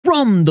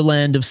From the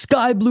land of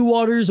sky blue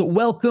waters,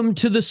 welcome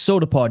to the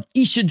Sota Pod.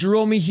 Isha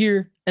Jerome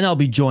here, and I'll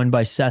be joined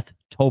by Seth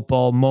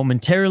TOUPAL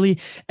momentarily.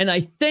 And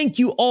I thank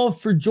you all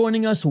for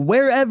joining us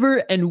wherever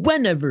and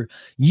whenever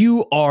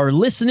you are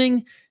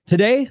listening.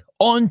 Today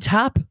on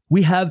tap,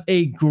 we have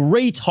a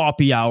great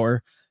hoppy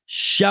hour.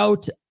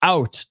 Shout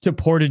out to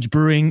Portage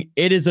Brewing.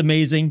 It is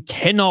amazing.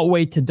 Cannot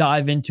wait to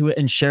dive into it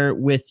and share it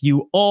with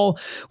you all.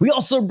 We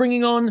also are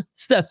bringing on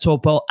Seth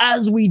TOUPAL,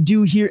 as we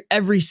do here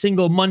every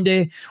single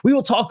Monday. We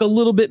will talk a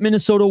little bit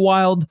Minnesota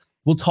Wild.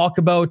 We'll talk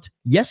about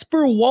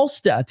Jesper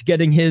Wallstedt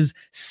getting his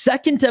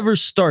second ever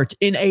start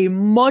in a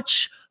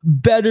much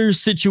better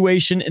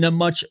situation, in a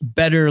much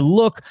better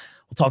look.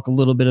 We'll talk a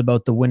little bit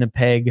about the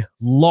Winnipeg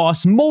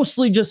loss,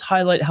 mostly just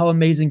highlight how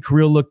amazing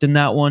Kirill looked in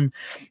that one.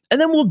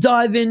 And then we'll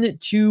dive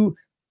into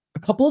a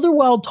couple other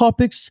Wild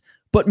topics,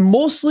 but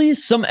mostly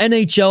some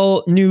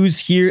NHL news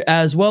here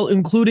as well,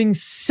 including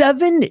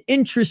 7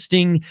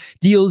 interesting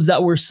deals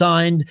that were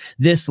signed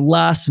this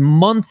last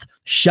month.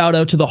 Shout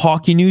out to the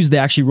Hockey News. They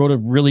actually wrote a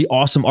really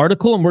awesome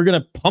article, and we're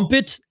going to pump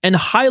it and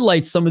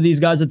highlight some of these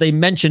guys that they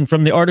mentioned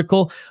from the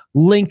article.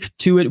 Link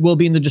to it will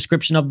be in the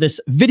description of this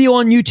video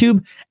on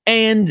YouTube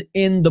and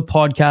in the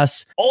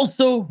podcast.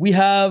 Also, we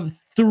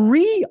have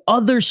 3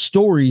 other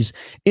stories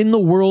in the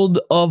world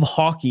of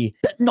hockey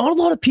that not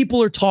a lot of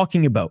people are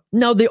talking about.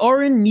 Now, they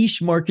are in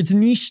niche markets,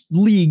 niche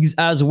leagues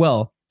as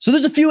well. So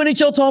there's a few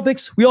NHL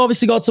topics. We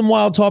obviously got some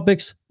Wild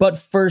topics, but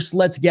first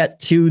let's get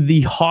to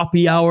the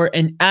Hoppy Hour.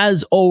 And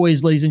as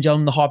always, ladies and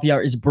gentlemen, the Hoppy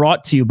Hour is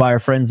brought to you by our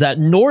friends at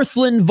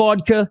Northland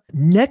Vodka.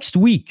 Next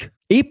week,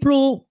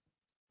 April,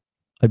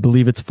 I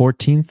believe it's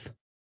 14th.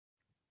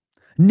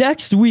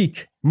 Next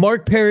week,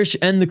 Mark Parrish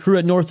and the crew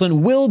at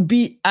Northland will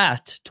be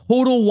at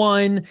Total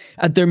Wine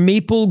at their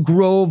Maple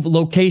Grove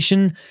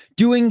location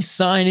doing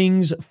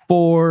signings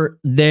for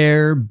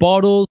their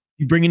bottles.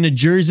 You bring in a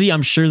jersey,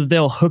 I'm sure that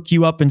they'll hook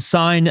you up and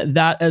sign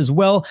that as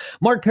well.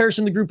 Mark Parrish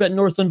and the group at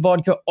Northland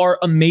Vodka are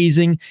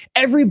amazing.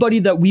 Everybody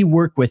that we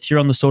work with here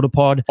on the Sota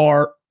Pod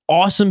are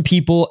awesome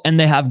people, and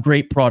they have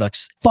great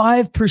products.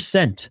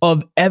 5%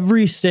 of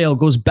every sale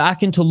goes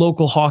back into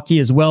local hockey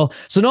as well.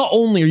 So not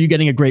only are you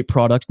getting a great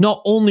product,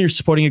 not only are you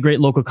supporting a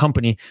great local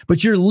company,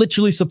 but you're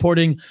literally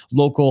supporting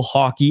local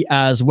hockey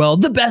as well.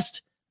 The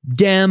best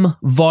damn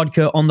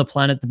vodka on the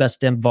planet, the best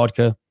damn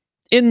vodka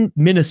in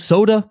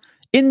Minnesota,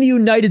 in the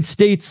United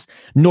States.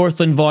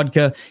 Northland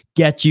Vodka,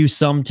 get you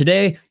some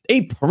today.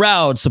 A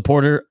proud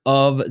supporter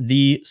of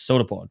the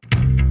Sota Pod.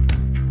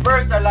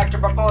 First, I'd like to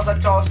propose a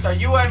toast to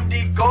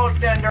UMD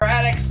goaltender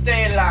Alex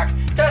Stalock.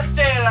 To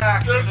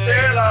Stalock! To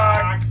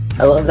Stalock!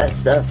 I love that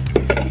stuff.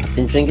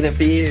 Been drinking it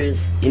for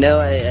years. You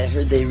know, I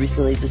heard they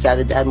recently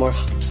decided to add more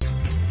hops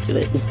to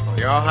it.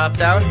 You're all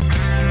hopped out?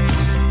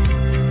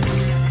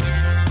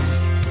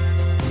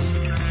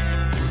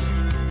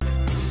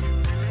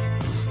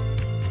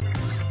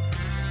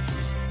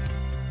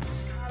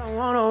 I don't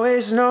wanna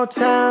waste no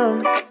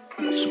time,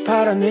 so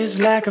pardon this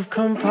lack of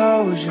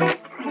composure.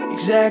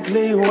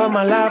 Exactly what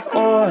my life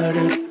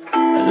ordered.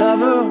 A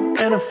lover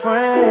and a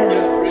friend.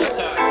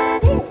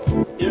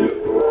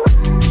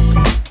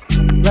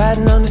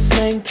 Riding on the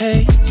same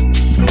page,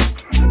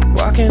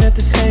 walking at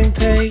the same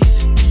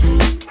pace,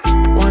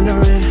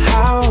 wondering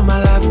how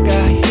my life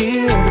got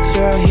here, but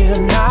you're here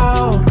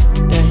now.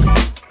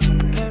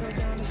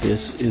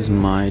 This is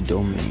my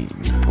domain.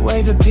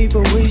 Wave at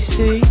people we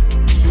see,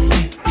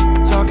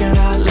 talking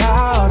out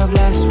loud of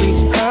last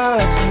week's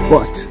ups.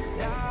 But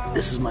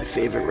this is my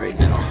favorite right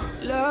now.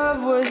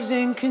 Love was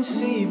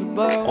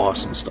inconceivable.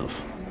 Awesome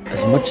stuff.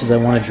 As much as I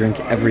want to drink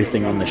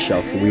everything on the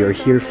shelf, we are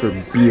here for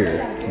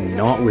beer,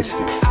 not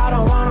whiskey. I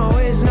don't wanna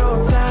waste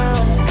no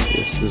time.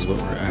 This is what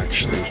we're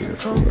actually here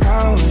for.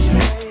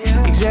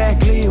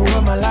 Exactly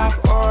what my life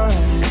ordered.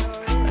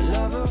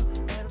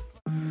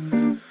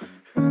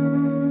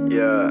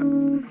 Yeah.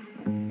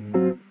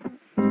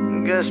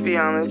 Just be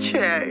on the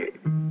check.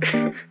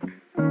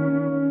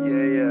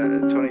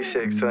 Yeah.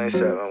 26,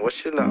 27. What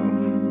you know?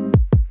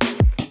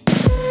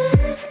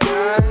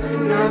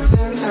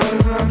 Nothing on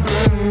my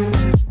brain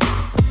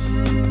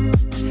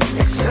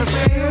except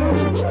for you.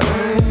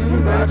 I'm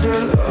about to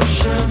love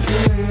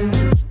champagne.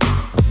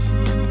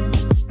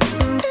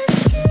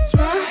 Excuse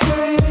my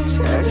head, it's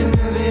acting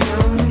really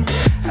young.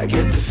 I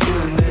get the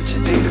feeling that you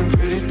think I'm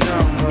pretty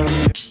dumb.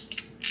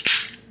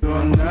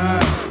 You're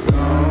not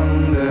wrong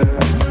there.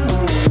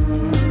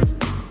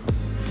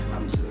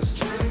 I'm just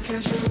trying to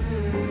catch you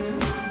in.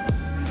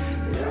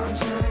 Yeah, I'm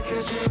trying to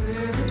catch you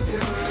in.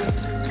 Yeah,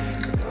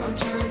 I'm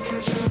trying to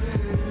catch you in.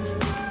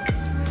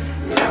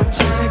 Yeah, I'm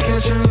trying to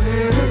catch you in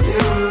with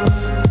you.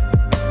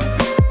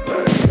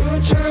 But you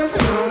drive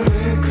on me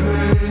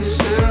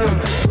crazy.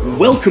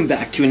 Welcome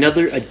back to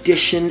another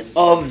edition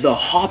of the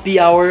Hoppy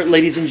Hour,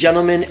 ladies and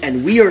gentlemen,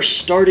 and we are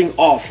starting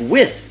off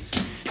with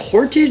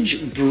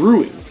Portage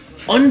Brewing.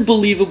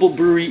 Unbelievable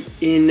brewery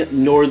in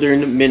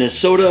northern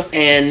Minnesota,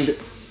 and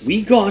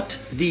we got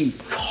the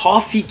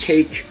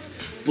Coffeecake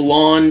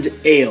Blonde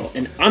Ale,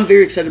 and I'm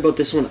very excited about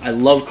this one. I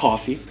love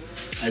coffee,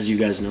 as you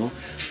guys know.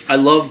 I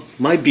love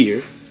my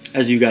beer,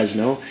 as you guys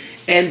know,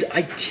 And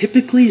I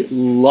typically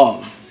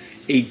love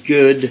a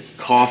good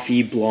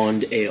coffee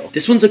blonde ale.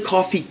 This one's a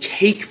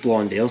Coffeecake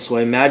Blonde Ale, so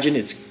I imagine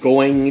it's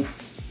going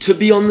to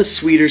be on the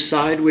sweeter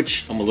side,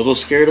 which I'm a little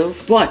scared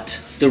of.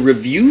 But the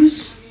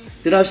reviews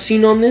that I've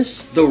seen on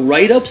this, the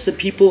write-ups that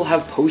people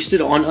have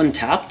posted on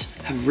Untapped,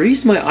 have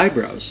raised my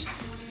eyebrows.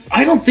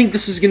 I don't think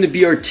this is going to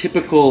be our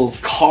typical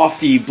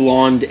coffee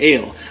blonde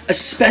ale,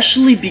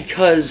 especially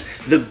because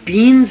the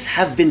beans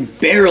have been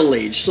barrel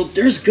aged, so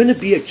there's going to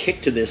be a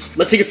kick to this.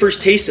 Let's take a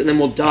first taste and then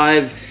we'll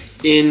dive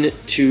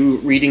into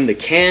reading the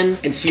can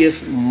and see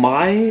if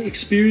my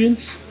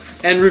experience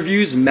and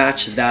reviews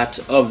match that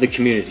of the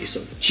community.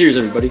 So cheers,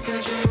 everybody.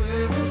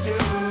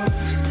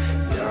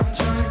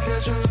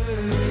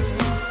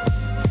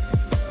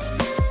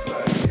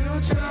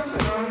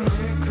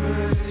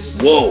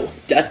 Whoa,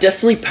 that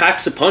definitely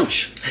packs a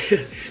punch.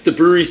 The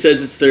brewery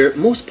says it's their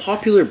most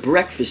popular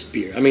breakfast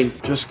beer. I mean,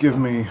 just give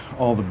me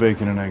all the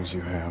bacon and eggs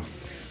you have.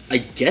 I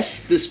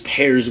guess this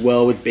pairs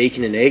well with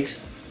bacon and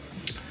eggs,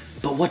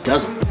 but what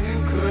doesn't?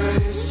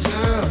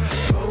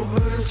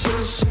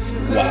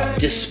 Wow,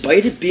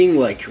 despite it being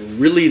like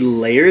really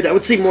layered, I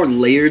would say more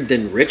layered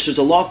than rich. There's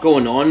a lot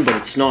going on, but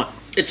it's not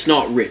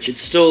rich.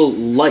 It's still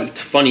light,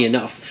 funny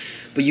enough,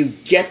 but you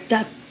get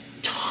that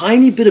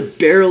tiny bit of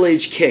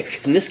barrel-aged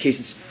kick. In this case,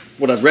 it's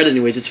what I've read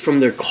anyways, it's from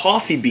their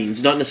coffee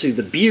beans, not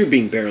necessarily the beer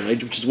being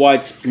barrel-aged, which is why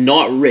it's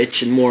not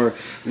rich and more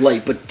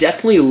light, but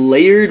definitely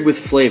layered with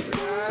flavor.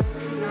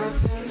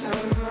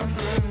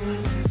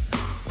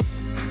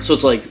 So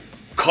it's like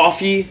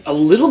coffee, a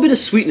little bit of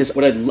sweetness.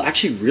 What I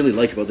actually really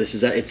like about this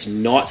is that it's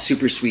not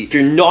super sweet. If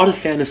you're not a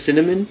fan of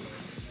cinnamon,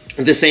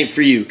 this ain't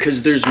for you,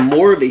 because there's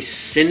more of a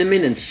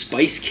cinnamon and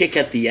spice kick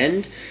at the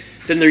end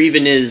than there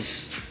even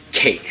is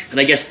cake. And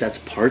I guess that's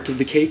part of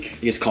the cake.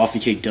 I guess coffee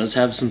cake does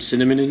have some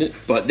cinnamon in it,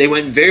 but they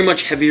went very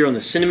much heavier on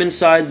the cinnamon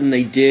side than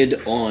they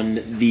did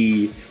on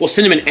the, well,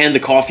 cinnamon and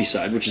the coffee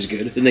side, which is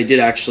good, than they did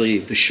actually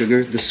the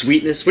sugar, the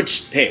sweetness,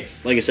 which, hey,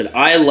 like I said,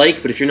 I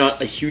like, but if you're not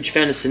a huge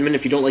fan of cinnamon,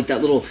 if you don't like that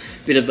little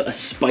bit of a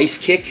spice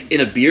kick in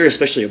a beer,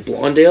 especially a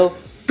blonde ale,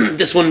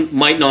 this one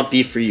might not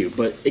be for you,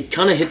 but it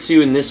kind of hits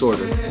you in this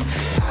order.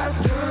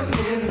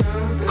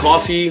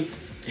 Coffee,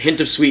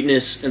 hint of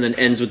sweetness, and then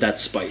ends with that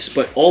spice,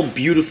 but all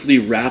beautifully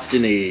wrapped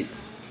in a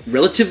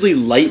relatively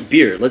light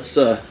beer. Let's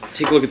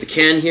take a look at the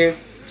can here.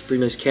 It's pretty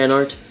nice can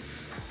art.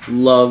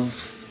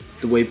 Love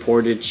the way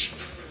Portage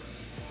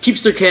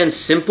keeps their cans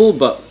simple,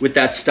 but with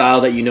that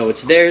style that you know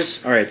it's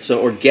theirs. All right,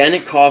 so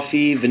organic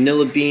coffee,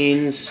 vanilla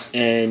beans,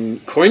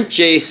 and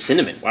Corinche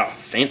cinnamon. Wow,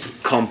 fancy.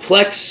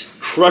 Complex,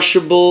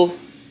 crushable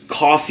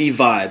coffee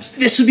vibes.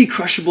 This would be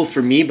crushable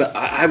for me, but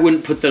I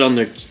wouldn't put that on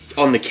the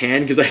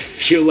can, because I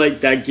feel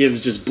like that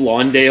gives just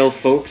blonde ale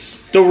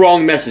folks the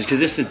wrong message, because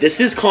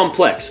this is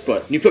complex,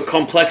 but when you put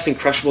complex and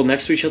crushable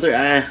next to each other,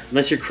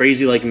 unless you're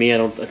crazy like me,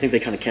 I think they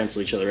kind of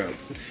cancel each other out.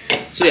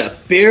 So yeah,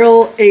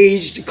 barrel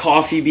aged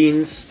coffee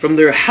beans from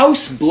their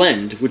house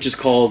blend, which is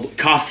called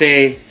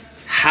Cafe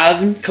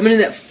Haven, coming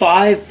in at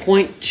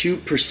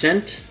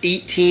 5.2%,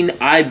 18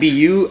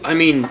 IBU. I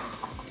mean,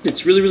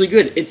 it's really, really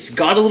good. It's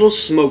got a little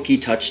smoky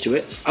touch to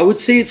it. I would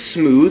say it's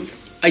smooth.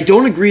 I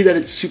don't agree that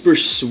it's super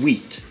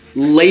sweet.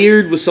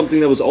 Layered was something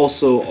that was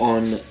also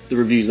on the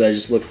reviews that I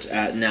just looked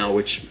at now,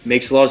 which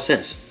makes a lot of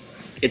sense.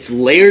 It's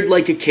layered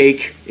like a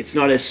cake. It's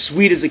not as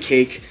sweet as a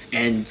cake.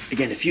 And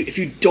again, if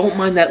you don't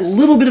mind that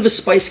little bit of a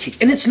spice kick,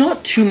 and it's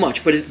not too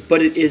much, but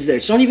it is there.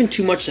 It's not even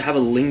too much to have a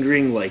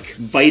lingering like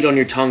bite on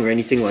your tongue or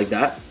anything like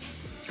that.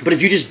 But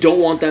if you just don't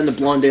want that in the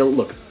blonde ale,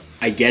 look,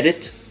 I get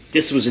it.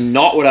 This was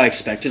not what I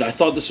expected. I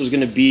thought this was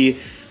going to be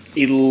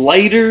a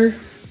lighter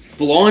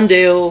blonde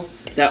ale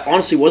that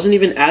honestly wasn't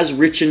even as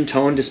rich in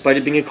tone despite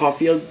it being a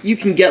coffee ale. You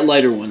can get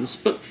lighter ones,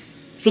 but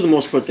for the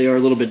most part they are a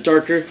little bit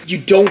darker. You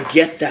don't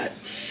get that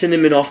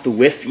cinnamon off the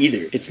whiff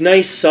either. It's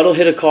nice, subtle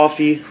hit of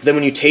coffee. Then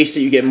when you taste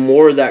it, you get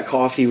more of that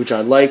coffee, which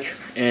I like.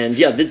 And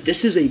yeah,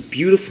 this is a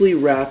beautifully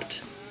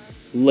wrapped,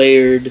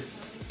 layered,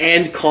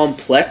 and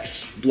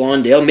complex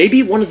blonde ale.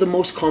 Maybe one of the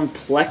most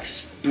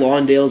complex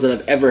blonde ales that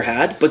I've ever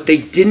had, but they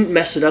didn't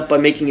mess it up by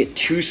making it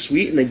too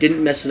sweet, and they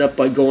didn't mess it up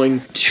by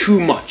going too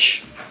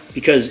much,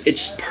 because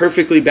it's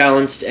perfectly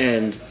balanced,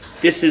 and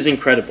this is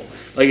incredible.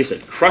 Like I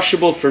said,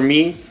 crushable for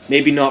me,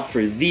 maybe not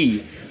for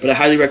thee, but I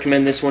highly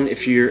recommend this one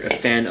if you're a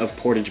fan of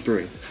Portage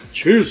Brewing.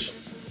 Cheers!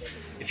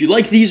 If you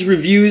like these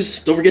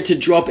reviews, don't forget to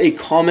drop a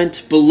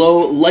comment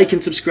below, like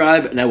and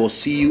subscribe, and I will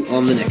see you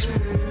on the next one.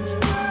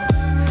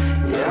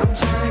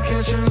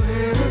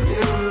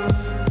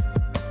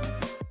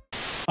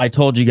 I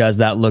told you guys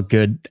that looked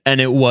good, and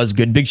it was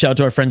good. Big shout out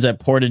to our friends at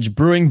Portage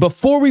Brewing.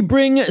 Before we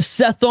bring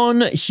Seth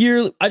on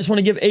here, I just want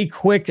to give a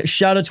quick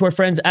shout out to our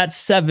friends at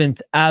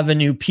 7th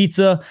Avenue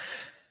Pizza.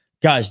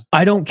 Guys,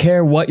 I don't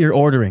care what you're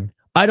ordering.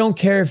 I don't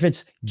care if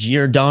it's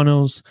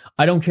Giordano's.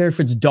 I don't care if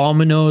it's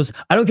Domino's.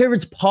 I don't care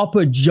if it's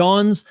Papa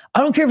John's. I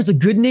don't care if it's a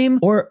good name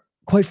or,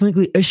 quite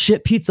frankly, a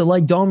shit pizza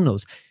like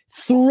Domino's.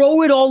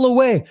 Throw it all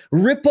away.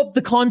 Rip up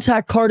the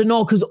contact card and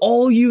all, because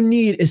all you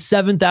need is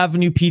 7th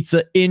Avenue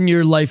pizza in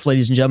your life,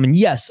 ladies and gentlemen.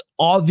 Yes,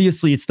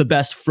 obviously it's the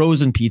best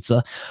frozen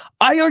pizza.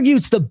 I argue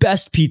it's the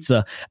best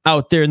pizza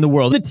out there in the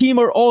world. The team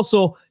are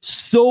also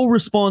so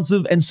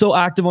responsive and so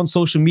active on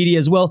social media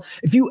as well.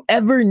 If you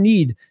ever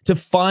need to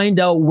find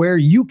out where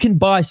you can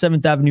buy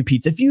 7th Avenue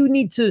pizza, if you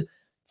need to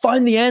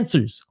find the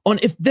answers on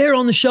if they're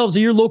on the shelves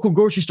of your local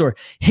grocery store,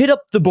 hit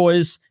up the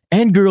boys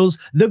and girls,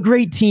 the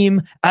great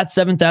team at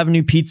 7th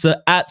Avenue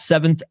Pizza, at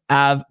 7th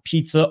Ave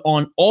Pizza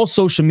on all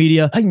social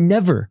media. I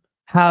never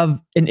have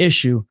an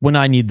issue when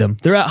I need them.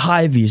 They're at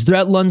Hy-Vee's, they're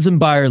at Lunds and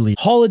Byerly,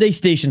 Holiday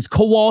Stations,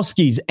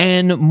 Kowalski's,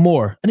 and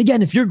more. And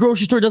again, if your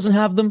grocery store doesn't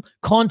have them,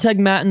 contact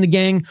Matt and the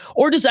gang,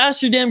 or just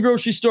ask your damn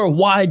grocery store,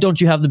 why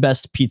don't you have the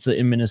best pizza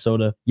in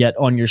Minnesota yet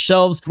on your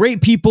shelves?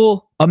 Great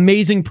people,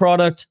 amazing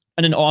product,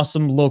 and an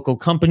awesome local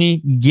company.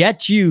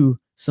 Get you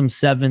some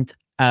 7th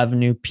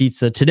Avenue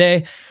Pizza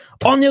today.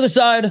 On the other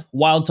side,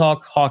 Wild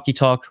Talk, Hockey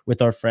Talk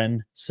with our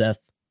friend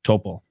Seth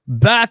TOUPAL.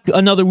 Back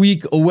another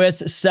week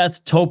with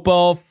Seth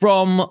TOUPAL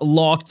from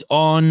Locked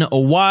On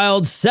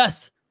Wild.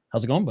 Seth,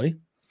 how's it going, buddy?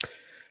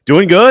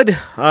 Doing good.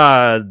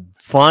 Fun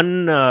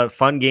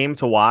game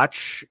to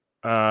watch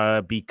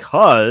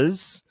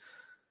because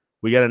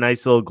we got a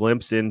nice little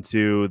glimpse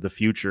into the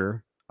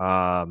future.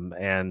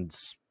 And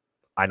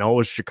I know it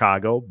was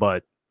Chicago,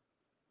 but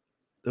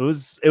it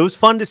was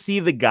fun to see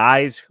the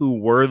guys who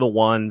were the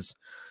ones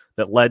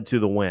that led to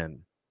the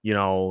win. You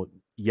know,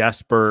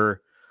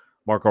 Jesper,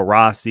 Marco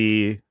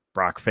Rossi,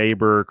 Brock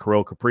Faber,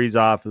 Kirill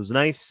Kaprizov. It was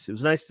nice. It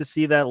was nice to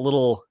see that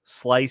little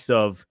slice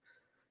of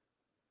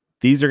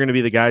these are going to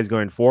be the guys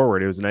going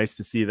forward. It was nice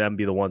to see them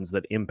be the ones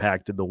that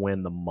impacted the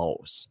win the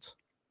most.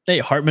 Hey,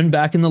 Hartman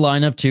back in the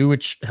lineup too,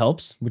 which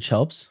helps.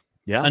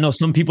 Yeah. I know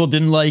some people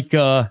didn't like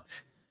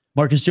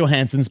Marcus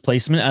Johansson's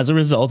placement as a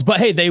result, but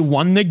hey, they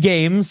won the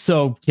game,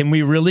 so can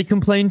we really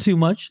complain too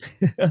much?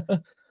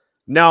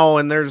 No,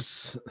 and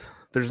there's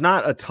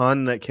not a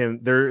ton that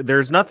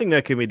there's nothing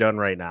that can be done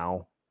right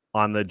now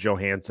on the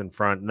Johansson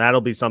front, and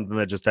that'll be something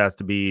that just has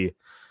to be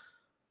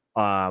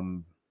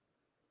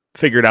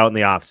figured out in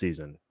the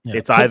offseason. Yeah.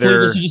 It's hopefully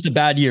either this is just a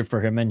bad year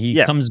for him, and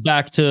he comes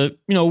back to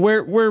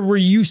where we're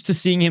used to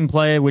seeing him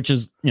play, which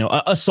is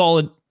a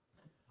solid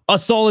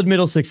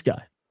middle six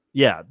guy.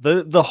 Yeah,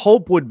 the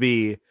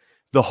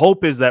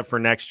hope is that for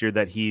next year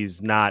that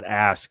he's not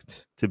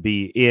asked to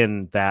be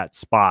in that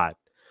spot.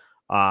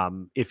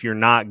 If you're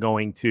not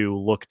going to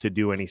look to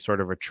do any sort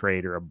of a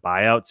trade or a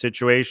buyout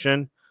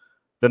situation,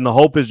 then the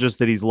hope is just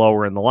that he's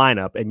lower in the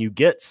lineup and you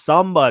get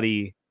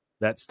somebody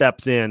that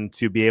steps in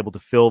to be able to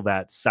fill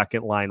that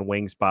second line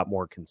wing spot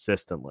more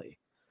consistently.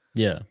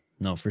 Yeah,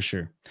 no, for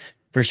sure.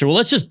 Well,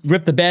 let's just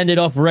rip the Band-Aid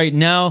off right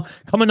now.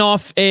 Coming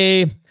off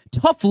a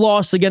tough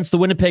loss against the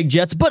Winnipeg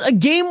Jets, but a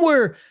game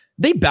where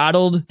they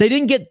battled. They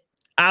didn't get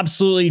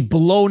absolutely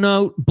blown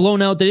out.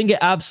 They didn't get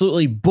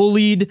absolutely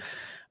bullied.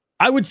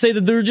 I would say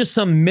that there were just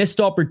some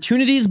missed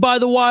opportunities by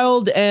the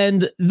Wild,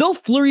 and though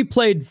Fleury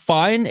played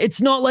fine,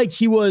 it's not like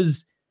he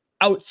was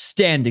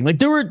outstanding. Like I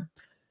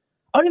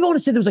don't even want to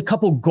say there was a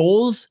couple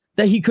goals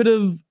that he could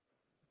have,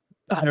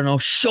 I don't know,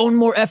 shown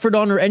more effort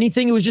on or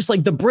anything. It was just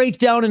like the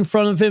breakdown in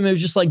front of him. It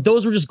was just like,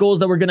 those were just goals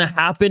that were going to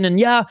happen. And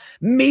yeah,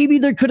 maybe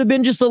there could have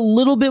been just a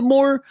little bit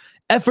more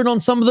effort on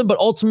some of them, but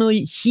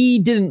ultimately he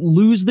didn't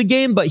lose the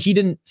game, but he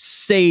didn't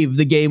save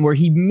the game where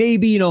he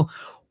maybe,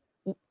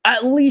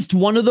 at least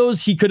one of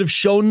those he could have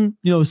shown,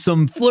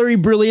 some Fleury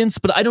brilliance,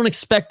 but I don't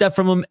expect that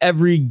from him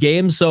every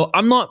game. So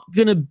I'm not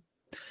going to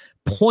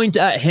point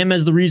at him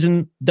as the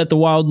reason that the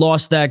Wild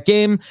lost that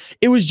game.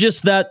 It was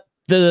just that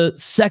the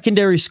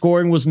secondary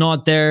scoring was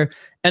not there,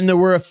 and there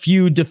were a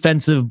few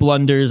defensive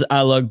blunders,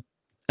 and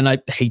I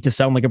hate to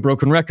sound like a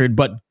broken record,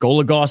 but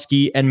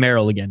Goligoski and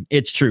Merrill again.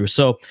 It's true.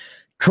 So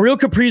Kirill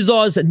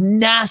Kaprizov's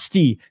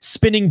nasty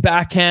spinning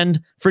backhand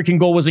freaking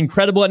goal was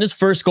incredible. And his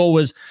first goal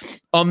was,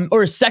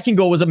 or his second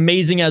goal was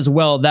amazing as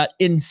well. That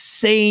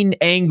insane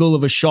angle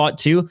of a shot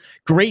too.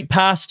 Great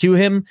pass to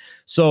him.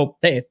 So,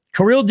 hey,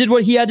 Kirill did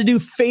what he had to do.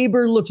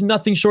 Faber looked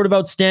nothing short of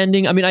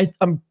outstanding. I mean,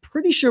 I'm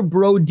pretty sure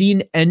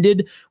Brodin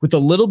ended with a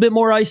little bit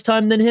more ice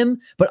time than him,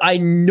 but I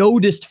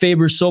noticed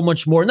Faber so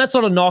much more. And that's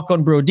not a knock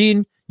on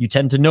Brodin. You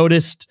tend to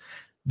notice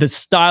the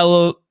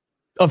style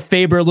of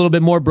Faber a little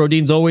bit more.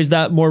 Brodin's always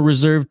that more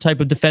reserved type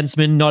of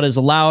defenseman, not as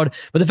loud.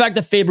 But the fact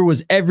that Faber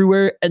was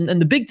everywhere, and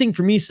the big thing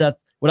for me, Seth,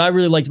 what I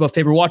really liked about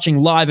Faber watching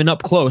live and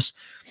up close,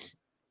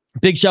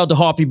 big shout out to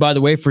Hoppy, by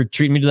the way, for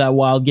treating me to that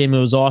Wild game. It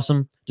was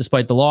awesome,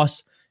 despite the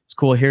loss. It's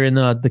cool hearing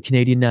the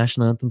Canadian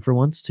national anthem for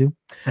once, too.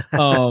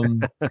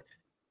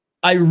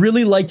 I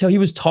really liked how he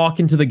was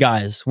talking to the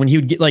guys when he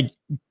would get like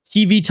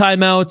TV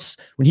timeouts,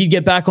 when he'd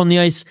get back on the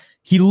ice.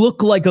 He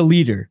looked like a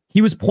leader.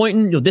 He was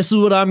pointing, this is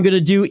what I'm going to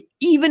do,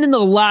 even in the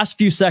last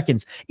few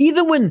seconds.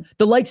 Even when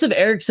the likes of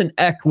Eriksson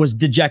Ek was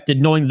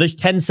dejected, knowing there's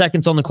 10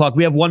 seconds on the clock,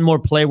 we have one more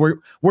play,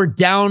 we're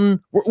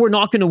down, we're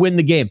not going to win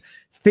the game.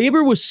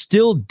 Faber was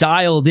still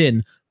dialed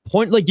in,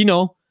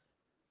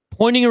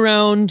 pointing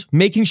around,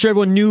 making sure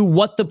everyone knew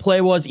what the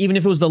play was, even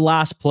if it was the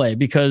last play,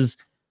 because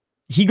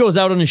he goes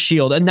out on a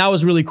shield, and that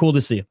was really cool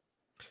to see.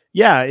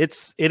 Yeah,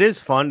 it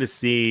is fun to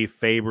see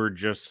Faber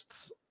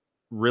just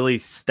really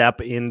step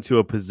into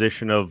a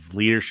position of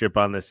leadership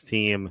on this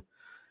team.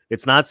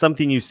 It's not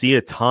something you see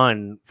a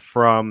ton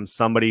from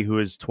somebody who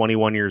is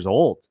 21 years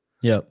old.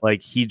 Yeah.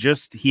 Like he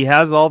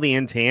has all the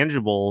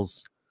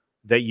intangibles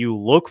that you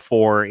look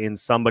for in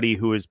somebody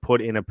who is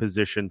put in a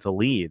position to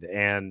lead.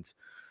 And,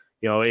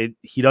 you know,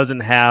 he doesn't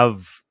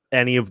have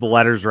any of the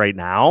letters right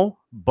now,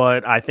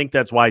 but I think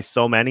that's why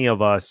so many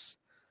of us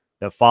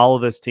that follow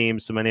this team,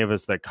 so many of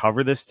us that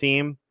cover this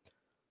team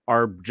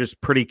are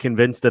just pretty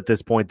convinced at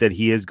this point that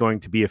he is going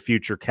to be a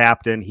future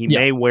captain. He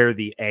may wear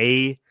the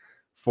A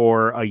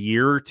for a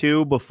year or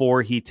two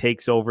before he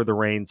takes over the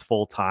reins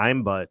full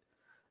time, but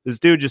this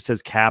dude just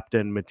has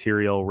captain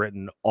material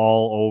written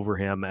all over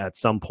him at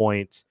some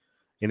point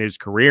in his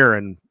career.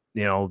 And,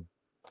 you know,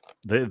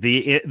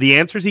 the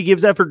answers he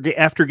gives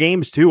after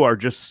games too are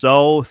just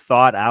so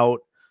thought out,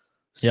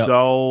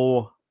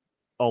 so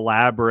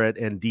elaborate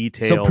and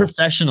detailed, so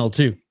professional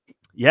too.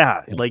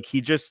 Yeah, like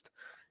he just,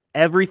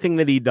 everything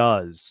that he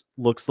does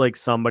looks like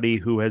somebody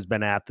who has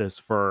been at this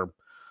for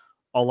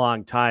a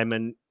long time.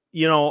 And,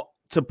 you know,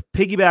 to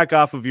piggyback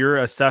off of your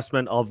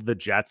assessment of the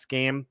Jets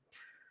game,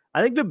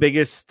 I think the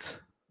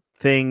biggest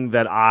thing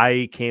that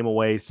I came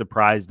away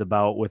surprised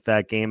about with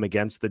that game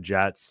against the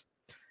Jets,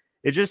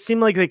 it just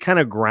seemed like they kind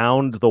of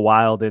ground the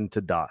Wild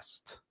into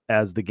dust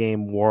as the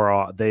game wore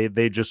on. They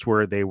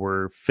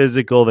were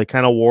physical. They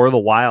kind of wore the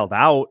Wild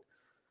out,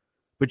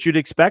 but you'd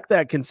expect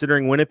that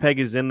considering Winnipeg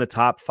is in the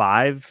top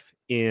 5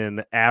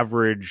 in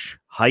average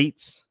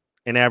height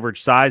and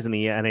average size in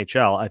the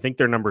NHL. I think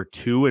they're number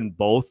 2 in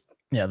both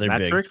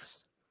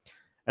metrics. Big.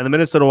 And the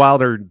Minnesota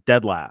Wild are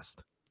dead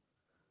last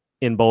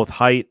in both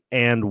height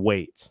and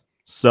weight.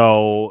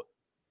 So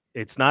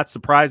it's not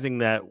surprising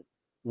that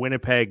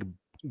Winnipeg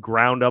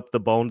ground up the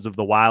bones of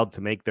the Wild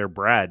to make their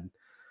bread.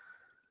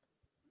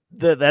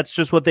 That's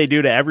just what they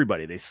do to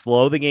everybody. They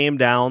slow the game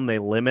down. They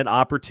limit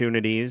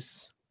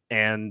opportunities.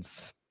 And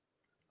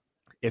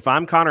if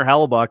I'm Connor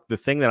Hellebuck, the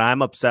thing that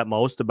I'm upset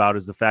most about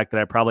is the fact that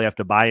I probably have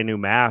to buy a new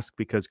mask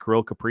because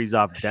Kirill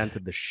Kaprizov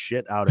dented the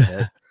shit out of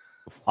it.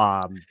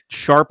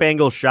 Sharp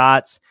angle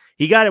shots.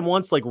 He got him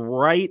once, like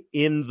right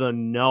in the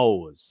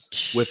nose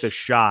with a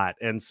shot.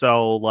 And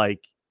so like,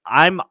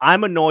 I'm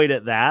annoyed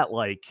at that.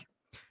 Like,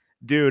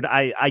 dude,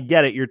 I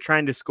get it. You're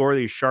trying to score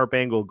these sharp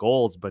angle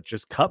goals, but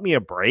just cut me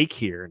a break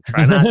here and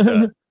try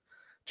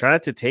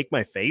not to take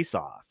my face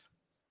off.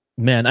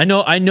 Man,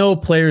 I know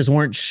players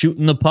weren't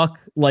shooting the puck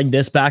like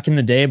this back in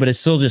the day, but it's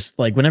still just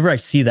like whenever I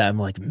see that, I'm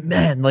like,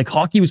 man, like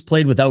hockey was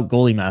played without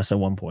goalie masks at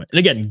one point. And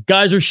again,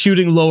 guys are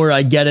shooting lower.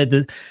 I get it.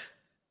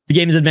 The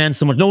game has advanced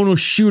so much. No one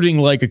was shooting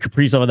like a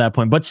Kaprizov at that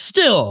point, but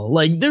still,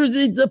 like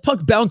the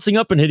puck bouncing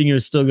up and hitting you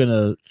is still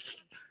gonna.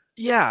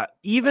 Yeah,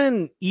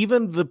 even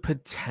the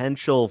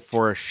potential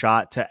for a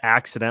shot to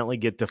accidentally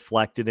get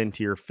deflected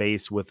into your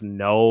face with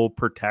no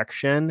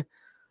protection,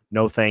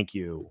 no thank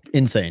you.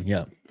 Insane,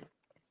 yeah.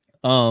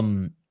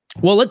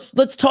 Well,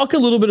 let's talk a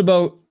little bit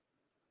about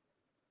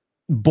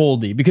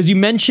Boldy, because you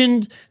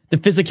mentioned the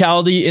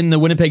physicality in the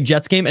Winnipeg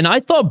Jets game, and I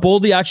thought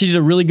Boldy actually did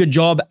a really good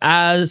job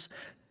as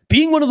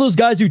being one of those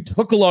guys who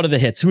took a lot of the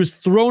hits, who was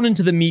thrown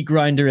into the meat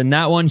grinder in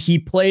that one. He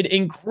played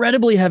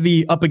incredibly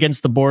heavy up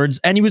against the boards,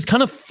 and he was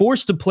kind of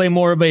forced to play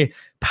more of a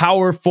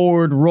power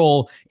forward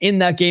role in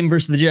that game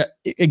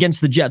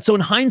against the Jets. So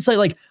in hindsight,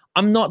 like,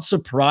 I'm not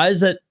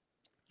surprised that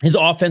his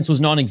offense was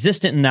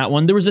non-existent in that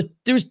one. There was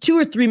 2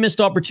 or 3 missed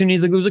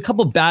opportunities. Like there was a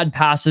couple bad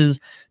passes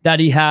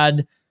that he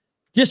had.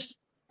 Just,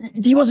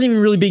 he wasn't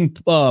even really being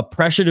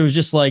pressured. It was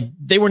just like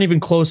they weren't even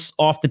close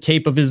off the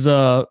tape of his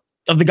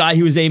of the guy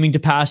he was aiming to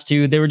pass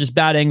to. They were just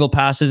bad angle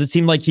passes. It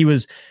seemed like he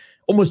was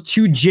almost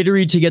too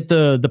jittery to get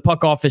the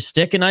puck off his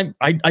stick. And I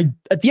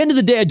at the end of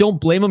the day, I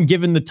don't blame him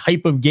given the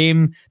type of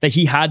game that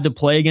he had to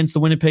play against the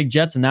Winnipeg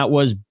Jets. And that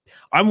was,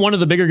 I'm one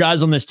of the bigger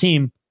guys on this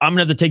team. I'm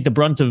going to have to take the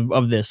brunt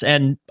of this.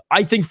 And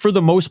I think for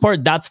the most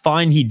part, that's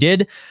fine. He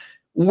did.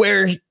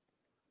 Where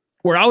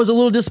I was a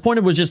little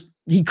disappointed was just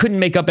he couldn't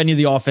make up any of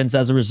the offense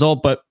as a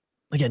result. But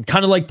again,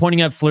 kind of like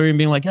pointing at Fleury and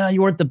being like,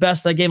 you weren't the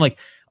best that game. Like,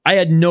 I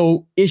had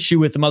no issue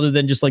with him other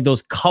than just like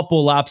those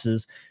couple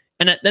lapses.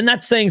 And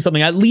that's saying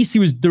something. At least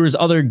there was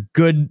other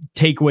good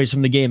takeaways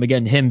from the game.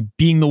 Again, him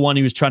being the one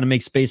who was trying to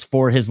make space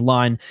for his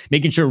line,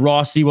 making sure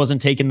Rossi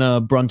wasn't taking the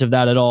brunt of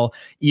that at all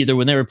either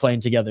when they were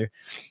playing together.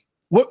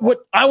 What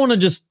I want to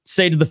just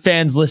say to the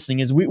fans listening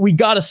is we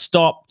got to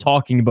stop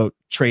talking about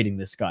trading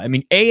this guy. I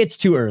mean, it's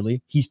too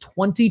early. He's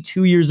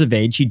 22 years of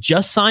age. He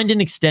just signed an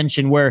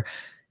extension where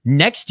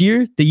next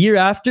year, the year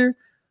after,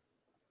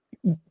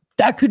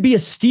 that could be a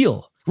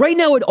steal. Right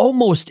now, it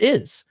almost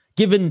is,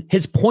 given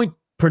his point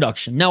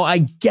production. Now, I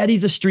get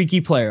he's a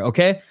streaky player,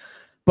 okay?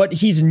 But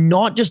he's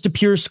not just a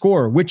pure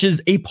scorer, which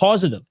is a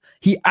positive.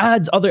 He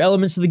adds other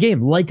elements to the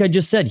game. Like I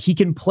just said, he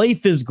can play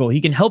physical.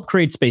 He can help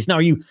create space. Now,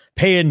 are you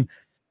paying,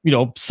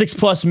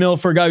 $6+ million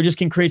for a guy who just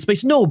can create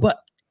space? No,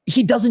 but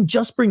he doesn't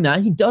just bring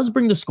that. He does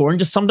bring the scoring.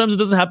 Just sometimes it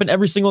doesn't happen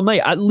every single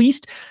night. At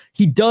least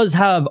he does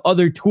have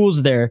other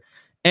tools there.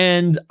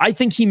 And I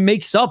think he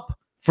makes up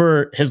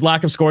for his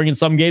lack of scoring in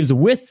some games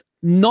with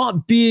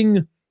not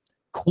being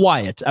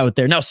quiet out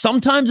there. Now,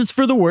 sometimes it's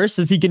for the worse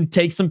as he can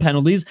take some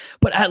penalties,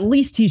 but at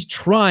least he's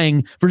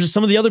trying versus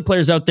some of the other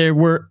players out there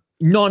were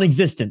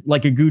non-existent,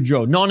 like a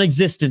Goudreau,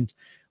 non-existent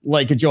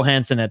like a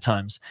Johansson at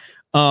times.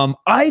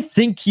 I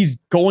think he's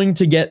going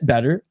to get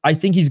better. I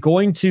think he's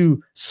going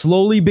to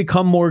slowly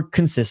become more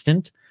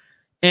consistent.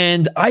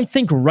 And I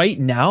think right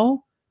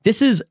now,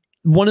 this is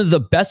one of the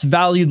best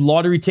valued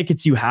lottery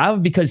tickets you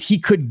have because he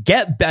could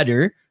get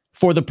better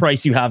for the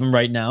price you have him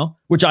right now,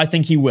 which I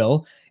think he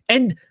will.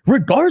 And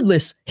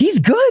regardless, he's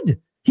good.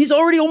 He's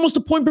already almost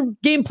a point per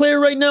game player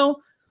right now,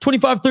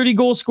 25, 30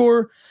 goal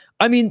scorer.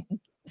 I mean,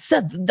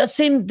 Seth, the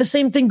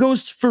same thing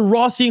goes for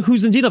Rossi and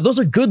Khusnutdinov. Those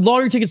are good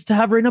lottery tickets to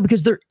have right now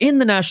because they're in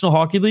the National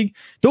Hockey League.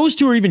 Those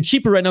two are even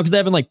cheaper right now because they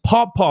haven't like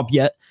pop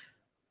yet.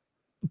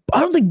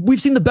 I don't think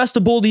we've seen the best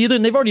of Boldy either,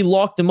 and they've already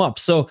locked him up.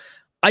 So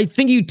I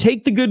think you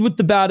take the good with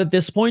the bad at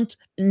this point,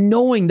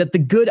 knowing that the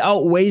good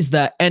outweighs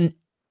that. And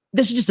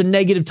this is just a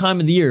negative time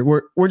of the year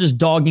where we're just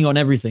dogging on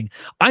everything.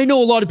 I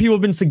know a lot of people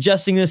have been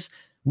suggesting this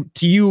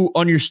to you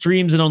on your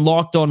streams and on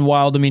Locked On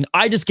Wild. I mean,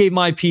 I just gave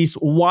my piece.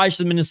 Why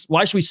should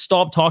we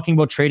stop talking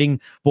about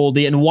trading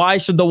Boldy, and why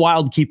should the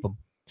Wild keep him?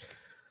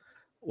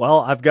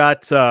 Well, I've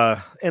got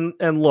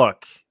and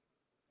look,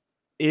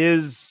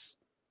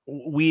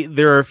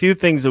 there are a few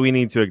things that we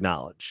need to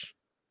acknowledge.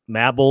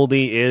 Matt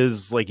Boldy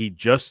is like, he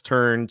just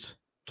turned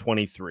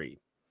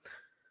 23.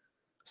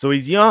 So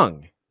he's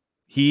young.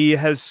 He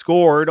has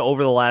scored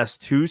over the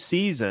last 2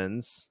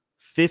 seasons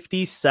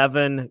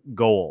 57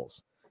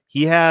 goals.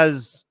 He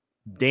has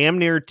damn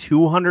near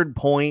 200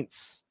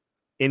 points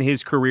in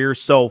his career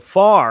so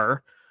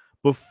far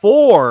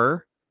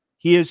before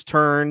he has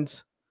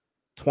turned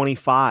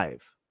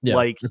 25. Yeah,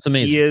 like, that's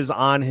amazing. He is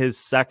on his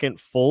second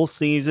full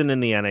season in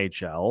the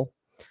NHL.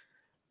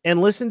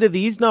 And listen to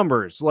these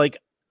numbers. Like,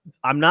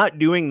 I'm not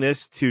doing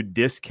this to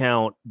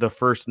discount the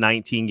first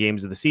 19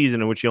 games of the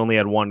season in which he only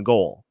had 1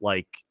 goal.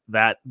 Like,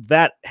 that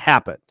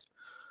happened.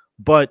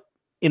 But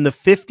in the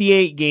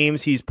 58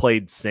 games he's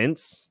played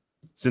since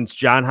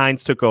John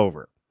Hines took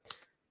over,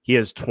 he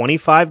has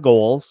 25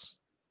 goals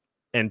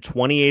and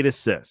 28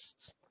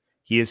 assists.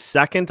 He is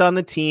second on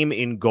the team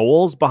in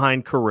goals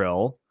behind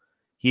Kirill.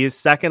 He is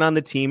second on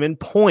the team in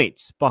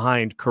points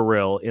behind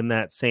Kirill in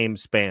that same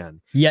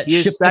span. Yet he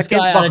is second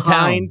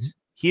behind.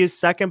 He is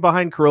second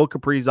behind Kirill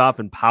Kaprizov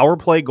in power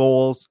play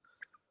goals,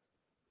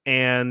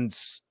 and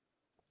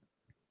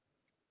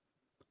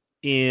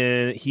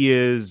he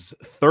is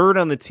third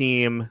on the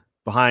team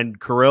behind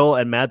Kirill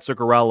and Matt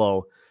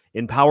Zuccarello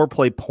in power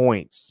play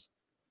points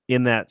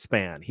in that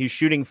span. He's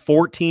shooting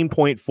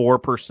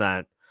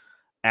 14.4%,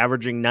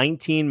 averaging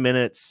 19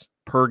 minutes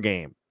per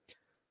game.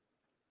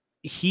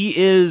 He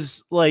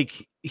is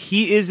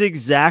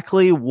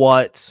exactly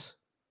what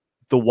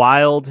the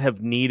Wild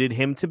have needed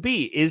him to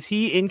be. Is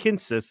he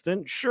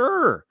inconsistent?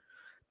 Sure.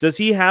 Does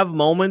he have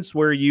moments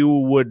where you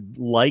would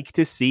like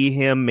to see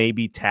him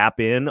maybe tap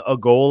in a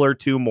goal or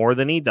two more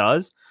than he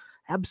does?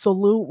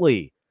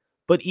 Absolutely.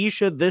 But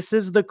Isha, this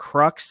is the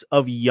crux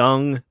of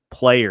young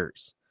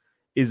players,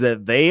 is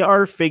that they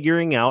are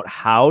figuring out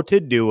how to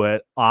do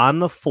it on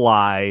the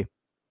fly.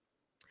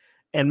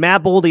 And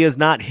Matt Boldy has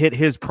not hit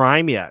his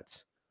prime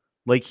yet.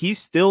 Like, he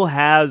still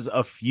has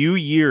a few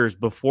years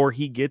before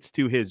he gets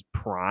to his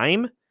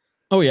prime.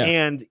 Oh, yeah.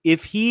 And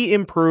if he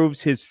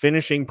improves his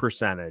finishing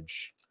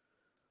percentage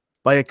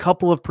by a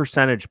couple of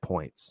percentage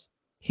points,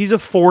 he's a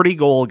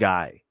 40-goal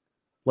guy.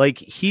 Like,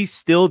 he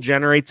still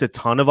generates a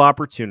ton of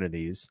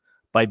opportunities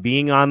by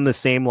being on the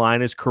same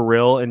line as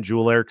Kirill and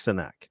Joel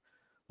Erikssonek.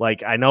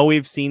 Like, I know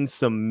we've seen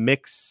some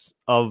mix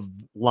of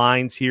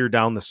lines here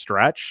down the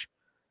stretch.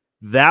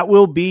 That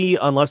will be,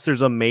 unless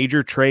there's a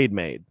major trade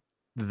made,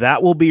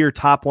 that will be your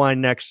top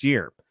line next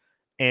year.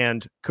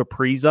 And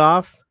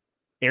Kaprizov,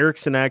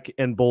 Erikssonek,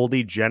 and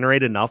Boldy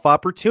generate enough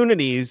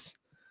opportunities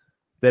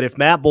that if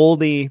Matt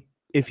Boldy,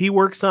 if he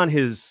works on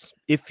his,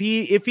 if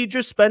he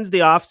just spends the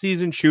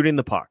offseason shooting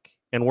the puck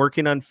and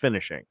working on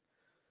finishing,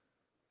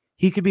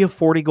 he could be a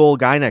 40-goal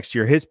guy next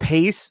year. His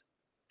pace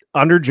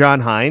under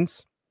John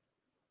Hines,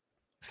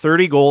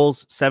 30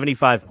 goals,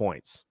 75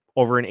 points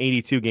over an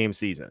 82-game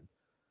season.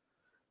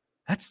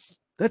 That's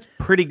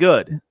pretty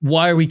good.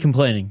 Why are we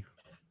complaining?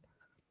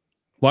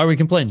 Why are we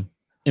complaining?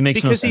 It makes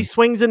no sense. Because he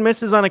swings and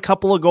misses on a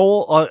couple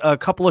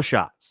of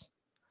shots.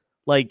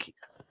 Like,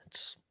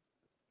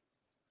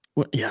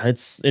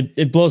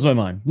 it blows my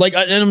mind. Like,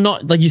 and I'm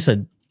not, like you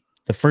said,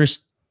 the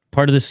first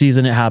part of the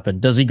season it happened.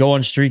 Does he go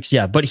on streaks?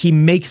 Yeah, but he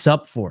makes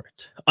up for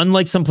it.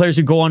 Unlike some players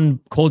who go on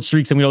cold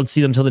streaks and we don't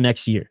see them until the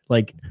next year.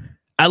 Like,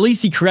 at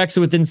least he corrects it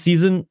within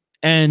season,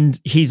 and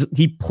he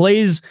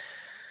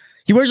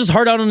wears his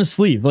heart out on his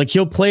sleeve. Like,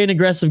 he'll play an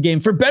aggressive game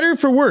for better or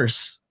for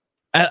worse.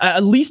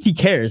 At least he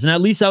cares, and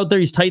at least out there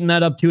he's tightened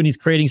that up too, and he's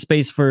creating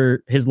space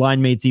for his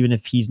line mates even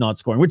if he's not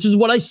scoring, which is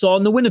what I saw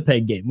in the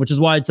Winnipeg game, which is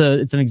why it's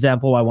an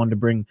example I wanted to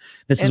bring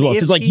this as well,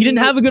 because like he didn't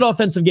have a good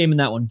offensive game in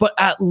that one, but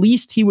at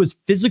least he was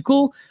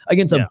physical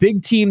against a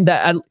big team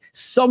that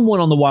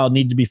someone on the Wild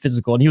needed to be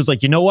physical, and he was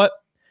like, you know what?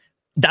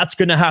 that's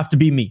going to have to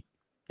be me.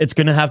 It's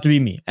going to have to be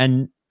me.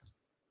 And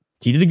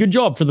he did a good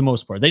job for the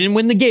most part. They didn't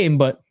win the game,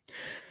 but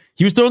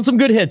he was throwing some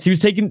good hits. He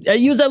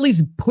was at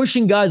least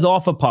pushing guys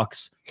off of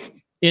pucks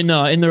in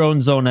their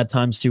own zone at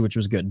times too, which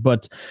was good.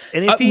 But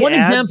and if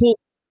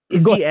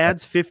he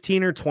adds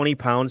 15 or 20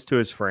 pounds to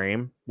his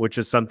frame, which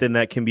is something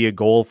that can be a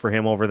goal for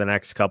him over the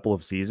next couple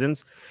of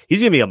seasons, he's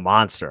going to be a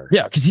monster.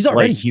 Yeah, because he's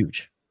already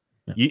huge.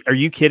 Yeah. Are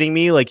you kidding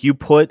me? Like, you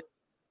put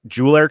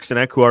Joel Eriksson,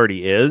 who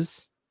already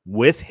is,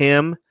 with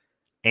him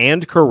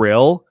and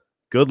Kirill,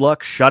 good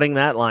luck shutting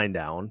that line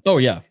down. Oh,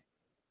 yeah.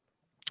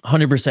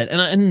 100%.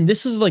 And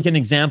this is like an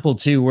example,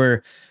 too,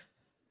 where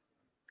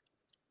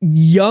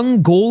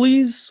young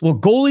goalies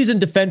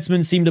and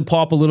defensemen seem to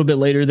pop a little bit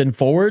later than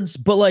forwards,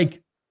 but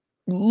like,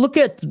 look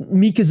at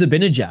Mika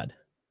Zibanejad.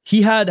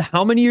 He had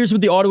how many years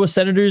with the Ottawa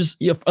Senators?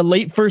 A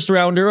late first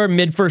rounder or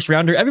mid first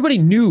rounder. Everybody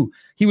knew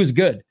he was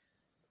good.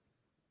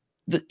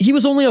 He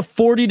was only a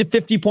 40 to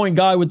 50 point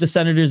guy with the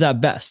Senators at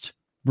best,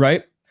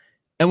 right?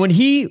 And when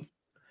he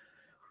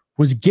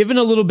was given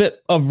a little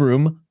bit of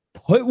room,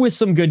 put with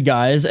some good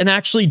guys, and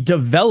actually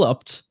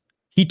developed,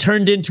 he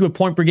turned into a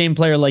point per game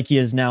player like he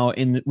is now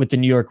with the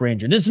New York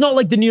Rangers. It's not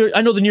like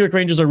I know the New York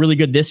Rangers are really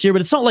good this year,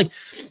 but it's not like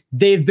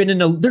they've been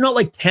they're not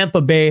like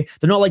Tampa Bay.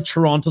 They're not like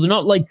Toronto. They're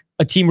not like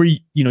a team where,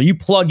 you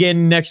plug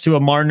in next to a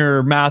Marner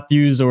or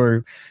Matthews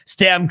or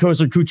Stamkos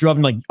or Kucherov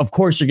and like, of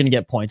course you're going to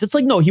get points. It's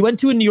like, no, he went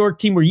to a New York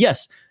team where,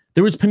 yes,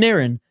 there was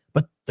Panarin,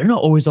 but they're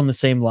not always on the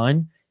same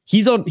line.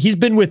 He's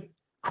been with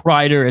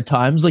Kreider at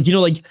times. Like,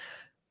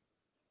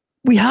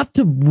 we have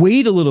to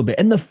wait a little bit.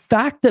 And the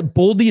fact that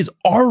Boldy is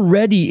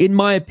already, in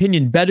my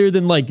opinion, better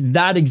than like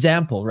that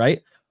example,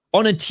 right?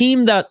 On a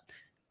team that,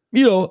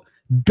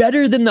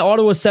 better than the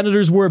Ottawa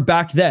Senators were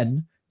back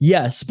then.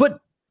 Yes, but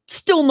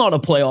still not a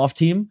playoff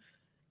team.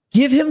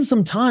 Give him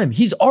some time.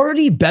 He's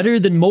already better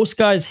than most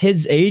guys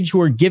his age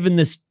who are given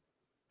this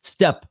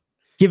step,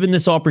 given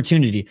this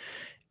opportunity.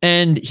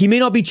 And he may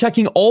not be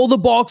checking all the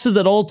boxes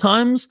at all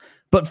times,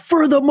 but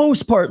for the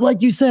most part,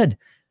 like you said,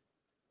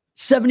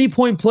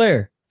 70-point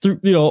player.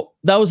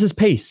 That was his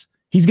pace.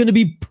 He's going to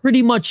be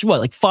pretty much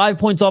like 5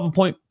 points off a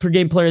point per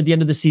game player at the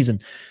end of the season.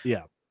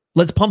 Yeah.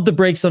 Let's pump the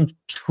brakes on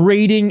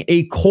trading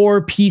a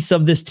core piece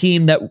of this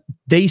team that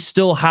they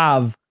still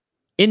have,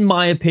 in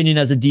my opinion,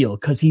 as a deal,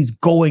 because he's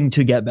going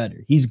to get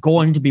better. He's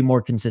going to be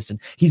more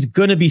consistent. He's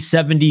going to be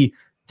 70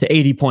 to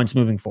 80 points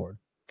moving forward.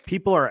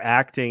 People are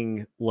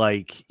acting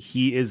like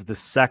he is the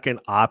second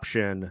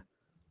option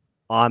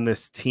on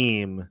this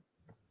team,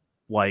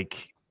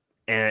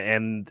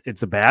 and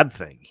it's a bad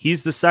thing.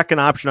 He's the second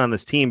option on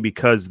this team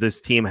because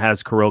this team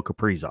has Kirill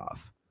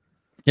Kaprizov.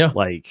 Yeah.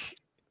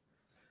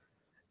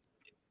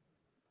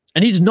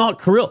 And he's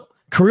not Kirill.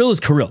 Kirill is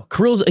Kirill.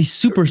 Kirill's a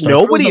superstar.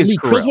 Nobody is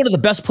Kirill. Kirill's one of the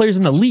best players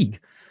in the league.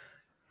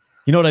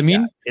 You know what I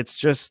mean? Yeah, it's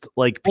just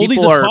like people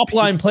he's a top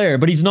line player,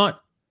 but he's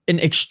not an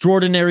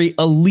extraordinary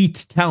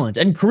elite talent.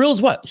 And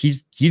Kirill's what?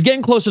 He's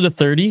getting closer to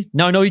 30.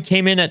 Now I know he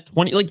came in at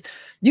 20. Like,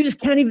 you just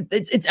can't even,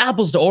 it's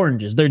apples to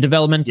oranges, their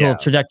developmental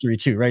trajectory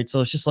too, right? So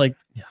it's just like,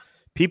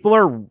 people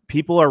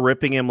are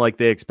ripping him like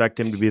they expect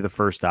him to be the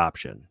first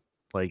option.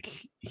 Like,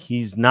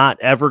 he's not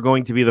ever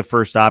going to be the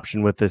first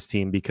option with this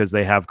team because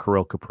they have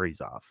Kirill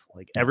Kaprizov.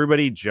 Like,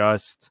 everybody,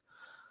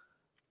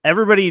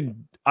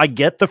 I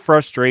get the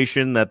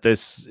frustration that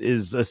this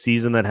is a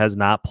season that has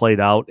not played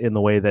out in the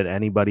way that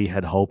anybody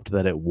had hoped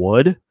that it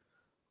would.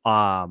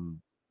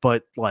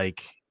 But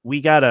like,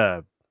 we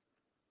gotta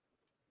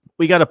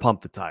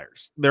pump the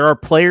tires. There are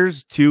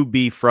players to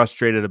be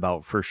frustrated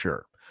about for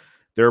sure.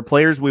 There are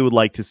players we would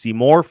like to see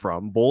more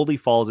from. Boldy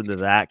falls into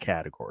that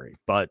category,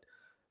 but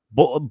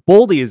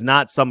Boldy is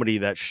not somebody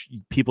that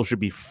people should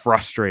be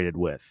frustrated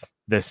with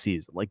this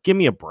season. Like, give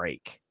me a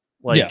break.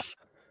 Like,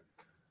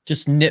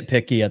 just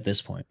nitpicky at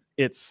this point.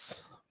 It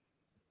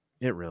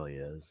really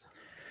is.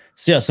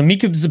 So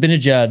Mika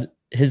Zibanejad,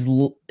 his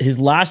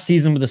last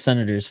season with the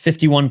Senators,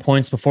 51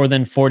 points, before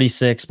then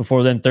 46,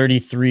 before then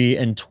 33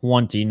 and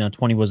 20. Now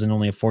 20 wasn't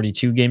only a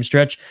 42 game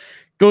stretch.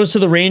 Goes to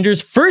the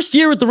Rangers. First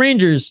year with the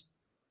Rangers,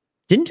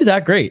 didn't do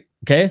that great.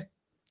 Okay.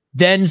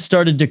 Then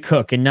started to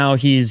cook, and now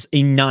he's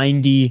a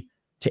 90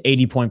 to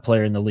 80 point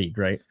player in the league,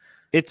 right?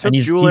 It took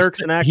Joel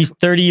Eriksson. He's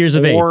 30 years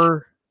of age.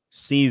 4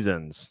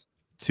 seasons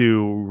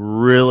to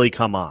really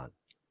come on.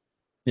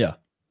 Yeah.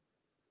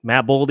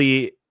 Matt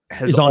Boldy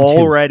has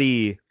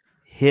already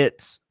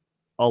hit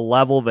a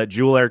level that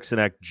Joel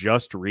Eriksson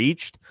just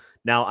reached.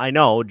 Now, I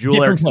know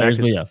Joel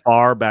Eriksson is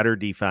far better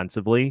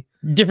defensively.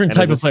 Different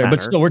type of player,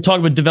 but still, we're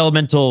talking about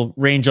developmental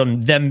range on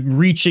them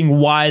reaching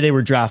why they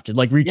were drafted,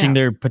 like reaching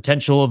their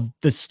potential of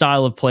the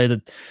style of play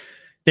that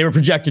they were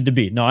projected to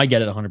be. No, I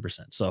get it 100%.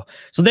 So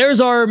there's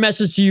our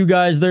message to you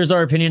guys. There's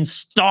our opinion.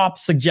 Stop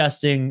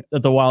suggesting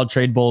that the Wild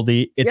trade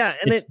Boldy.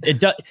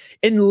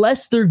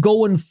 Unless they're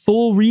going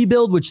full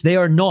rebuild, which they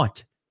are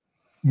not.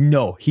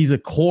 No, he's a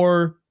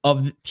core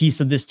piece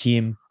of this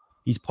team.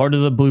 He's part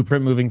of the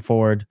blueprint moving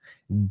forward.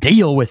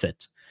 Deal with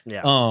it.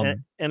 Yeah.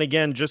 And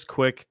again, just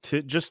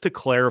to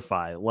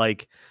clarify,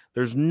 like,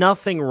 there's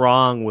nothing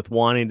wrong with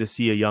wanting to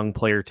see a young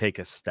player take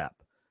a step.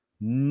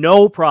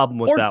 No problem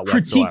with Or that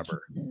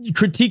whatsoever.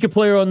 Critique a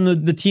player on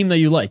the team that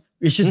you like.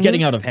 It's just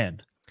getting out of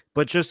hand.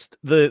 But just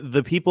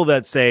the people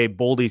that say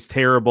Boldy's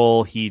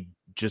terrible, he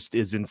just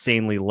is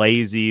insanely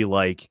lazy,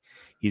 like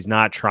he's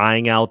not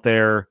trying out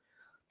there.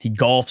 He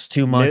golfs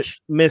too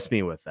much. Miss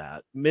me with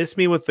that. Miss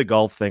me with the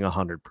golf thing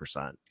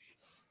 100%.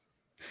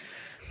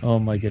 Oh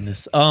my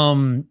goodness. All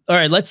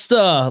right, let's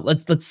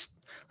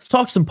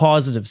talk some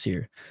positives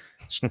here.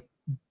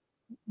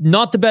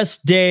 Not the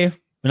best day,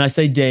 and I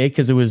say day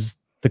because it was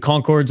the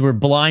Concords were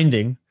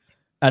blinding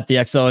at the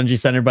XLNG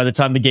Center by the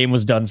time the game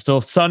was done.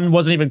 Still, sun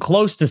wasn't even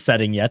close to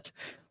setting yet,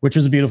 which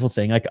was a beautiful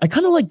thing. I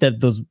kind of like that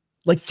those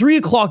like 3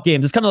 o'clock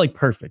games. It's kind of like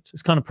perfect.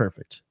 It's kind of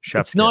perfect.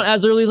 It's not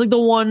as early as like the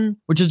 1,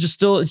 which is just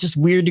still, it's just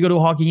weird to go to a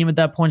hockey game at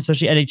that point,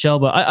 especially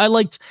NHL. But I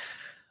liked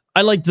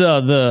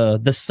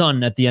the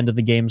sun at the end of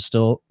the game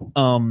still.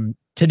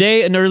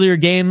 Today, an earlier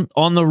game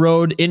on the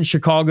road in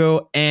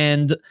Chicago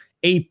and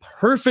a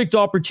perfect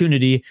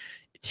opportunity.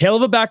 Tail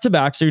of a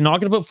back-to-back, so you're not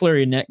going to put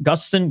Fleury in net.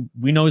 Gustafsson,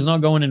 we know he's not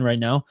going in right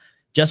now.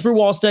 Jesper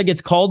Wallstedt gets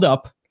called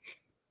up,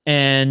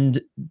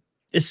 and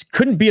this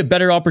couldn't be a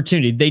better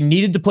opportunity. They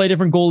needed to play a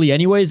different goalie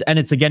anyways, and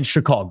it's against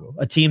Chicago,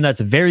 a team that's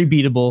very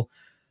beatable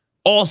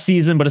all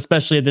season, but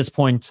especially at this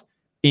point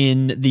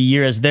in the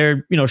year as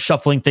they're,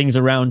 shuffling things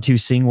around to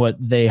seeing what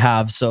they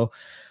have. So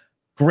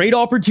great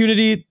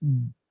opportunity.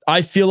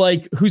 I feel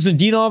like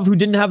Khusnutdinov, who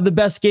didn't have the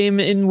best game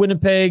in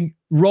Winnipeg,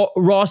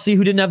 Rossi,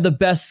 who didn't have the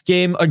best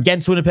game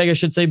against Winnipeg, I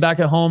should say, back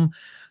at home.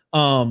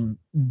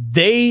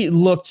 They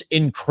looked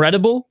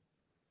incredible,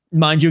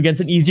 mind you, against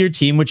an easier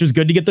team, which was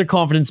good to get their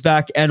confidence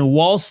back. And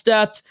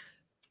Wallstedt,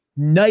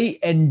 night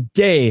and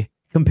day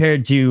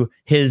compared to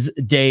his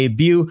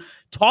debut.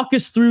 Talk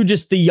us through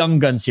just the young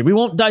guns here. We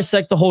won't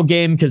dissect the whole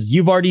game because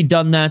you've already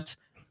done that.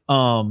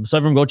 So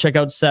everyone go check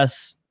out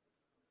Seth's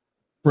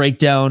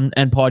breakdown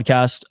and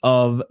podcast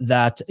of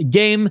that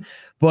game.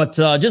 But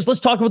just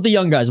let's talk about the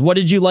young guys. What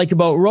did you like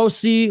about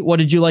Rossi? What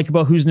did you like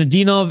about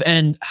Khusnutdinov?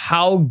 And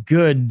how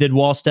good did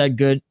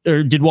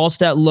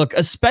Wallstedt look,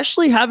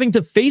 especially having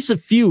to face a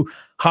few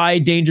high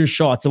danger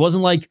shots? It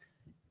wasn't like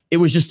it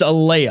was just a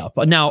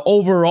layup. Now,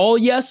 overall,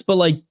 yes, but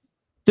like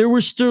there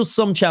were still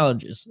some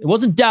challenges. It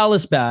wasn't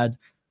Dallas bad,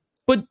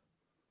 but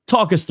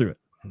talk us through it.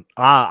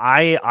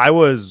 I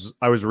was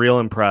real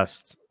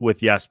impressed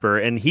with Jesper,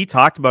 and he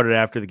talked about it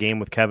after the game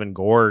with Kevin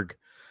Gorg.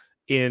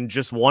 In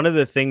just one of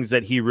the things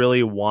that he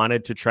really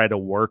wanted to try to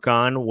work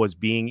on was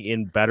being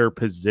in better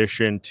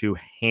position to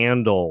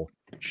handle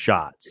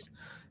shots.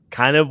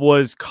 Kind of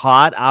was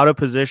caught out of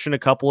position a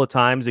couple of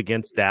times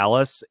against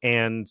Dallas,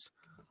 and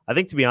I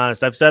think, to be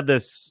honest, I've said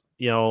this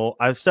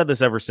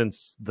ever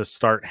since the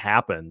start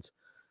happened.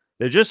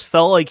 It just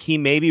felt like he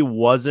maybe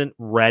wasn't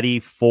ready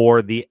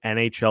for the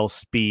NHL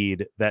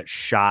speed that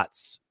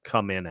shots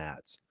come in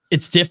at.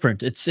 It's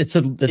different. It's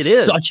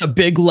such a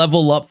big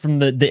level up from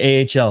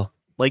the AHL.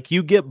 Like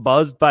you get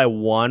buzzed by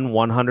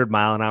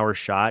 100-mile-an-hour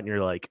shot, and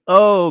you're like,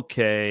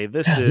 okay,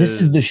 this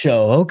is the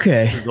show.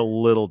 Okay, this is a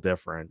little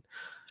different.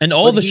 And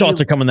all the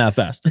shots are coming that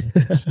fast.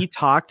 He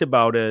talked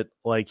about it.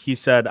 Like he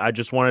said, I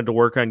just wanted to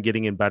work on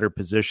getting in better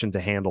position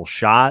to handle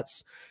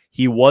shots.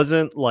 He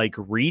wasn't like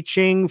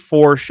reaching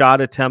for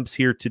shot attempts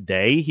here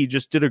today. He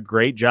just did a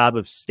great job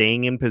of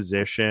staying in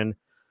position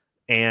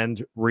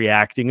and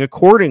reacting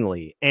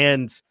accordingly.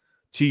 And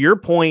to your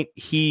point,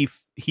 he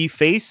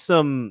faced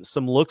some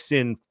looks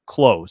in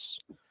close,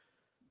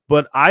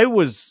 but I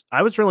was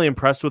really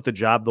impressed with the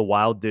job the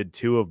Wild did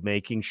too of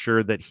making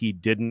sure that he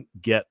didn't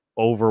get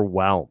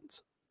overwhelmed.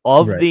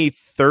 Of the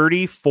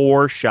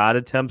 34 shot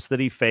attempts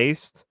that he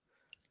faced,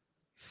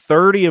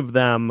 30 of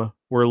them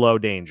were low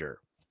danger.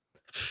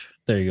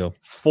 There you go.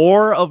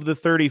 4 of the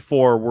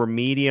 34 were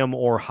medium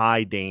or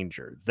high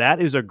danger. That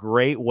is a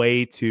great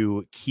way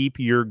to keep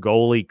your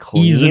goalie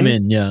clean. Ease him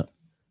in, yeah.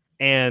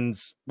 And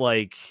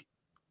like,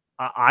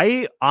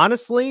 I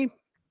honestly,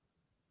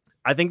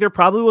 I think there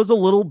probably was a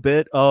little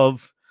bit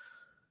of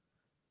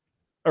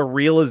a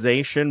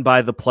realization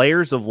by the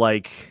players of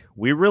like,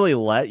 we really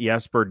let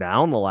Jesper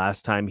down the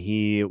last time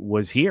he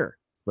was here.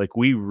 Like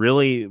we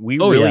really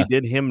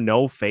did him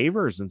no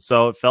favors. And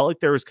so it felt like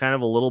there was kind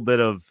of a little bit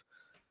of,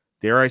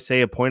 dare I say,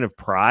 a point of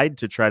pride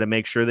to try to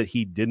make sure that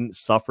he didn't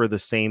suffer the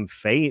same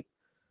fate.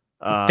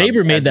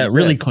 Faber made that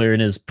really clear in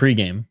his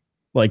pregame.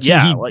 Like,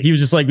 he was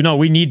just like, no,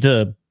 we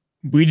didn't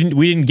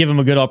give him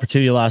a good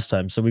opportunity last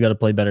time, so we got to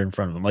play better in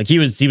front of him. Like he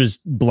was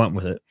blunt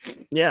with it.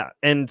 Yeah,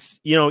 and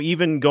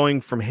even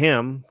going from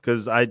him,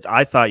 because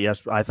I thought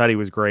he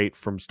was great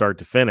from start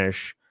to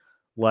finish.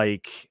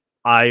 Like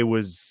I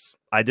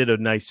did a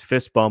nice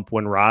fist bump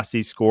when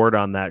Rossi scored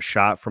on that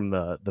shot from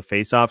the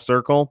face-off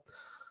circle,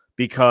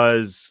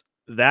 because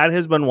that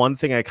has been one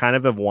thing I kind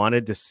of have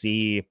wanted to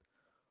see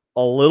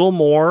a little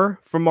more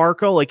from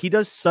Marco. Like he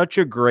does such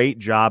a great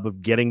job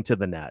of getting to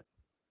the net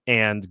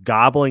and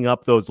gobbling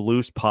up those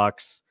loose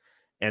pucks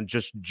and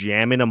just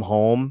jamming them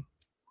home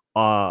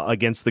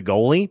against the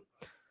goalie.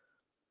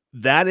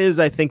 That is,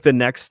 I think, the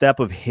next step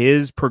of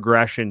his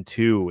progression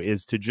too,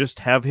 is to just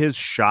have his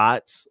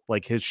shots,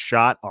 like his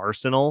shot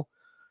arsenal,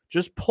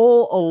 just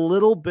pull a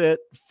little bit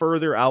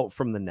further out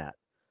from the net.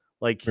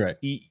 Like Right.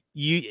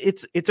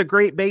 it's a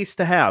great base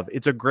to have.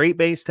 It's a great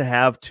base to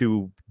have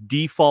to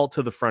default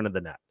to the front of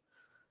the net.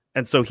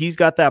 And so he's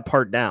got that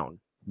part down.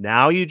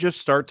 Now you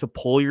just start to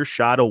pull your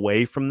shot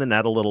away from the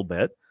net a little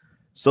bit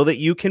so that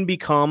you can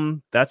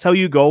become, that's how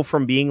you go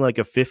from being like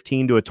a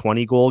 15 to a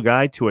 20 goal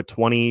guy to a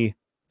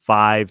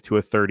 25 to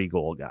a 30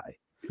 goal guy.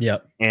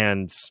 Yep.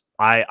 And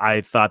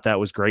I thought that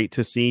was great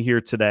to see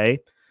here today.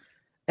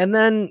 And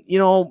then, you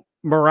know,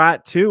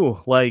 Marat too,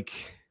 like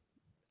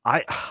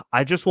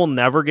I just will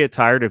never get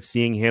tired of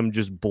seeing him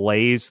just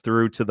blaze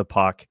through to the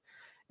puck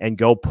and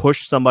go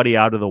push somebody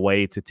out of the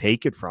way to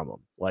take it from him.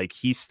 Like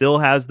he still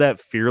has that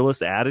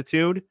fearless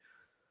attitude,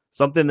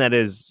 something that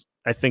is,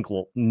 I think,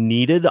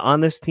 needed on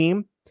this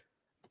team.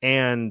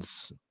 And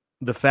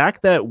the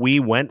fact that we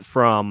went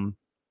from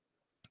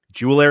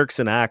Joel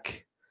Eriksson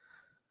Ek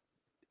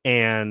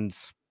and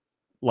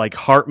like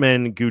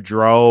Hartman,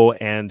 Goudreau,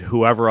 and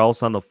whoever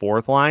else on the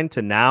fourth line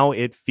to now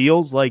it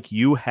feels like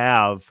you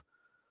have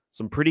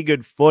some pretty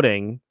good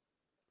footing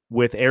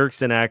with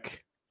Eriksson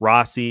Ek,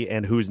 Rossi,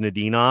 and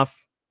Khusnutdinov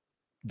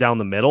down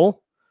the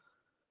middle.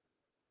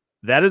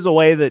 That is a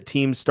way that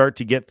teams start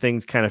to get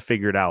things kind of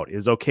figured out.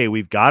 Is okay,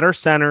 we've got our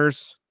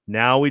centers.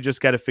 Now we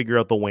just got to figure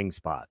out the wing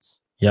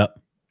spots. Yep.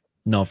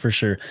 No, for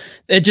sure.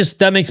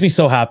 That makes me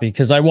so happy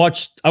because I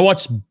watched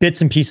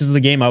bits and pieces of the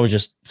game. I was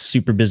just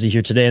super busy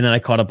here today, and then I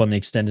caught up on the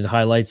extended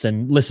highlights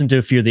and listened to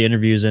a few of the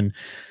interviews. And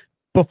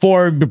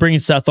before bringing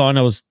Seth on,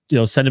 I was,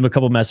 send him a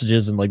couple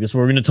messages and like, this is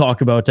what we're going to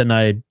talk about.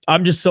 And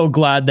I'm just so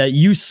glad that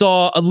you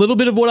saw a little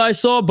bit of what I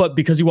saw, but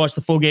because you watched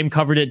the full game,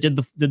 covered it, did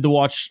the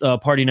watch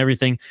party and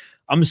everything.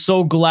 I'm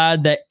so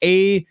glad that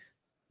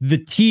the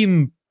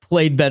team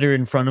played better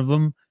in front of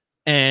him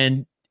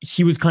and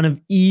he was kind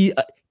of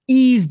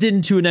eased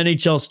into an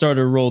NHL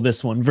starter role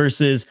this one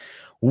versus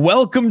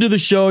welcome to the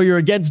show. You're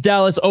against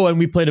Dallas. Oh, and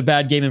we played a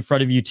bad game in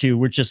front of you too.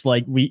 We're just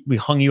like, we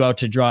hung you out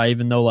to dry,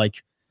 even though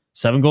like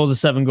 7 goals is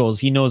 7 goals.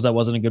 He knows that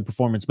wasn't a good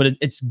performance, but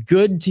it's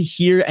good to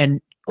hear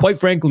and quite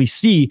frankly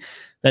see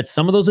that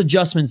some of those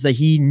adjustments that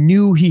he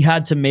knew he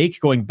had to make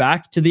going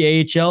back to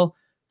the AHL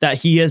that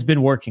he has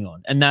been working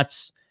on. And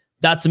that's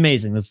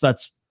amazing.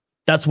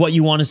 That's what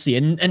you want to see.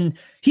 And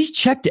he's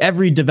checked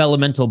every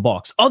developmental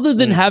box other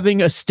than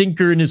having a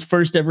stinker in his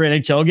first ever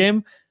NHL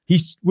game.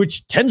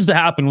 Which tends to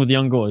happen with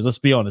young goalies. Let's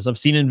be honest. I've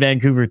seen it in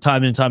Vancouver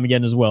time and time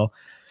again as well.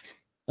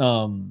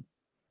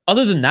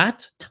 Other than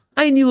that,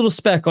 tiny little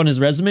speck on his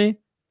resume,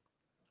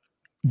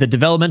 the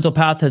developmental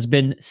path has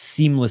been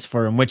seamless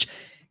for him, which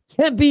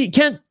you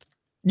can't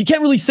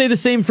really say the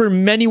same for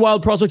many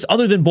Wild prospects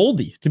other than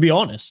Boldy, to be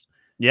honest.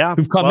 Yeah,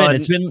 who've come in.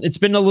 It's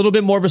been a little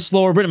bit more of a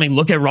slower burn. I mean,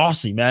 look at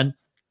Rossi, man.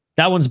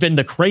 That one's been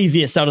the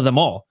craziest out of them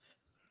all.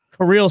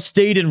 Kirill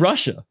stayed in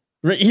Russia,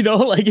 right?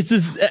 Like it's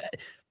just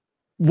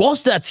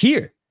Wallstedt's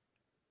here.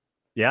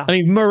 Yeah, I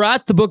mean,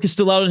 Marat, the book is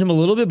still out on him a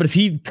little bit, but if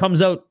he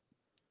comes out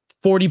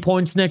 40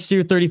 points next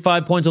year,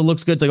 35 points, it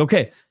looks good. It's like,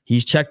 okay,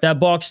 he's checked that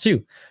box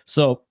too.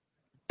 So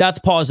that's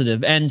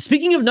positive. And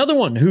speaking of another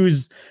one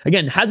who's,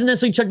 again, hasn't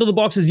necessarily checked all the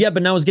boxes yet,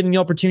 but now is getting the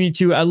opportunity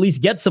to at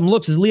least get some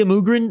looks, is Liam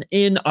Ohgren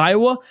in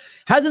Iowa.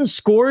 Hasn't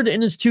scored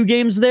in his 2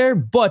 games there,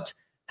 but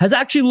has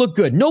actually looked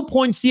good. No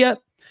points yet.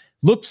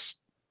 Looks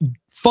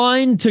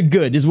fine to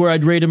good is where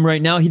I'd rate him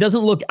right now. He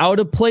doesn't look out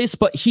of place,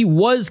 but he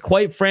was,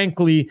 quite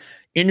frankly,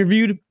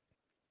 interviewed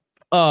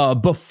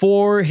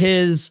before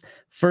his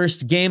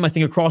first game, I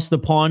think across the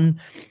pond,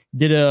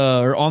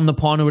 or on the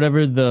pond or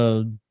whatever,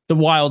 the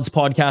Wilds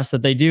podcast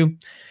that they do.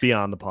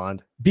 Beyond the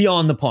Pond.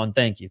 Beyond the Pond.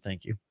 Thank you.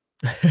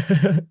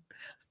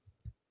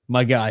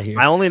 My guy here.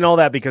 I only know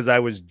that because I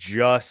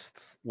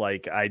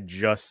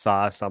just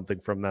saw something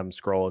from them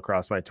scroll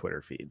across my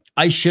Twitter feed.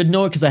 I should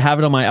know it because I have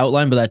it on my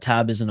outline, but that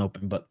tab isn't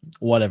open, but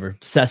whatever.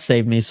 Seth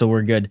saved me, so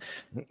we're good.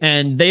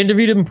 And they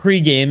interviewed him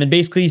pre-game and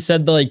basically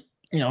said like,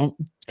 kind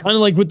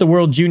of like with the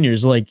World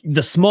Juniors, like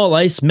the small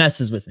ice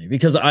messes with me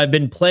because I've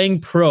been playing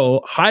pro,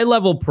 high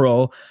level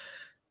pro,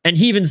 and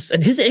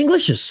his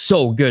English is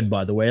so good,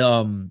 by the way.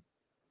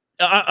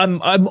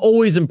 I'm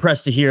always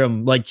impressed to hear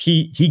him. Like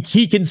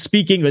he can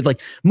speak English.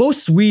 Like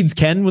most Swedes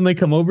can when they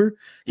come over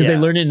because they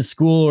learn it in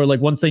school, or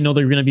like once they know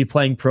they're going to be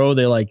playing pro,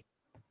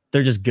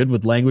 they're just good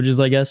with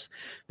languages, I guess.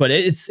 But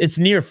it's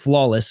near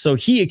flawless. So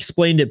he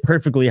explained it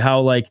perfectly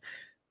how like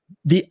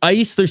the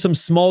ice, there's some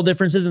small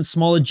differences and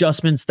small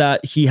adjustments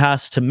that he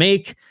has to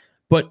make.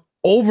 But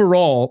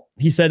overall,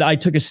 he said, I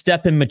took a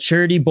step in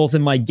maturity, both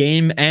in my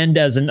game and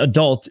as an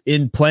adult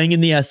in playing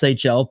in the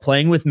SHL,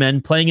 playing with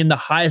men, playing in the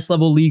highest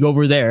level league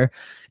over there.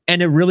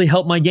 And it really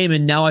helped my game.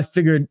 And now I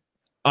figured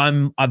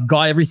I've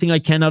got everything I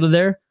can out of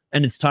there.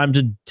 And it's time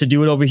to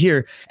do it over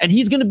here. And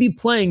he's going to be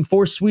playing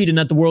for Sweden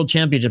at the World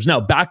Championships.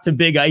 Now back to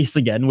big ice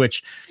again,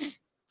 which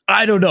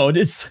I don't know.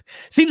 This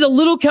seems a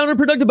little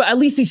counterproductive, but at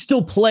least he's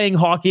still playing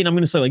hockey. And I'm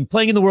going to say, like,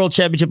 playing in the World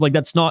Championship, like,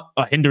 that's not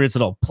a hindrance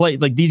at all.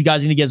 Like, these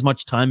guys need to get as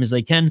much time as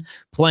they can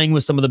playing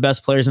with some of the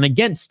best players and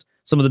against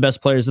some of the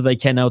best players that they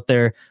can out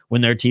there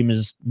when their team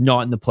is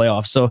not in the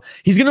playoffs. So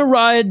he's going to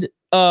ride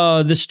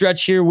the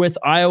stretch here with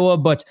Iowa,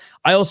 but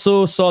I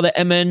also saw the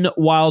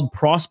mnwild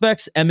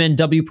prospects,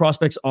 MNW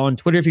prospects on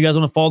Twitter. If you guys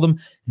want to follow them,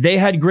 they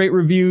had great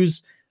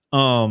reviews.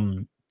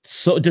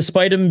 So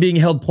despite him being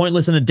held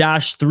pointless in a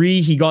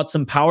 -3, he got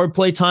some power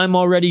play time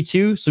already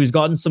too. So he's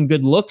gotten some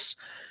good looks.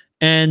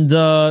 And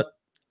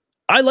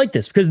I like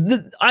this because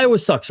Iowa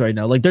sucks right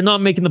now. Like, they're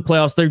not making the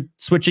playoffs. They're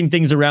switching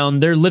things around.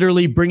 They're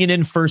literally bringing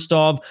in first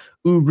off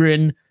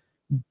Ohgren,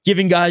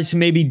 giving guys who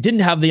maybe didn't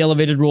have the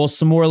elevated roles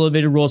some more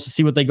elevated roles to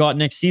see what they got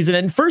next season.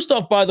 And first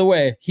off, by the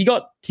way, he's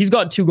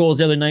got 2 goals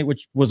the other night,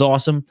 which was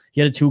awesome.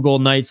 He had a 2-goal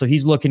night, so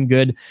he's looking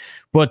good.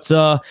 But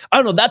I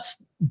don't know. That's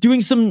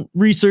doing some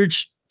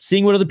research,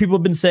 seeing what other people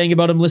have been saying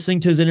about him, listening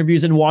to his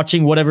interviews, and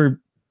watching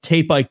whatever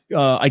tape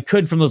I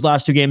could from those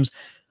last 2 games.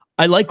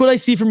 I like what I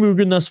see from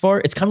Ohgren thus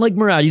far. It's kind of like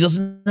Marat. He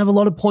doesn't have a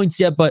lot of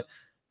points yet, but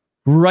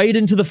right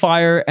into the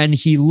fire, and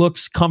he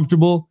looks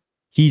comfortable.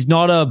 He's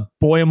not a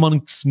boy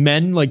amongst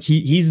men. Like,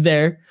 he's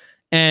there.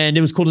 And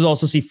it was cool to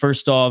also see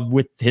Firstov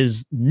with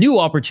his new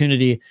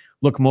opportunity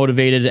look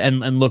motivated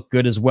and look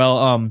good as well.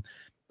 I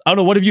don't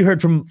know. What have you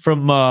heard from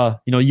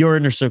your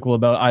inner circle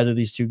about either of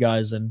these 2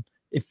 guys? And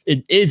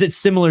is it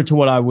similar to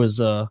what I was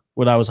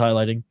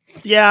highlighting?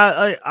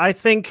 Yeah, I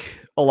think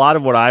a lot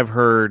of what I've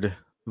heard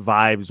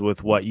vibes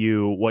with what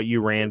you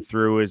ran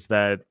through is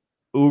that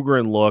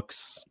Ohgren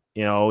looks,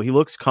 he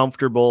looks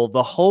comfortable.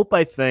 The hope,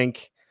 I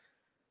think,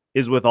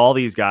 is with all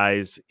these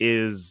guys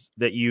is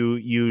that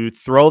you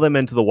throw them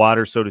into the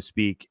water, so to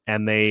speak,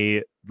 and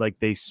they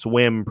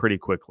swim pretty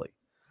quickly.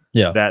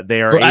 Yeah, that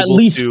they are able at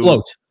least to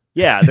float.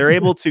 Yeah, they're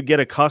able to get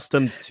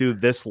accustomed to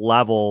this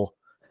level,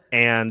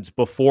 and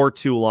before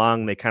too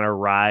long, they kind of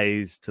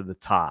rise to the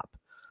top.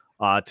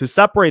 To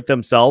separate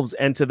themselves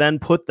and to then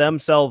put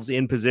themselves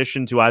in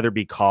position to either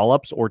be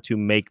call-ups or to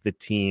make the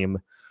team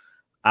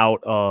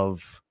out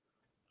of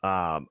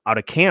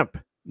camp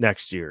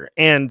next year.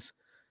 And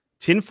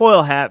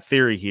tinfoil hat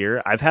theory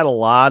here. I've had a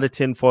lot of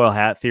tinfoil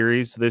hat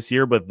theories this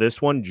year, but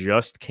this one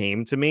just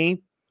came to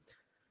me.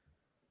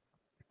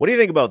 What do you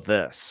think about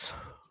this?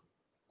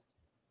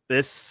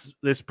 This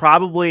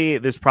probably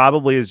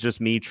is just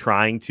me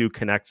trying to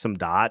connect some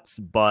dots,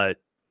 but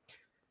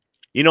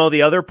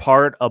the other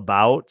part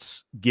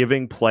about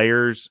giving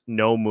players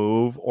no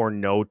move or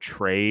no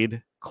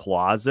trade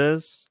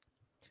clauses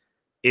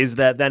is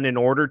that then in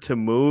order to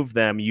move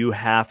them, you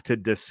have to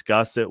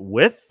discuss it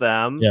with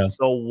them. Yeah.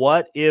 So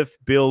what if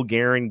Bill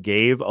Guerin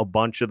gave a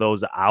bunch of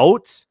those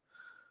out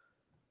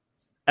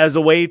as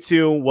a way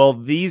to, well,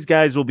 these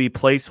guys will be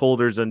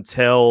placeholders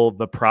until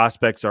the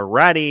prospects are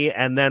ready.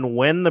 And then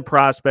when the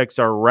prospects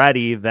are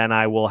ready, then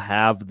I will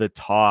have the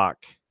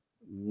talk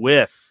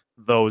with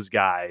those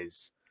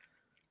guys.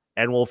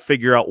 And we'll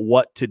figure out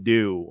what to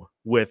do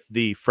with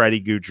the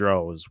Freddie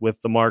Gaudreaus,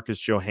 with the Marcus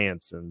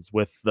Johanssons,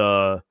 with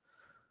the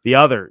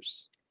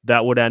others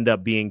that would end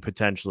up being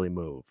potentially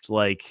moved.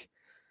 Like,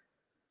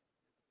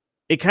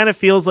 it kind of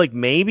feels like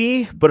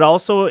maybe, but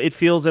also it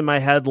feels in my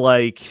head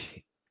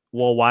like,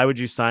 well, why would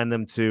you sign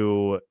them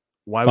to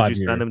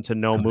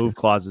no move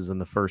clauses in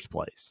the first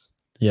place?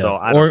 Yeah. So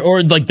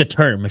or like the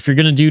term. If you're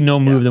gonna do no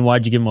move, then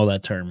why'd you give them all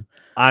that term?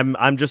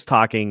 I'm just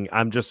talking.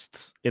 I'm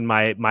just in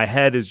my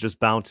head is just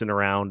bouncing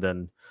around,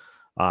 and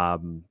I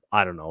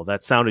don't know.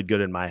 That sounded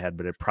good in my head,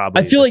 but it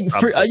probably. I feel like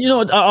for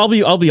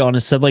I'll be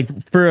honest. Said like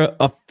for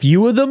a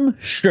few of them,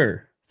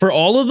 sure. For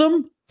all of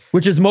them,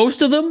 which is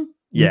most of them,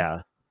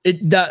 yeah.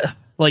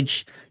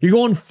 You're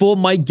going full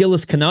Mike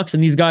Gillis Canucks,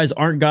 and these guys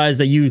aren't guys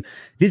that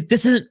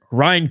This isn't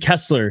Ryan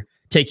Kessler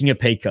taking a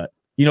pay cut.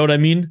 You know what I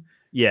mean?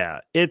 Yeah,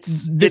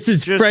 this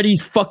is just Freddie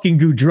fucking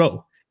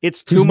Gaudreau.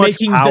 It's too much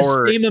making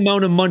power. The same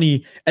amount of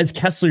money as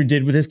Kessler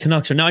did with his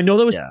Canucks. Now, I know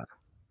that was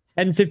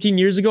 10, 15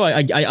 years ago.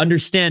 I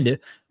understand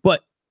it.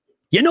 But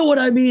you know what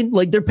I mean?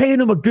 Like, they're paying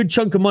him a good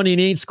chunk of money,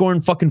 and he ain't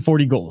scoring fucking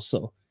 40 goals.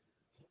 So,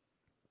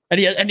 and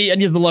he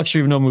has the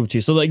luxury of no move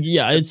too. So, like,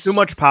 yeah, it's too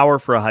much power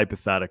for a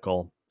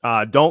hypothetical.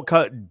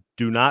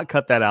 Do not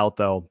cut that out,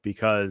 though,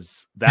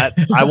 because that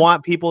I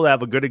want people to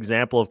have a good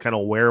example of kind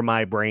of where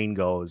my brain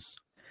goes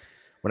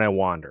when I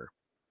wander.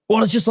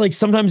 Well, it's just like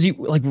sometimes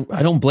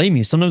I don't blame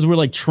you. Sometimes we're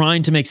like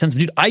trying to make sense. But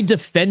dude, I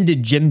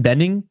defended Jim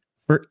Benning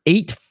for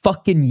 8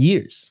 fucking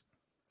years.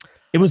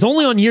 It was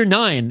only on year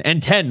 9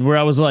 and 10 where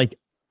I was like,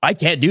 I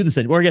can't do this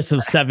anymore. I guess it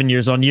was 7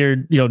 years on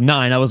year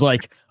 9. I was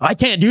like, I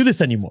can't do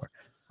this anymore.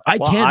 I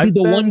can't be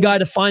the one guy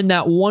to find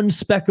that one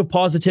speck of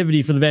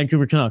positivity for the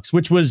Vancouver Canucks,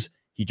 which was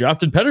he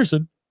drafted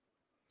Pettersson.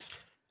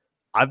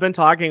 I've been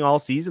talking all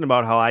season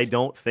about how I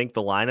don't think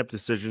the lineup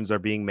decisions are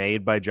being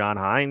made by John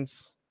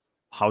Hines.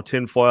 How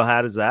tinfoil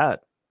hat is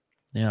that?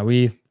 Yeah,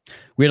 we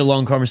had a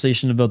long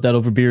conversation about that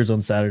over beers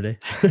on Saturday.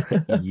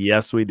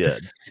 Yes, we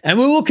did. And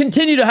we will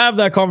continue to have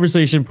that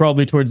conversation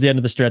probably towards the end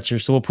of the stretch here.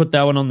 So we'll put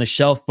that one on the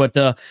shelf. But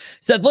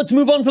Seth, let's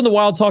move on from the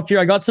Wild talk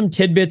here. I got some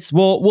tidbits.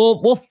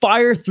 We'll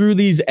fire through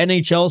these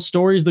NHL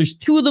stories. There's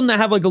 2 of them that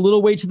have like a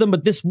little weight to them,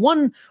 but this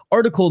one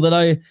article that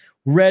I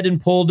read and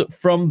pulled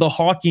from the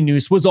Hockey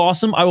News was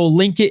awesome. I will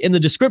link it in the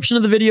description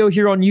of the video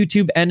here on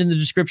YouTube and in the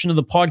description of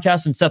the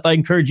podcast. And Seth, I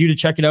encourage you to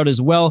check it out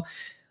as well.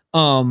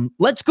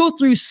 Let's go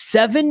through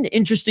 7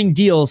 interesting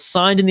deals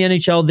signed in the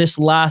NHL this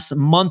last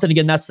month. And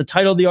again, that's the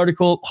title of the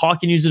article.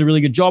 Hockey News did a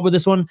really good job with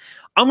this one.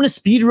 I'm going to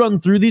speed run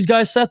through these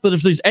guys, Seth, but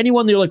if there's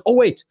anyone that you're like, oh,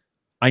 wait,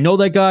 I know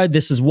that guy,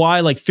 this is why,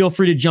 like, feel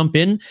free to jump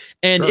in.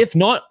 And if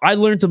not, I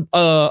learned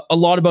a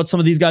lot about some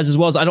of these guys as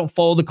well, as I don't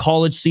follow the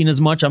college scene as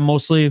much. I'm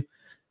mostly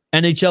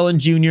NHL and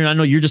junior. I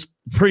know you're just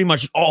pretty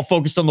much all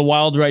focused on the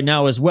Wild right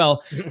now as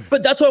well.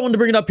 But that's why I wanted to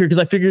bring it up here, because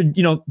I figured,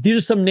 you know, these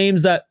are some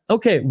names that,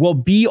 okay, will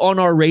be on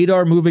our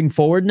radar moving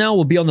forward now,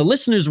 will be on the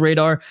listeners'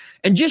 radar,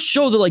 and just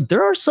show that, like,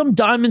 there are some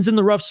diamonds in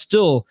the rough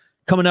still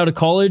coming out of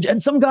college,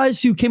 and some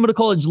guys who came out of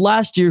college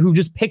last year who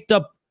just picked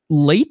up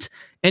late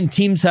and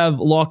teams have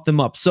locked them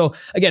up. So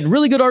again,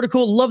 really good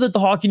article. Love that the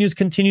Hockey News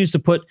continues to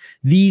put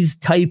these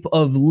type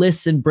of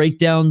lists and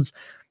breakdowns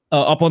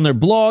up on their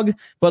blog.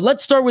 But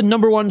let's start with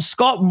number 1,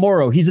 Scott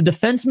Morrow. He's a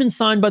defenseman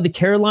signed by the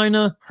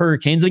Carolina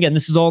Hurricanes. Again,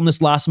 this is all in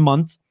this last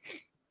month.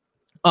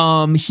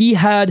 He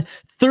had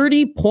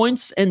 30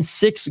 points and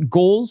 6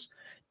 goals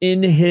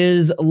in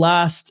his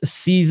last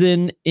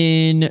season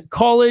in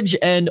college,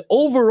 and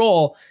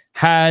overall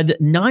had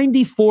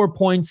 94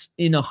 points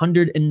in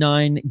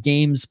 109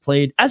 games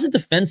played as a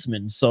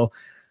defenseman. So,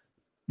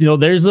 you know,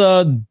 there's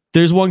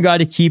one guy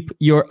to keep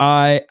your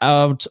eye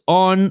out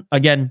on.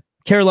 Again,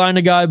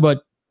 Carolina guy,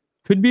 but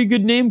could be a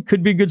good name,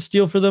 could be a good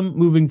steal for them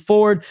moving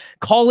forward.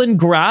 Colin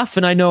Graff,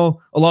 and I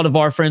know a lot of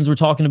our friends were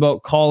talking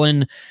about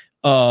Colin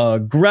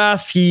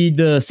Graff.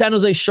 The San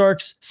Jose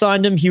Sharks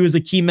signed him. He was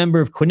a key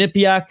member of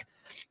Quinnipiac.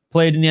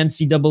 Played in the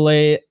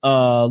NCAA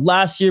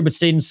last year, but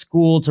stayed in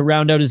school to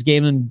round out his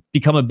game and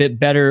become a bit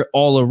better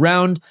all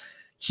around.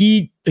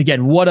 He,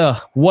 again, what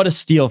a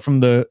steal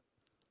from the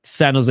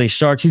San Jose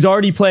Sharks. He's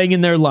already playing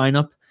in their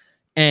lineup.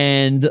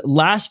 And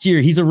last year,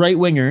 he's a right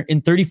winger.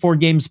 In 34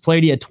 games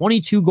played, he had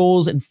 22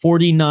 goals and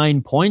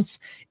 49 points.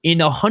 In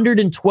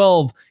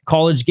 112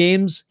 college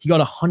games, he got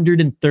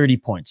 130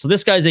 points. So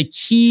this guy's a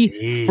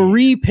key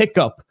free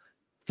pickup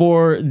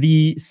for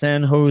the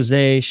San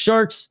Jose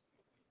Sharks.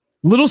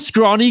 Little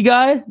scrawny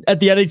guy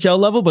at the NHL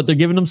level, but they're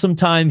giving him some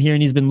time here,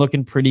 and he's been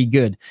looking pretty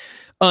good.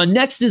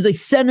 Next is a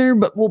center,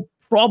 but will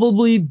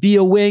probably be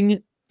a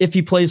wing if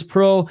he plays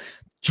pro.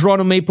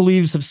 Toronto Maple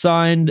Leafs have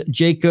signed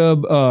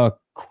Jacob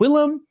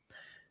Quillen,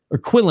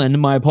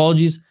 my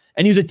apologies.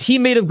 And he was a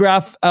teammate of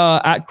Graff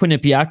at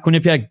Quinnipiac.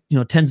 Quinnipiac, you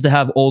know, tends to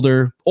have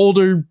older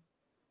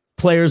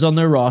players on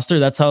their roster.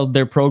 That's how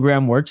their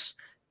program works.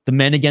 The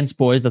men against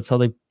boys. That's how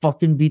they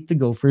fucking beat the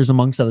Gophers,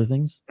 amongst other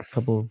things. A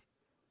couple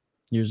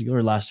years ago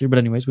or last year, but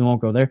anyways, we won't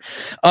go there.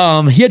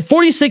 He had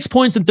 46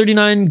 points in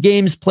 39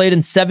 games played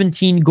and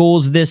 17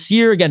 goals this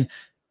year. Again,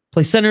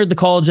 play center at the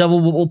college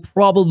level, will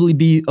probably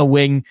be a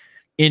wing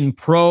in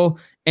pro.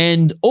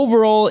 And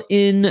overall,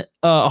 in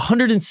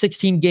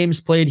 116 games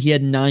played, he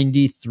had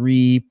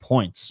 93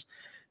 points.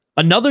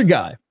 Another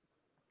guy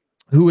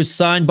who was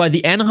signed by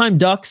the Anaheim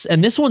Ducks,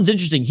 and this one's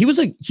interesting. He's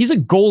a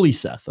goalie,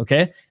 Seth,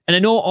 okay? And I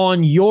know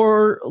on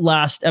your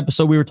last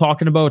episode, we were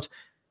talking about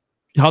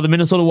how the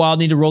Minnesota Wild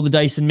need to roll the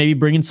dice and maybe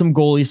bring in some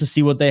goalies to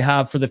see what they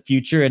have for the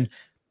future. And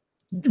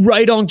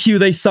right on cue,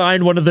 they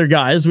signed one of their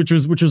guys, which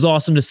was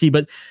awesome to see.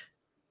 But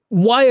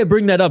why I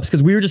bring that up is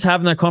because we were just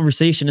having that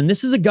conversation. And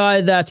this is a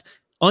guy that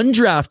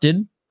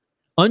undrafted,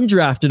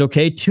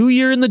 okay,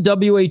 2-year in the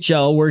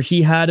WHL, where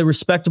he had a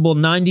respectable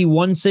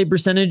 91 save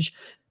percentage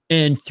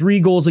and 3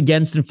 goals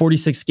against in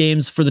 46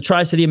 games for the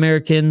Tri-City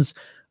Americans.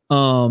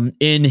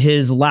 In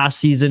his last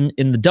season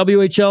in the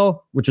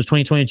WHL, which was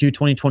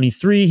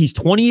 2022-2023. He's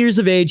 20 years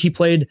of age. He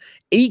played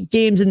 8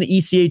 games in the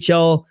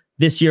ECHL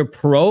this year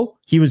pro.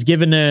 He was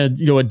given a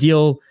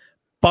deal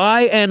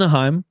by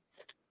Anaheim.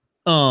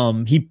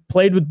 He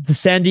played with the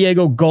San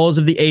Diego Gulls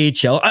of the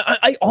AHL.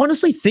 I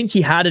honestly think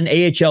he had an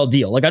AHL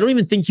deal. Like, I don't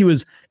even think he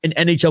was an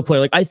NHL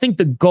player. Like, I think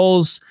the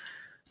Gulls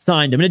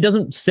signed him. And it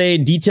doesn't say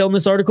in detail in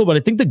this article, but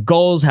I think the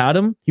Gulls had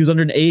him. He was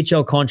under an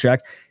AHL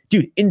contract.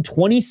 Dude, in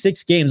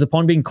 26 games,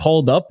 upon being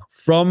called up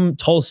from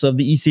Tulsa of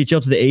the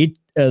ECHL to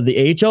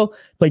the AHL,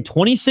 played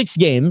 26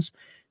 games,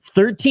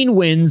 13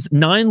 wins,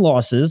 9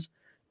 losses,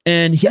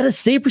 and he had a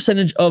save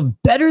percentage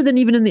of better than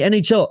even in the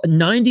NHL,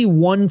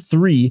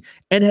 91.3,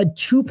 and had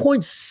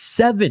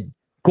 2.7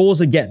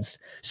 goals against.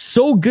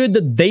 So good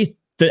that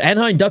the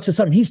Anaheim Ducks have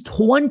signed him. He's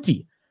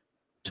 20.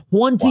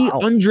 Wow.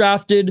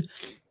 Undrafted.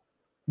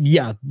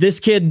 Yeah,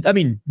 this kid, I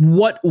mean,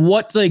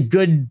 what's a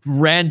good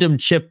random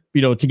chip,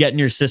 to get in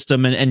your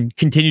system and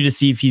continue to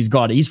see if he's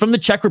got it. He's from the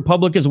Czech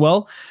Republic as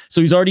well,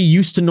 so he's already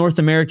used to North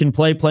American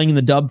play, playing in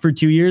the dub for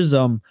 2 years.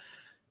 And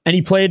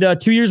he played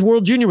 2 years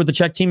World Junior with the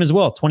Czech team as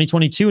well,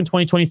 2022 and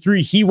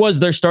 2023. He was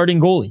their starting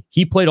goalie.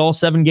 He played all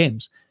 7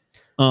 games.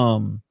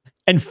 And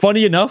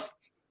funny enough,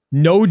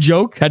 no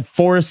joke, had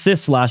 4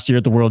 assists last year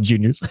at the World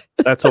Juniors.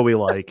 That's what we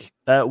like.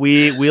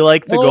 We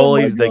like the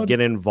goalies that get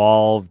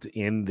involved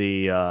in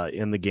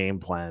the game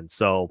plan.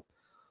 So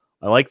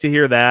I like to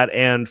hear that.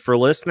 And for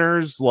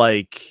listeners,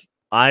 like,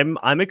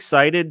 I'm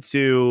excited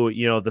to,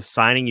 the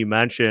signing you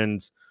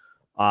mentioned,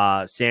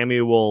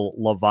 Samuel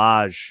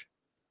Lavage,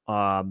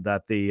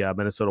 that the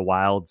Minnesota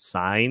Wild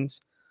signed.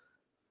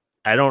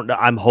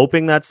 I'm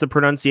hoping that's the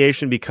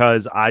pronunciation,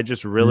 because I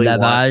just really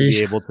want to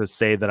be able to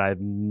say that I've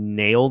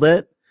nailed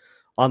it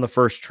on the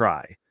first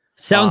try.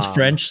 Sounds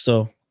French,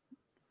 so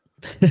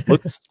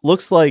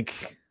looks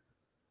like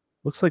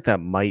that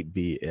might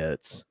be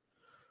it.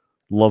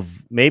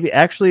 Maybe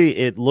actually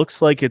it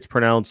looks like it's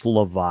pronounced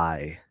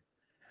Levi.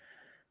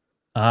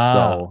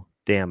 So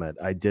damn it,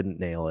 I didn't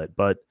nail it.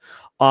 But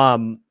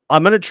I'm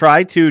going to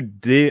try to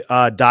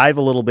dive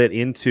a little bit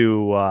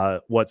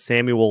into what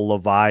Samuel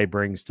Levi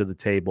brings to the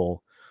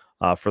table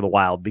for the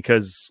Wild,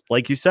 because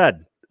like you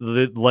said,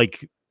 not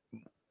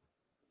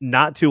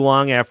too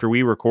long after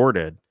we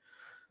recorded,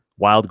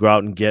 Wild go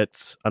out and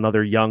get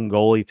another young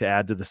goalie to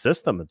add to the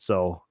system. And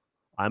so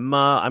I'm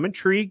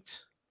intrigued.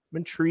 I'm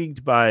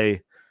intrigued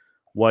by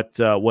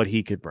what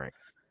he could bring.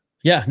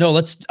 Yeah, no,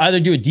 let's either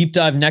do a deep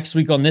dive next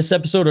week on this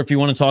episode, or if you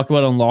want to talk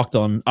about it on Locked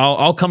On,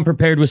 I'll come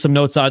prepared with some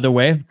notes either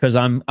way, because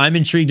I'm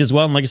intrigued as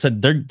well. And like I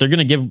said, they're going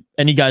to give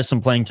any guys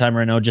some playing time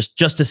right now,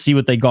 just to see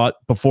what they got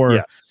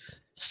before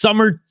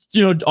summer,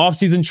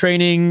 off-season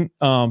training,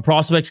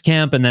 prospects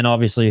camp, and then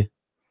obviously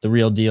the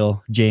real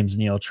deal, James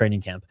Neal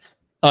training camp.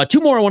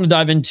 Two more I want to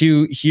dive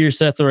into here,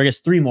 Seth, or I guess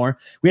three more.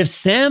 We have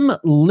Sam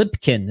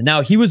Lipkin.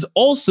 Now, he was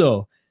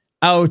also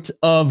out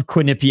of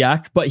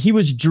Quinnipiac, but he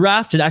was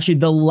drafted, actually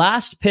the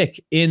last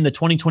pick in the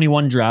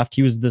 2021 draft.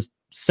 He was the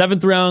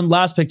 7th round,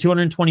 last pick,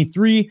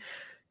 223,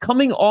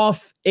 coming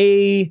off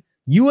a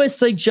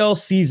USHL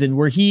season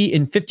where he,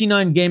 in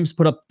 59 games,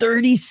 put up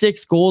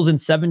 36 goals and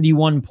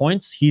 71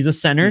 points. He's a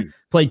center,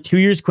 played 2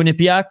 years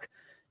Quinnipiac,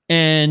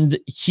 and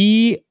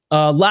he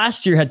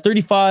last year had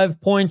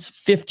 35 points,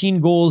 15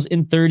 goals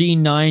in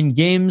 39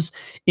 games.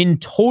 In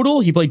total,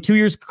 he played 2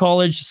 years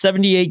college,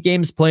 78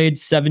 games played,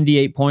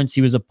 78 points.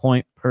 He was a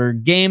point per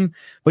game.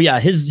 But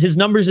yeah, his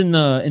numbers in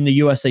the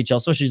USHL,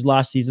 especially his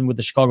last season with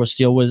the Chicago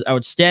Steel, was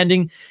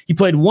outstanding. He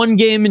played one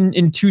game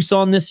in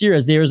Tucson this year,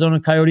 as the Arizona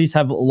Coyotes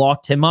have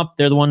locked him up.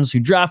 They're the ones who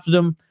drafted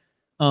him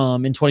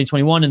in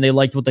 2021, and they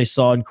liked what they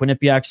saw in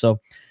Quinnipiac. So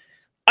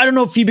I don't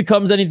know if he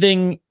becomes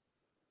anything,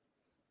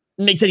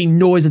 makes any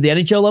noise at the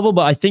NHL level,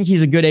 but I think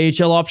he's a good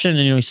AHL option,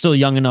 and he's still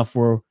young enough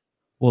where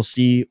we'll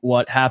see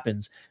what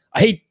happens. I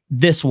hate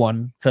this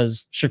one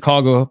because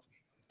Chicago,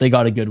 they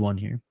got a good one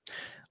here.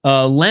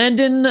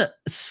 Landon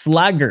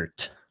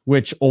Slaggert,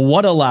 which,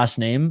 what a last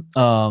name.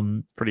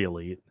 Pretty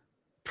elite.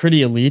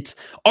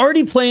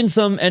 Already playing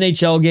some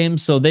NHL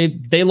games, so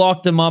they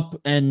locked him up,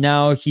 and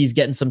now he's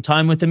getting some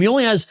time with him. He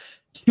only has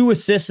 2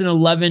 assists in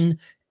 11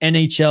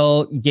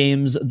 NHL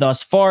games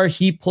thus far.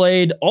 He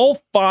played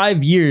all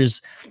 5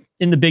 years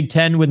in the Big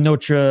Ten with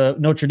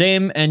Notre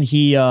Dame, and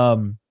he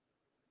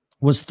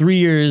was 3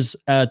 years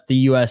at the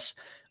U.S.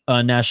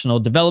 National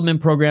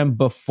Development Program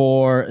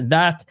before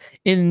that.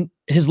 In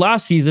his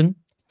last season,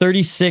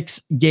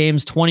 36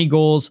 games, 20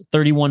 goals,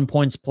 31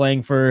 points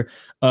playing for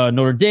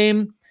Notre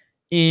Dame.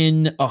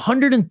 In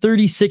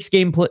 136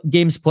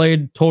 games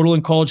played total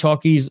in college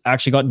hockey, he's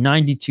actually got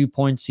 92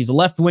 points. He's a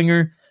left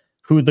winger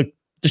who the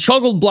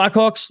Chicago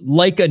Blackhawks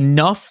like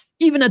enough,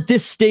 even at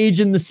this stage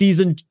in the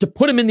season, to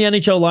put him in the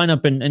NHL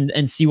lineup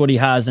and see what he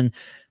has. And,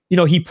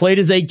 he played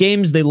his 8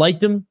 games. They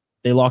liked him.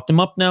 They locked him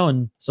up now.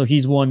 And so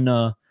he's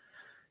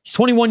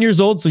 21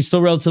 years old, so he's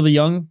still relatively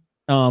young,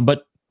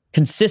 but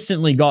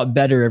consistently got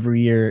better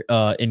every year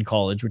in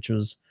college, which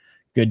was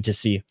good to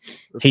see.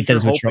 Hate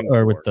that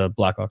with the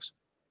Blackhawks.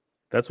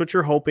 That's what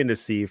you're hoping to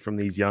see from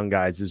these young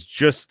guys, is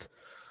just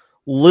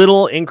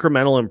little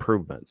incremental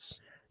improvements.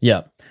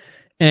 Yeah.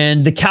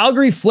 And the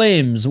Calgary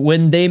Flames,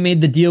 when they made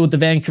the deal with the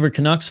Vancouver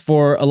Canucks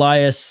for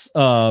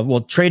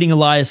trading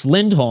Elias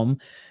Lindholm,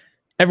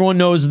 everyone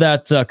knows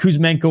that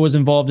Kuzmenko was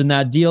involved in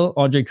that deal,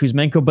 Andrei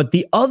Kuzmenko. But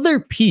the other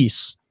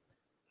piece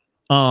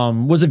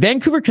was a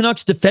Vancouver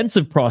Canucks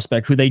defensive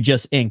prospect who they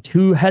just inked,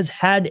 who has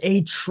had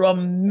a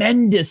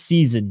tremendous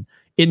season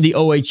in the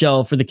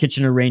OHL for the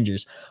Kitchener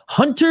Rangers.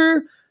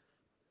 Hunter,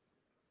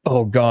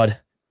 Brzuzic?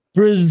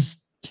 Brzustewicz.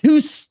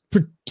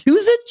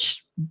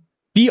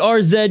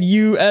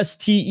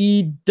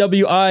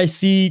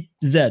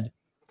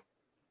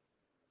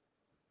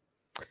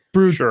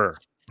 Sure.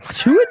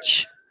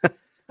 Tuich?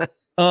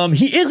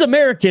 He is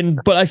American,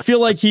 but I feel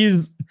like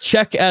he's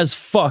Czech as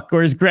fuck,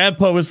 or his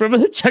grandpa was from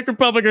the Czech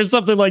Republic or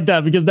something like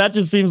that, because that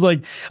just seems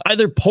like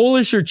either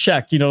Polish or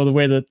Czech, the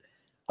way that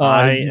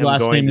his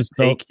last name is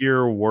spelled. Take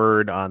your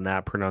word on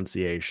that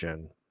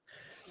pronunciation.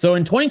 So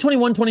in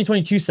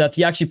 2021-2022, Seth,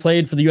 he actually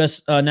played for the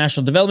U.S.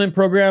 National Development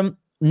Program.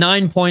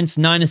 9 points,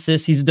 9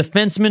 assists. He's a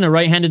defenseman, a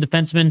right-handed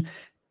defenseman.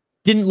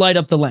 Didn't light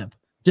up the lamp.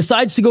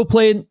 Decides to go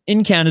play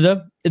in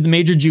Canada, in the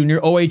Major Junior,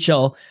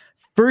 OHL.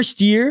 First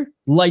year,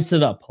 lights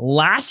it up.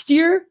 Last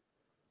year,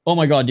 oh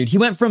my God, dude. He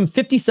went from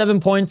 57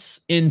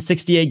 points in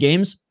 68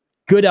 games.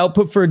 Good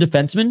output for a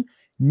defenseman.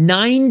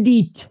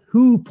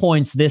 92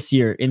 points this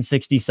year in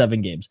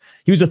 67 games.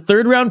 He was a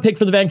 3rd-round pick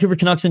for the Vancouver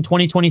Canucks in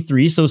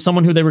 2023, so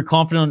someone who they were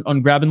confident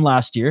on grabbing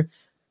last year.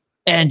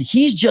 and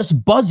he's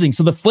just buzzing.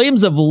 So the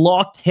Flames have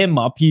locked him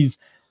up. He's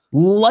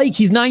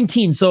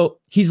 19, so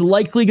he's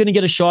likely going to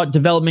get a shot,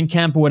 development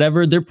camp or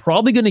whatever. They're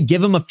probably going to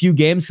give him a few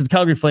games because the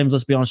Calgary Flames,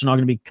 let's be honest, are not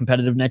going to be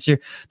competitive next year.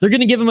 They're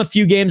going to give him a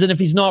few games, and if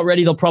he's not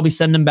ready, they'll probably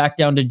send him back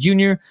down to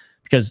junior,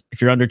 because if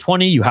you're under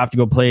 20, you have to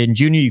go play in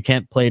junior. You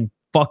can't play in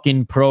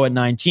fucking pro at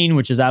 19,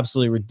 which is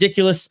absolutely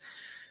ridiculous.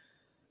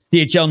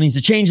 DHL needs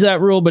to change that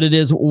rule, but it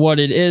is what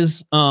it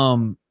is.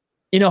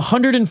 In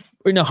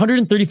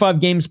 135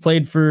 games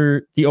played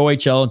for the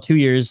OHL in 2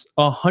 years,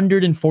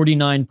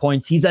 149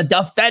 points. He's a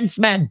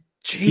defenseman.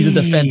 Jeez. He's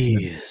a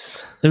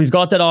defenseman. So he's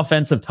got that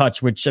offensive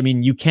touch, which, I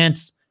mean, you can't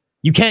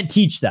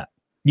teach that.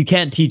 You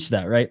can't teach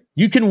that, right?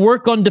 You can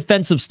work on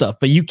defensive stuff,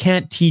 but you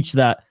can't teach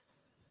that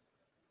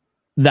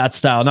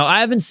style. Now,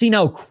 I haven't seen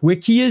how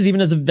quick he is. Even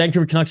as a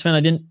Vancouver Canucks fan,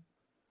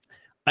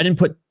 I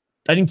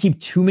didn't keep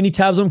too many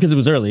tabs on him because it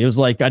was early. It was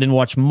like I didn't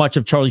watch much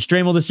of Charlie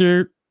Stramel this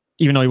year.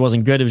 Even though he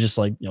wasn't good, it was just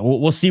like,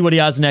 we'll see what he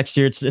has next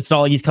year. It's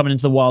not like he's coming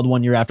into the Wild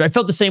 1 year after. I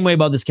felt the same way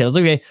about this kid. I was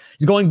like, okay,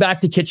 he's going back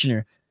to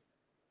Kitchener.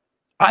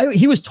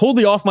 He was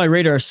totally off my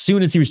radar as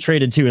soon as he was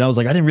traded too, and I was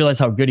like, I didn't realize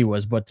how good he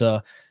was. But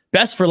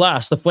best for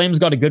last, the Flames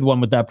got a good one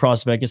with that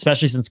prospect,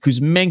 especially since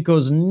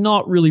Kuzmenko's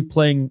not really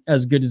playing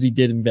as good as he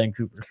did in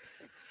Vancouver.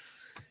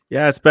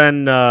 Yeah, it's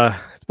been a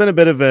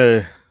bit of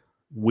a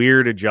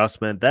weird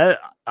adjustment. That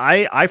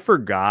I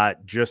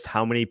forgot just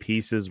how many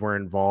pieces were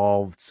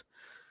involved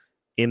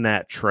in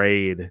that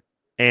trade.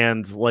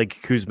 And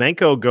like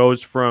Kuzmenko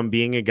goes from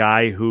being a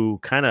guy who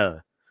kind of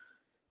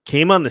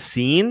came on the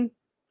scene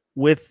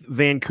with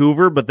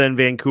Vancouver, but then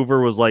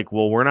Vancouver was like,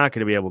 well, we're not going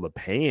to be able to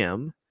pay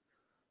him.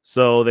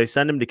 So they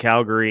send him to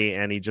Calgary,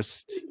 and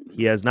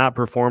he has not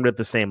performed at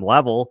the same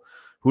level.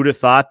 Who'd have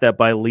thought that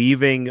by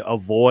leaving a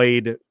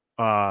void,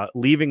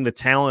 leaving the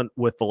talent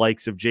with the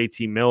likes of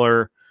JT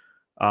Miller,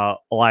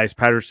 Elias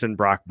Pettersson,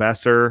 Brock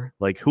Besser,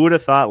 like who would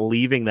have thought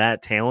leaving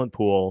that talent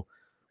pool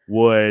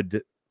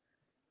would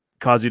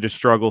cause you to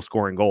struggle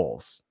scoring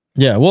goals?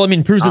 Yeah, well, I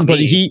mean, Prusen, but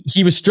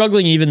he was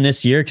struggling even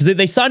this year because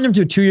they signed him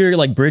to a 2-year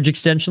like bridge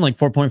extension, like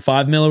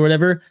 4.5 mil or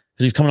whatever,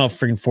 because he's coming off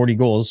freaking 40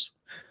 goals,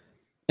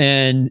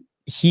 and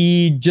him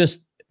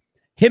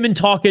and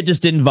Tocchet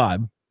just didn't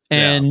vibe,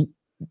 and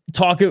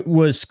Tocchet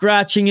was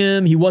scratching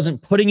him. He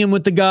wasn't putting him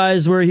with the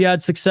guys where he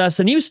had success,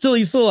 and he's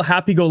still a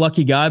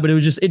happy-go-lucky guy, but it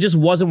just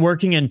wasn't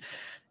working. And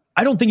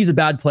I don't think he's a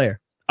bad player.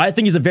 I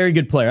think he's a very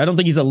good player. I don't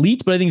think he's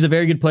elite, but I think he's a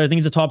very good player. I think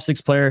he's a top 6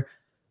 player.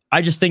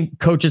 I just think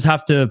coaches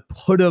have to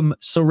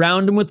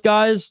surround him with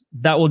guys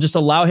that will just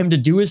allow him to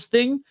do his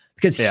thing,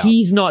 because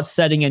he's not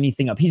setting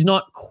anything up. He's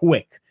not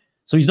quick.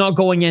 So he's not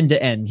going end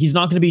to end. He's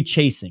not going to be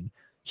chasing.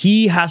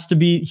 They have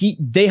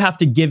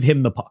to give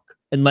him the puck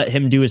and let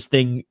him do his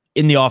thing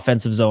in the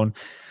offensive zone.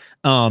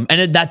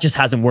 That just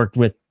hasn't worked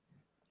with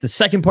the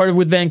second part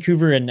with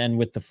Vancouver and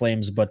with the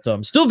Flames, but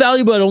still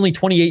valuable at only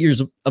 28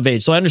 years of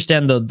age. So I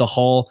understand the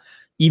haul,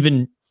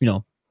 even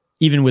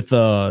with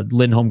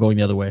Lindholm going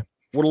the other way.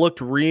 Would have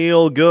looked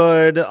real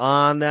good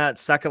on that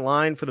second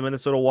line for the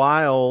Minnesota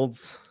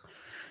Wilds.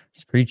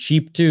 He's pretty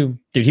cheap too.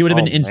 Dude, he would have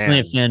been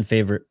instantly a fan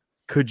favorite.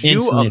 Could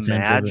you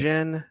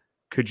imagine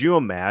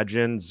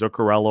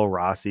Zuccarello,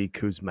 Rossi,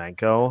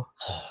 Kuzmenko?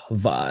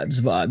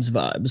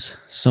 Vibes.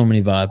 So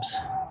many vibes.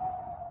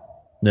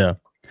 Yeah.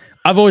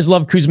 I've always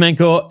loved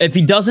Kuzmenko. If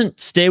he doesn't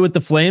stay with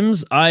the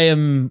Flames,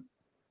 I'm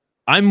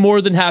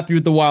more than happy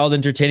with the Wild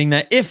entertaining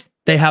that if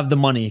they have the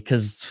money,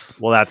 because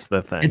that's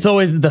the thing. It's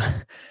always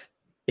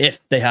if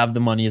they have the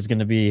money is going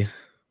to be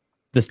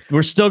this.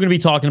 We're still going to be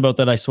talking about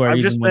that, I swear.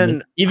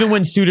 Even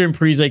when Suter and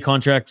Parise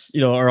contracts,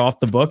 are off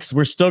the books,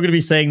 we're still going to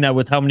be saying that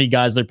with how many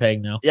guys they're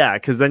paying now. Yeah,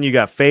 because then you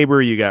got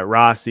Faber, you got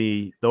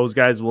Rossi. Those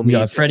guys will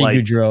need Freddie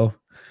Gaudreau.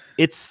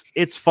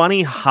 It's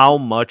funny how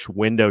much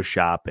window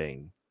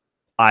shopping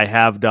I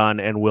have done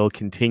and will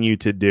continue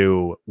to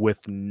do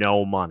with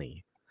no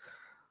money.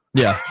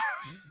 Yeah,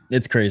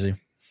 it's crazy.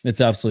 It's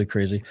absolutely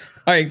crazy.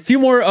 All right, a few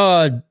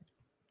more.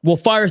 We'll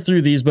fire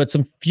through these, but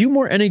few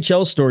more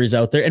NHL stories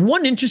out there. And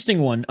one interesting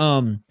one,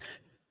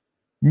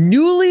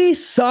 newly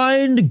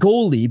signed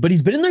goalie, but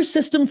he's been in their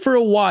system for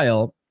a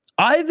while.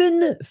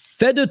 Ivan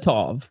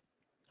Fedotov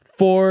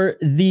for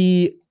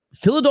the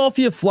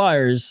Philadelphia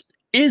Flyers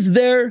is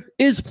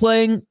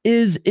playing,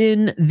 is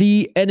in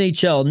the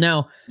NHL.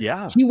 Now,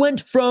 he went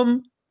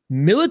from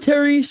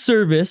military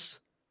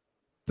service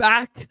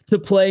back to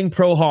playing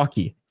pro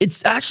hockey.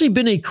 It's actually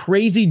been a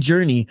crazy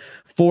journey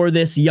for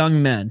this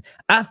young man.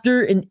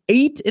 After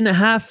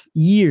 8.5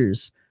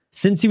 years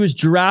since he was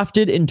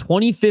drafted in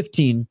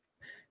 2015,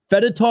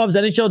 Fedotov's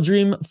NHL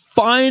dream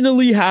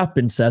finally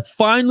happened, Seth.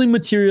 Finally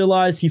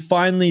materialized. He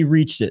finally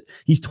reached it.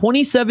 He's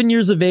 27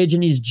 years of age,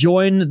 and he's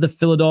joined the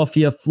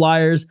Philadelphia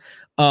Flyers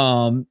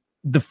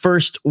the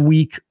first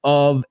week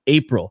of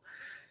April.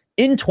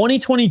 In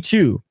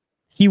 2022,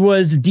 he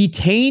was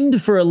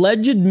detained for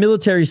alleged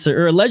military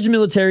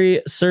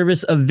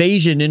service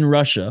evasion in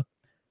Russia.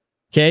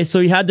 Okay, so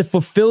he had to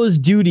fulfill his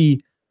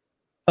duty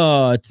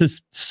to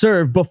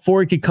serve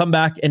before he could come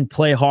back and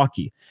play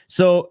hockey.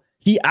 So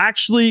he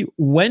actually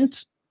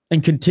went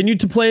and continued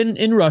to play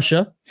in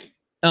Russia.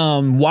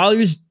 while he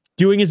was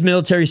doing his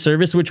military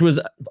service, which was,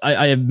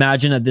 I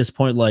imagine at this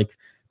point, like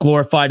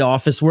glorified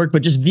office work,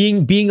 but just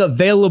being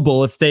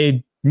available if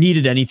they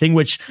needed anything,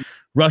 which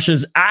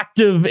Russia's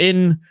active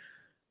in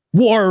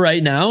war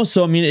right now.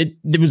 So, I mean,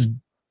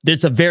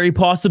 it's a very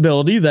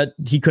possibility that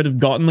he could have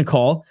gotten the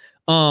call.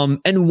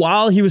 And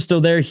while he was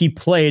still there, he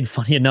played,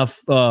 funny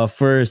enough,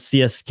 for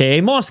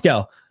CSKA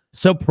Moscow.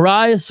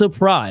 Surprise,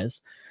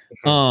 surprise.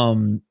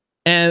 And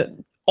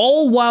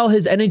all while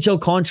his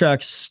NHL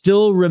contract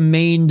still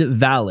remained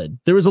valid.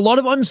 There was a lot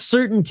of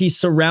uncertainty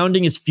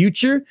surrounding his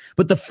future,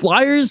 but the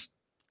Flyers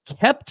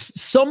kept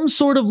some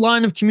sort of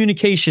line of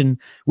communication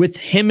with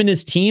him and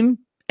his team,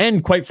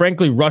 and quite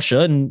frankly,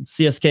 Russia and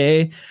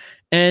CSKA.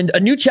 And a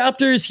new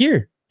chapter is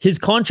here. His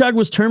contract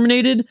was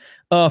terminated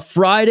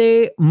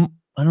Friday,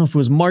 I don't know if it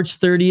was March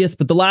 30th,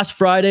 but the last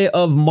Friday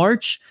of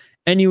March,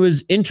 and he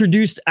was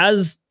introduced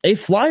as a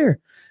Flyer.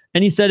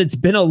 And he said, it's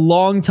been a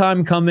long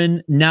time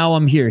coming. Now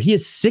I'm here. He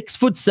is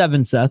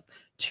 6'7", Seth,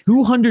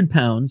 200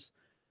 pounds,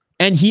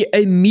 and he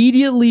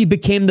immediately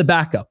became the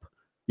backup.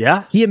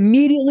 Yeah. He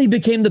immediately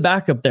became the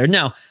backup there.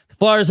 Now, the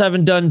Flyers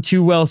haven't done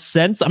too well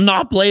since. I'm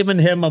not blaming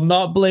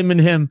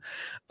him.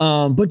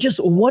 But just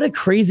what a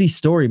crazy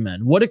story,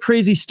 man. What a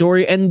crazy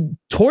story. And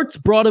Torts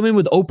brought him in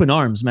with open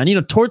arms, man. You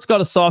know, Torts got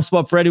a soft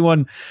spot for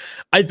anyone,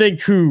 I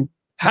think, who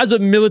has a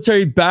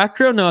military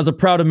background. Now, as a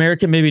proud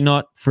American, maybe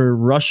not for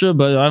Russia,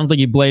 but I don't think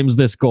he blames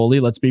this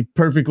goalie. Let's be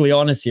perfectly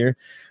honest here.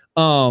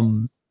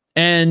 And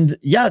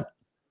yeah,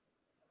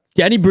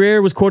 Danny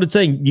Briere was quoted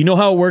saying, you know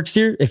how it works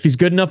here? If he's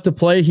good enough to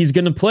play, he's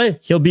going to play.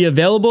 He'll be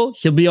available.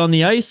 He'll be on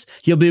the ice.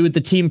 He'll be with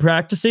the team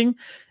practicing.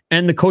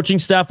 And the coaching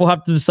staff will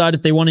have to decide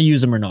if they want to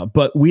use him or not.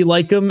 But we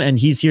like him, and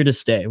he's here to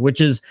stay,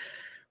 which is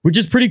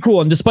pretty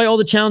cool. And despite all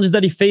the challenges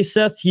that he faced,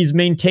 Seth, he's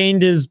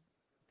maintained his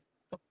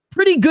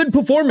pretty good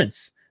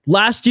performance.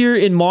 Last year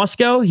in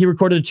Moscow, he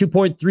recorded a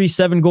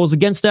 2.37 goals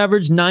against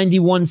average,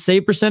 91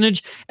 save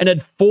percentage, and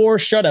had 4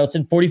 shutouts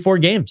in 44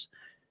 games,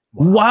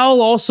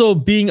 while also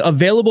being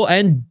available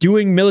and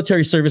doing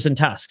military service and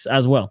tasks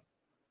as well.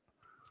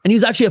 And he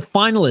was actually a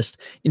finalist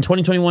in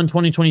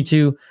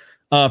 2021-2022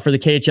 for the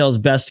KHL's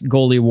Best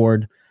Goalie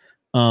Award.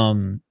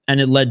 And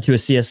it led to a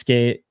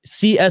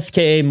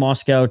CSKA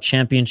Moscow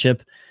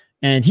championship.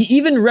 And he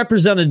even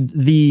represented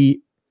the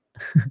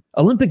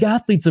Olympic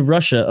athletes of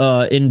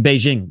Russia in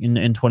Beijing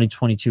in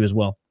 2022 as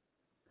well.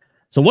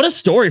 So what a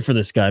story for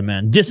this guy,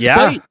 man.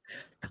 Despite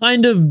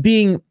kind of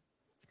being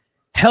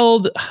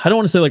held, I don't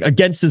want to say like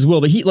against his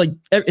will, but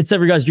it's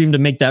every guy's dream to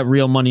make that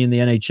real money in the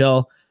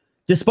NHL.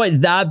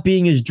 Despite that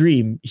being his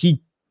dream,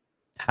 he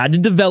had to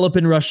develop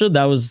in Russia.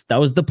 That was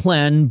the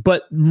plan.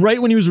 But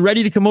right when he was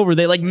ready to come over,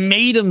 they like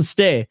made him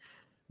stay.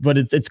 But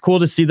it's cool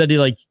to see that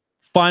he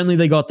finally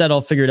they got that all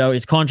figured out.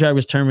 His contract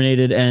was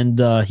terminated, and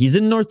he's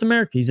in North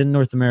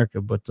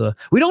America. But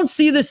we don't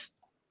see this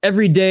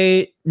every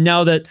day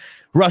now that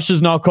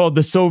Russia's now called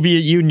the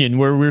Soviet Union,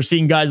 where we're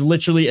seeing guys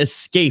literally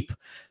escape,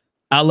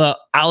 a la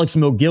Alex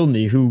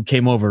Mogilny, who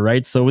came over,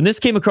 right? So when this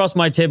came across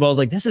my table, I was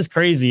like, this is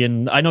crazy.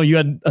 And I know you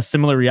had a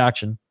similar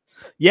reaction.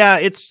 Yeah,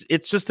 it's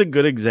just a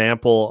good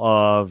example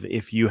of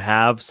if you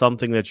have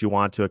something that you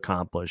want to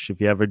accomplish, if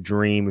you have a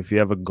dream, if you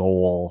have a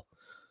goal,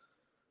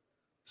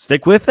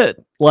 stick with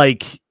it.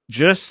 Like,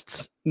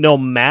 just no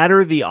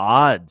matter the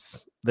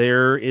odds,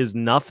 there is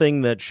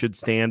nothing that should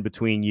stand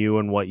between you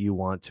and what you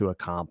want to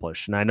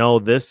accomplish. And I know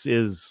this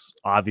is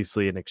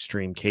obviously an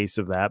extreme case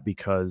of that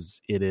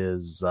because it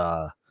is,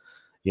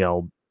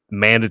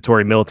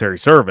 mandatory military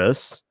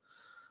service.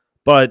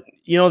 But,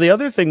 the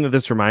other thing that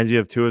this reminds me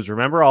of, too, is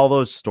remember all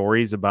those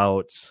stories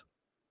about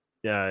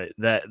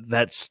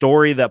that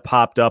story that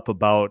popped up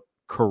about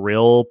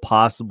Kirill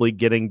possibly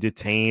getting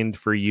detained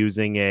for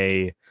using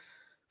a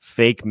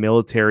fake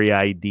military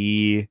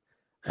ID.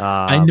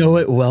 I know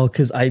it well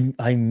because I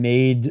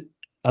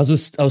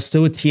was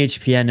still with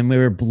THPN and we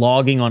were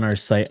blogging on our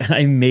site, and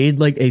I made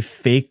like a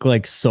fake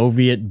like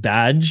Soviet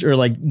badge or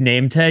like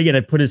name tag, and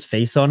I put his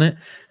face on it.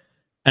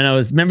 And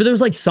remember there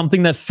was like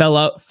something that fell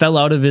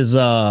out of his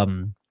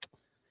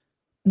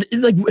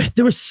like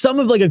there was some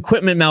of like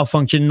equipment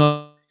malfunction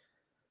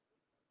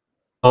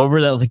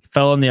over that like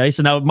fell on the ice,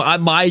 and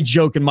my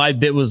joke and my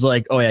bit was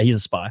like, oh yeah, he's a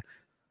spy.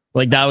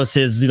 Like that was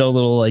his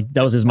little like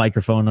that was his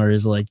microphone or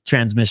his like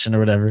transmission or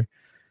whatever.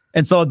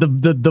 And so the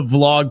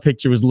vlog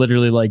picture was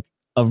literally like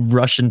a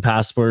Russian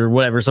passport or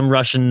whatever, some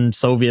Russian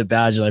Soviet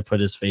badge, and I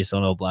put his face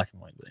on, all black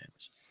and white.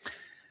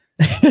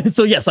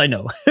 So yes, I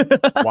know.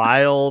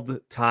 Wild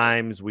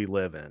times we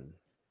live in.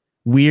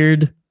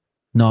 Weird,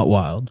 not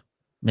wild.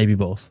 Maybe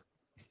both.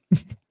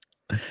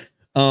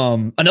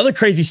 Another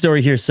crazy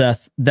story here,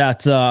 Seth,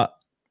 that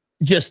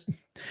just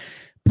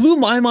blew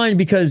my mind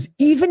because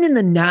even in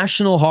the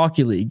National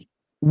Hockey League,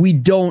 we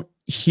don't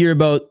hear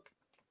about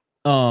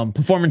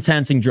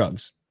performance-enhancing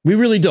drugs. We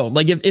really don't.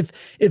 Like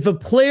if a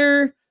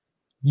player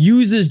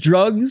uses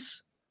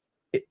drugs,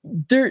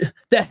 the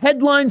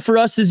headline for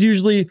us is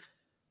usually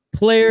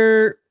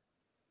player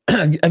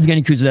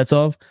Evgeny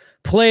Kuznetsov,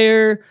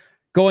 player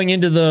going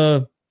into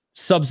the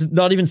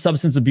not even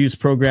substance abuse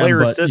program, player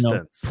but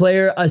assistance.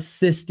 Player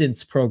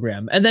assistance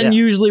program. And then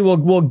usually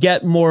we'll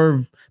get more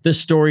of the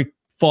story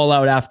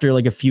fallout after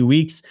like a few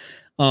weeks.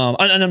 And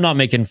I'm not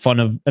making fun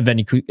of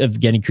Evgeny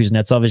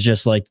Kuznetsov. It's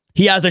just like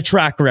he has a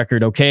track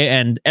record, okay?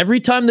 And every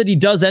time that he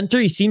does enter,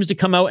 he seems to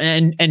come out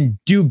and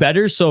do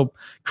better. So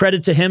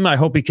credit to him. I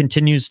hope he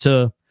continues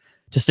to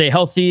stay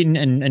healthy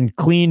and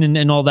clean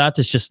and all that.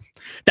 It's just,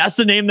 that's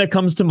the name that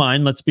comes to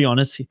mind. Let's be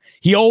honest.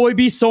 He always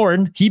be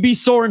soaring. He be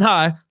soaring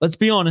high. Let's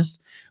be honest.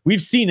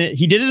 We've seen it.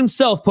 He did it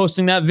himself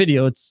posting that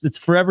video. It's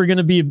forever going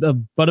to be a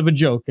butt of a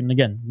joke. And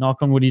again,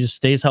 knock on wood, he just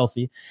stays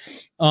healthy.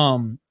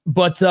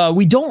 But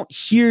we don't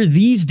hear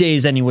these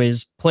days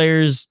anyways,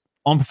 players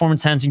on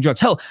performance enhancing drugs.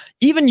 Hell,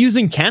 even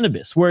using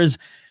cannabis, whereas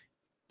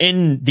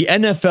in the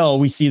NFL,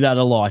 we see that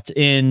a lot.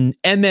 In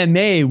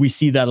MMA, we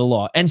see that a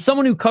lot. And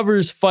someone who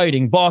covers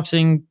fighting,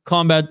 boxing,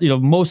 combat,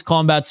 most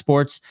combat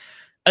sports,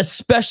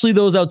 especially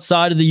those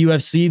outside of the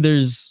UFC,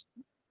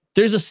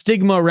 there's a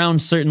stigma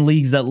around certain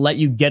leagues that let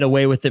you get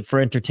away with it for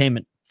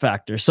entertainment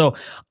factor. So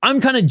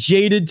I'm kind of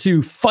jaded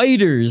to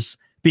fighters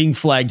being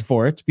flagged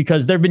for it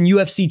because there have been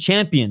UFC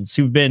champions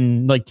who've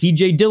been like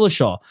TJ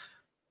Dillashaw.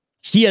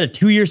 He had a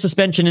 2-year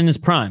suspension in his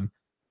prime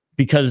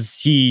because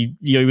he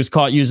was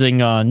caught using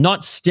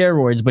not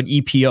steroids, but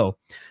EPO.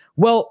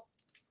 Well,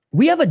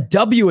 we have a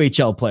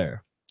WHL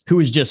player who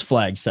was just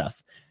flagged,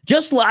 Seth.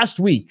 Just last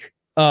week,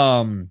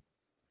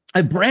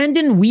 a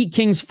Brandon Wheat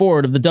Kings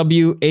forward of the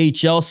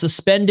WHL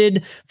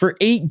suspended for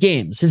 8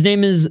 games. His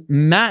name is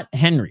Matt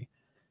Henry.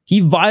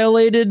 He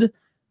violated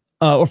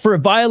or for a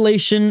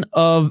violation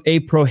of a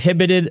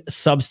prohibited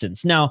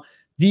substance. Now,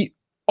 the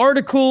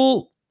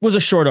article was a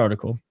short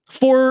article,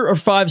 4 or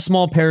 5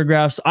 small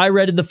paragraphs. I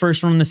read the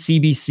first one from the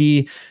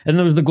CBC, and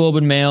there was the Globe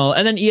and Mail,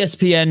 and then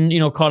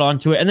ESPN, caught on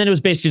to it. And then it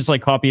was basically just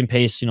like copy and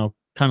paste, kind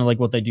of like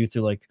what they do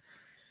through like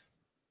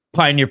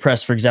Pioneer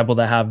Press, for example,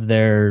 that have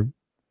their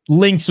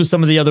links with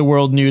some of the other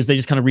world news. They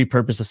just kind of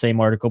repurpose the same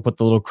article, put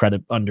the little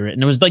credit under it.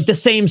 And it was like the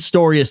same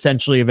story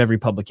essentially of every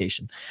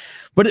publication.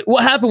 But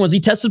what happened was he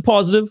tested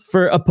positive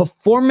for a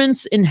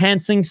performance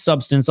enhancing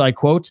substance. I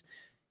quote,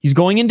 he's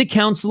going into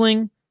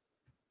counseling.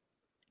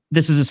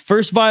 This is his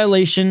first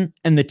violation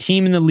and the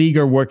team in the league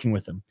are working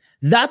with him.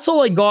 That's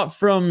all I got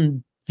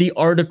from the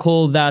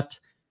article that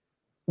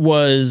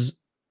was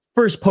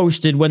first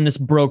posted when this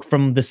broke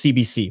from the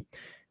CBC.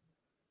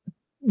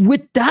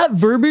 With that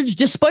verbiage,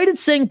 despite it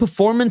saying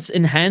performance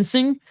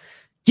enhancing,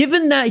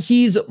 given that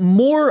he's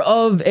more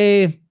of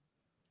a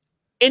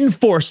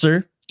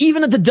enforcer,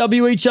 even at the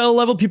WHL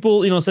level,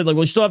 people, said like,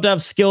 well, you still have to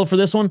have skill for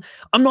this one.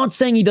 I'm not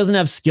saying he doesn't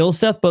have skill,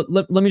 Seth, but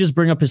let me just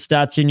bring up his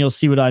stats here and you'll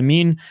see what I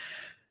mean.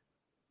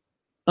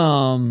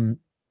 Hold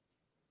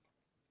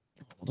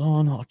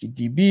on, Hockey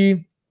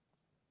DB.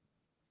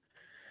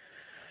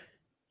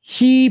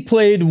 He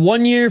played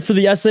 1 year for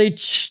the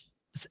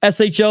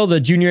SHL, the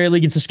Junior A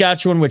League in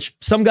Saskatchewan, which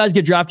some guys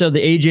get drafted out of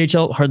the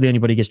AJHL. Hardly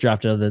anybody gets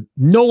drafted out of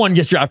no one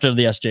gets drafted out of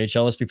the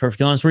SJHL, let's be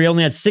perfectly honest, where he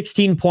only had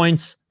 16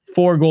 points,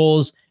 4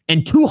 goals,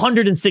 and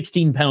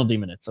 216 penalty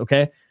minutes,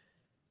 okay?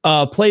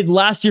 Played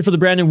last year for the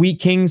Brandon Wheat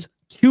Kings,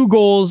 2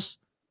 goals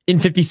in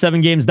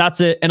 57 games,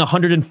 that's it, and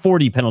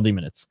 140 penalty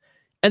minutes.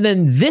 And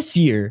then this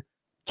year,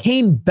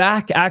 came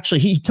back, actually,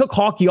 he took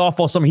hockey off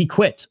all summer. He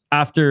quit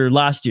after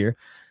last year,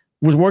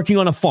 was working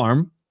on a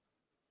farm,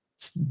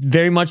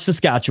 very much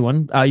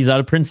Saskatchewan. He's out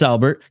of Prince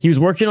Albert. He was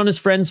working on his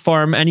friend's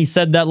farm, and he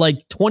said that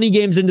like 20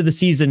 games into the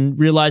season,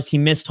 realized he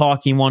missed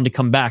hockey and wanted to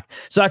come back.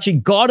 So actually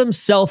got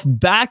himself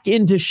back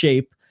into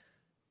shape.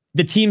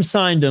 The team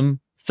signed him,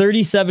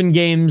 37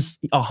 games,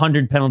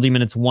 100 penalty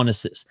minutes, 1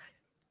 assist.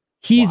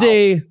 He's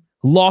a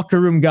locker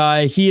room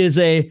guy. He is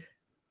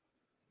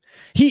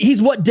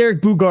he's what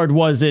Derek Bugard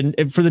was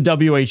for the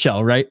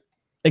WHL, right?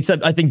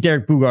 Except I think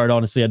Derek Bugard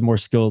honestly had more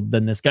skill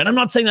than this guy. And I'm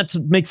not saying that to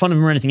make fun of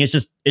him or anything. It's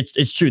just,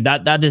 it's true.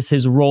 That is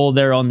his role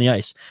there on the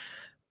ice.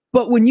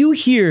 But when you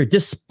hear,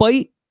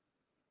 despite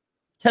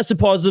tested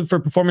positive for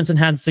performance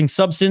enhancing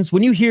substance,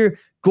 when you hear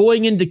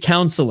going into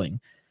counseling,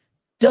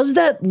 does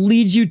that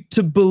lead you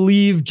to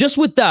believe, just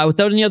with that,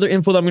 without any other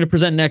info that I'm going to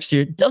present next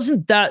year,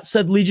 doesn't that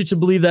lead you to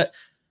believe that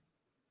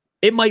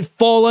it might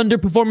fall under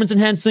performance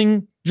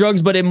enhancing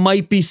drugs, but it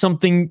might be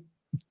something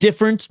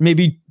different,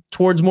 maybe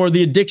towards more of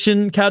the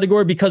addiction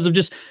category, because of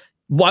just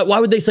why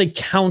would they say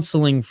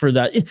counseling for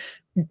that?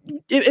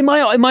 Am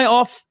I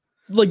off?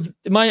 Like,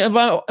 am I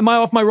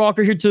off my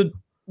rocker here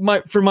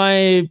for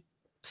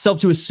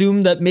myself to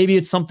assume that maybe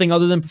it's something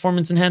other than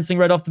performance enhancing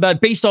right off the bat,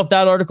 based off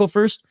that article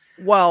first?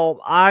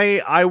 Well,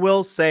 I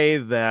will say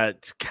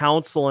that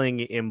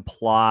counseling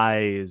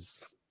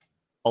implies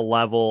a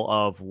level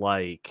of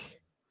like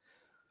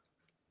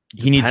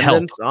he needs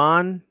help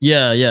on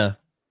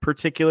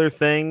particular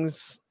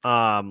things.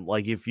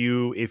 Like if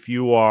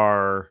you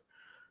are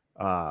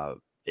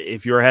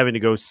having to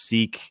go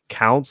seek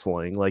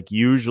counseling, like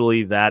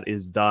usually that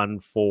is done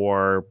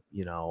for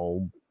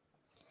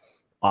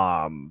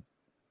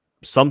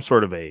some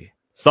sort of a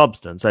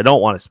substance. I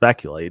don't want to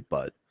speculate,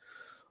 but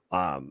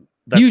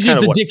that's usually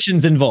it's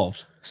addictions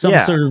involved, some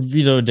sort of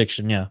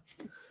addiction.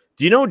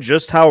 Do you know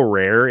just how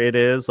rare it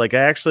is? Like, I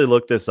actually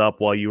looked this up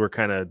while you were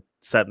kind of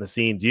setting the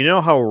scene. Do you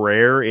know how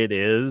rare it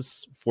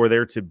is for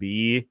there to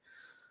be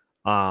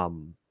a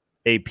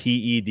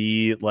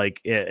PED,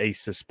 like a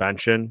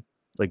suspension?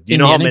 Like, do you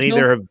know how many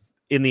there have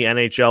in the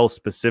NHL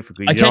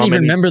specifically? I can't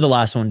even remember the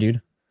last one,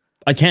 dude.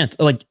 I can't.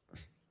 Like,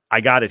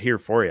 I got it here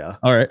for you.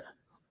 All right.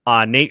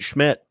 Nate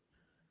Schmidt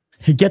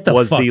Get the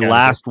was fuck the out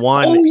last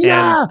one. Oh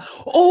yeah. And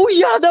Oh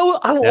yeah. That was,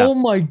 oh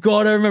my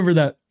God. I remember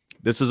that.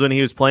 this was when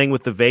he was playing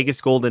with the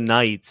Vegas Golden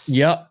Knights.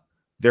 Yeah.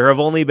 There have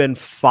only been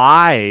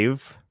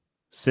 5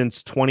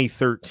 since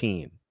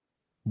 2013.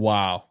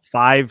 Wow.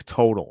 5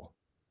 total.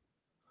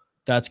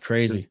 That's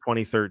crazy. Since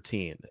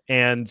 2013.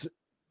 And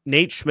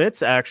Nate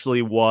Schmidt's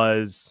actually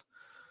was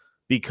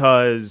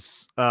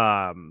because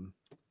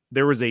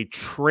there was a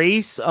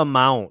trace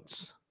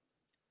amount.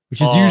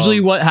 Which is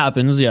usually what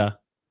happens. Yeah.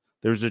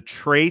 There's a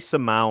trace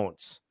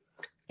amount.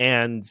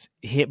 And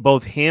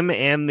both him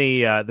and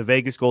the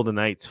Vegas Golden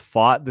Knights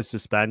fought the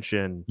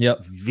suspension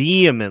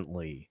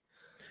vehemently.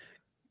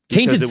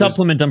 Tainted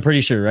supplement, I'm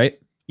pretty sure, right?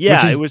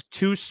 Yeah, it was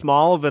too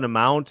small of an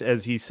amount,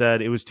 as he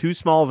said. It was too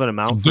small of an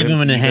amount to give him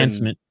an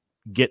enhancement,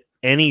 get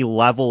any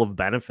level of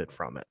benefit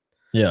from it.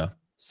 Yeah.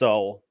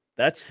 So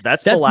that's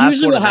the last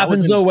usually one. What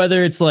happens though,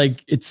 whether it's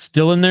like it's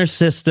still in their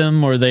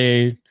system or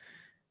they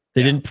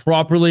didn't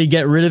properly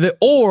get rid of it,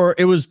 or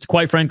it was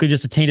quite frankly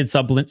just a tainted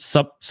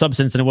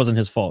substance and it wasn't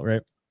his fault,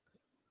 right?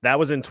 That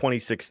was in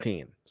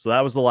 2016. So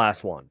that was the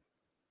last one.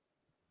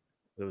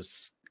 It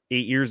was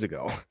 8 years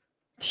ago.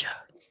 Yeah.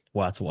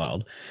 Wow, that's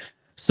wild.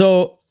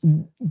 So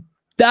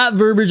that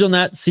verbiage on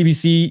that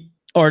CBC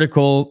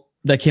article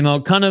that came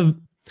out kind of,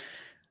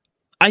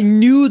 I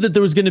knew that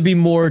there was going to be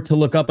more to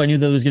look up. I knew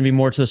that there was going to be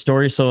more to the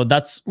story. So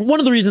that's one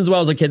of the reasons why I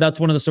was like, okay, that's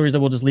one of the stories that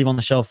we'll just leave on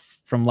the shelf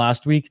from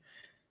last week.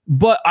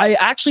 But I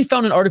actually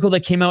found an article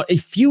that came out a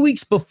few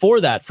weeks before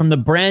that from the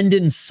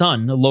Brandon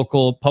Sun, a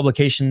local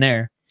publication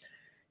there.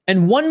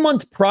 And 1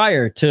 month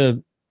prior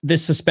to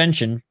this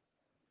suspension,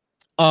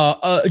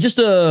 just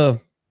a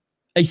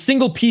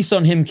single piece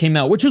on him came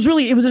out, which was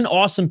really, it was an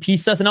awesome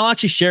piece, Seth, and I'll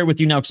actually share it with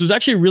you now because it was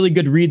actually a really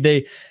good read.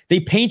 They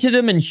painted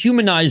him and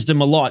humanized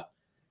him a lot.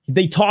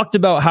 They talked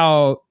about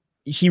how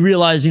he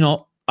realized, you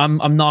know,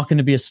 I'm not going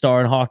to be a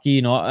star in hockey.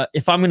 You know,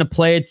 if I'm going to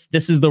play,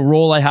 this is the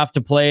role I have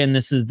to play, and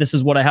this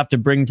is what I have to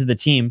bring to the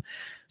team.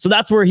 So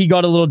that's where he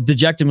got a little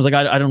dejected and was like,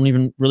 I don't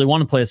even really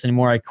want to play this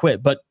anymore. I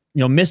quit. But you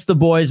know, missed the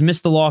boys,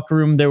 missed the locker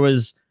room. There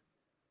was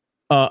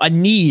a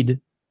need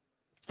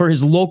for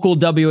his local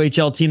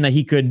WHL team that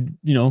he could,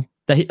 you know,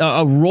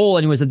 a role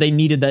anyways that they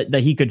needed that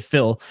he could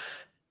fill.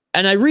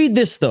 And I read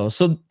this though.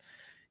 So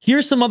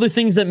here's some other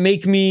things that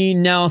make me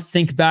now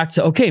think back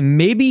to, okay,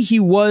 maybe he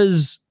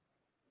was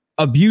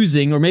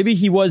abusing or maybe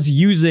he was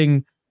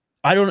using,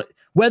 I don't know,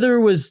 whether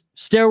it was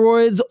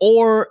steroids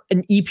or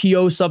an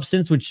EPO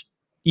substance, which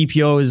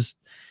EPO is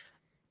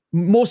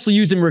mostly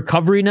used in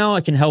recovery now.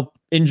 It can help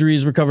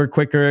injuries recover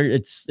quicker.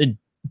 It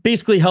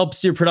basically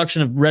helps your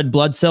production of red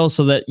blood cells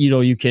so that, you know,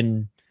 you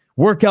can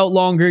work out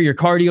longer. Your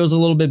cardio is a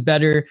little bit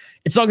better.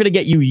 It's not going to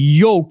get you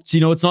yoked.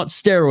 You know, it's not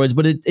steroids,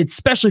 but it's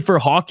especially for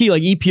hockey,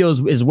 like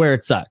EPO is where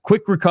it's at.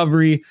 Quick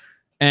recovery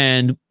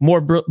and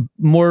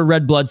more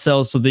red blood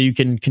cells so that you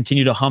can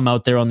continue to hum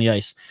out there on the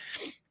ice.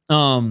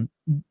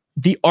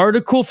 The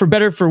article, for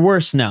better for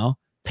worse now,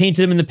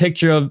 painted him in the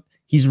picture of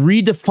he's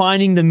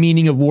redefining the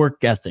meaning of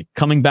work ethic,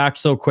 coming back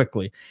so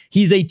quickly.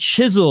 He's a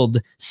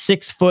chiseled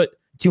 6 foot,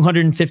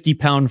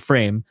 250-pound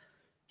frame.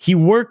 He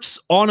works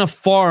on a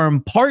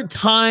farm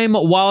part-time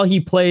while he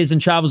plays and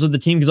travels with the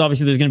team because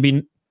obviously there's going to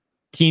be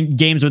team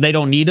games where they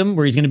don't need him,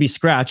 where he's going to be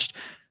scratched.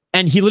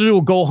 And he literally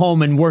will go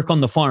home and work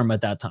on the farm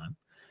at that time.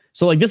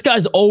 So like this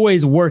guy's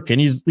always working.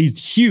 He's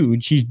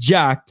huge. He's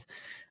jacked.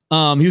 He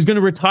was going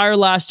to retire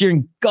last year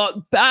and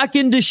got back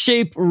into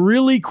shape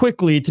really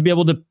quickly to be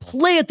able to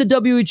play at the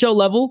WHL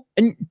level.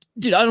 And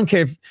dude, I don't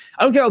care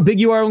how big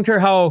you are. I don't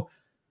care how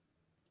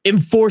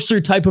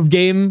enforcer type of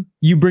game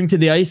you bring to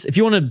the ice. If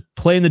you want to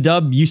play in the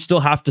dub, you still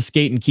have to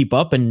skate and keep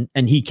up, and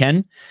he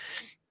can.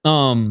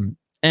 And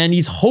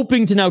he's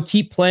hoping to now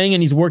keep playing,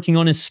 and he's working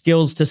on his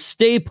skills to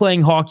stay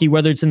playing hockey,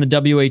 whether it's in the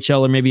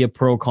WHL or maybe a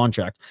pro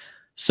contract.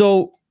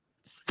 So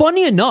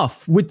funny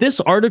enough, with this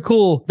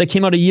article that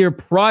came out a year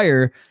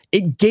prior,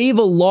 it gave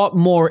a lot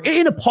more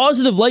in a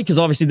positive light because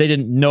obviously they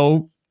didn't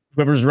know,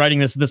 whoever was writing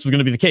this was going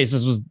to be the case.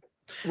 This was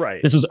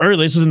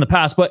early. This was in the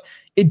past, but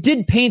it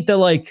did paint the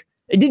like.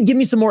 It did give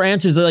me some more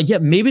answers. They're like, yeah,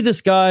 maybe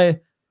this guy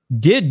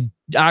did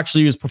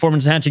actually use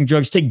performance-enhancing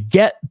drugs to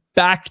get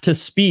back to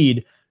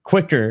speed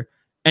quicker.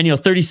 And, you know,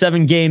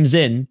 37 games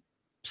in,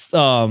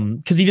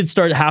 because he did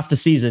start half the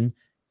season,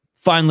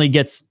 finally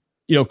gets,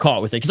 you know,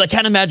 caught with it. Because I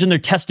can't imagine they're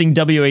testing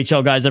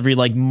WHL guys every,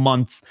 like,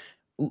 month,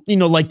 you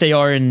know, like they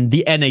are in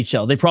the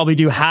NHL. They probably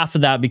do half of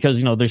that because,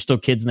 you know, they're still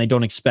kids and they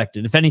don't expect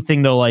it. If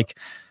anything, though, like,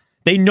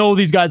 they know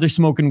these guys are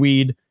smoking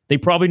weed. They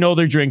probably know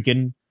they're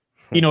drinking.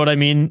 You know what I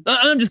mean?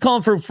 I'm just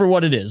calling for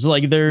what it is.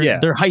 Like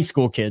they're high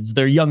school kids.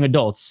 They're young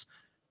adults.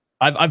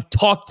 I've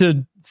talked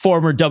to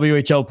former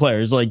WHL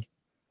players. Like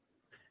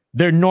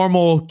they're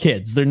normal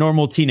kids. They're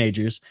normal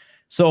teenagers.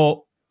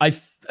 So I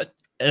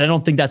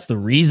don't think that's the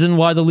reason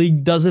why the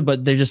league does it,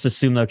 but they just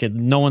assume that, okay,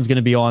 no one's going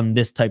to be on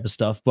this type of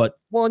stuff. But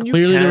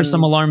clearly there were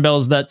some alarm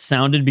bells that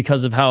sounded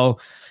because of how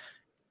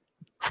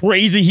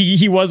crazy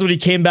he was when he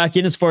came back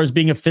in as far as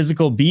being a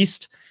physical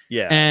beast.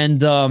 Yeah.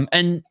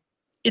 And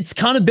it's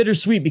kind of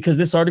bittersweet because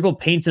this article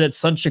paints it as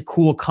such a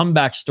cool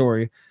comeback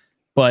story.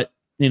 But,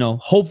 you know,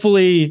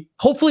 hopefully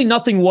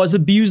nothing was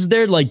abused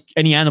there, like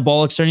any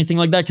anabolics or anything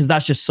like that, because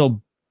that's just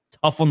so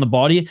tough on the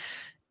body.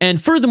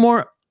 And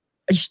furthermore,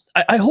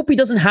 I hope he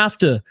doesn't have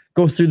to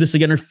go through this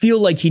again or feel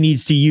like he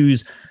needs to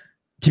use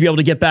to be able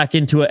to get back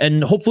into it.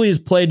 And hopefully his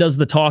play does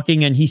the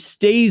talking and he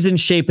stays in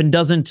shape and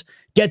doesn't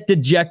get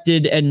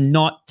dejected and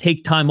not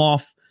take time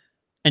off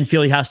and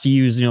feel he has to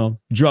use, you know,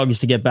 drugs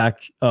to get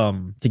back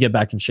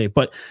in shape.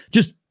 But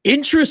just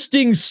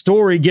interesting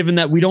story, given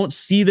that we don't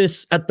see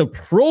this at the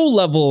pro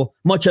level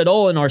much at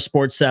all in our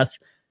sport, Seth,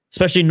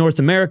 especially in North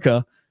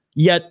America.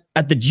 Yet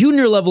at the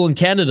junior level in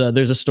Canada,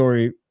 there's a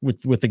story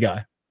with the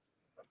guy.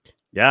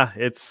 Yeah,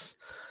 it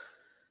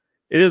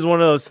is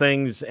one of those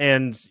things.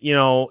 And, you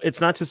know,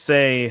 it's not to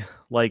say,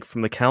 like,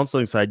 from the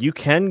counseling side, you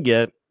can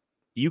get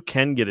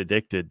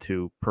addicted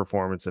to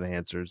performance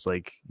enhancers.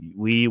 Like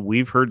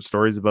we've heard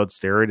stories about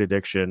steroid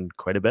addiction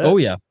quite a bit. Oh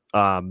yeah.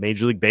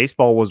 Major League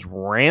Baseball was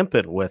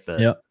rampant with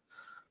it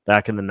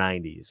back in the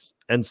 90s.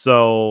 And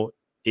so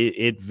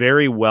it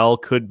very well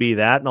could be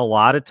that. And a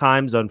lot of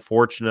times,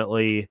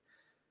 unfortunately,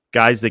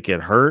 guys that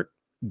get hurt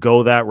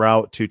go that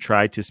route to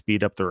try to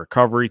speed up the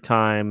recovery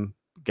time.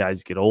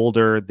 Guys get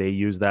older, they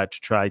use that to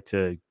try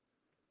to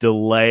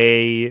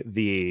delay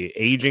the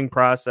aging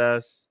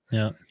process.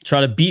 Yeah.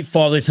 Try to beat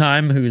Father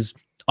Time, who's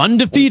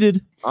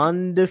undefeated.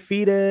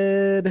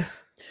 Undefeated.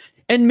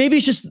 And maybe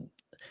it's just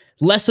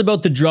less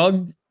about the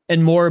drug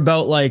and more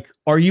about, like,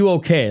 are you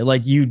okay?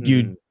 Like you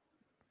didn't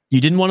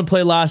want to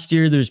play last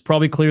year. There's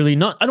probably clearly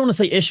not, I don't want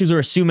to say issues or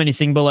assume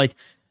anything, but like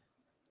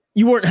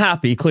you weren't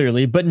happy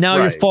clearly, but now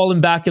you're falling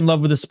back in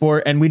love with the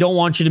sport and we don't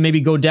want you to maybe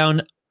go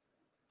down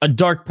a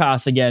dark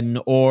path again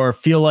or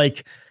feel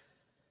like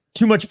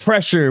too much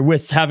pressure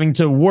with having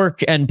to work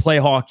and play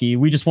hockey.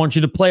 We just want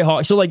you to play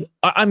hockey. So like,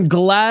 I'm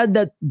glad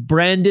that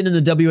Brandon and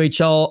the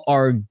WHL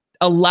are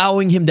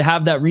allowing him to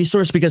have that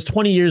resource, because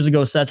 20 years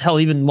ago, Seth, hell,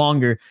 even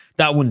longer,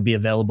 that wouldn't be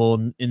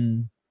available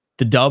in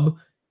the dub.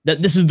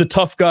 That this is the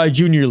tough guy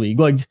junior league.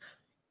 Like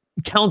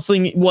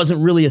counseling wasn't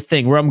really a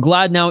thing, where I'm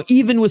glad now,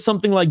 even with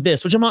something like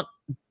this, which I'm not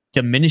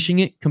diminishing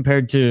it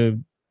compared to,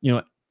 you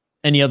know,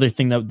 any other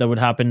thing that would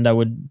happen that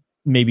would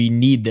maybe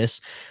need this,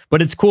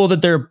 but it's cool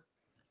that they're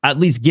at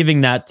least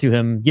giving that to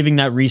him, giving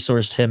that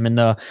resource to him.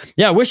 And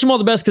yeah, wish him all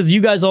the best, because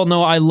you guys all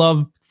know I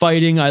love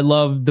fighting. I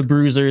love the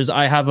Bruisers.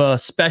 I have a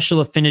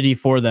special affinity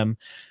for them.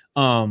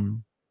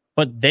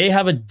 But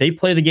they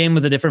play the game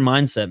with a different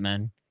mindset,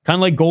 man. Kind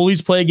of like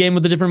goalies play a game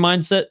with a different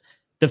mindset.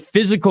 The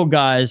physical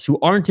guys who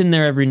aren't in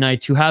there every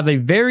night, who have a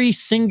very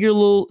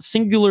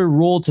singular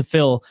role to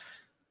fill.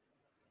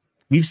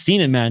 We've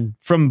seen it, man.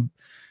 From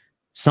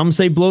some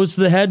say blows to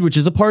the head, which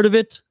is a part of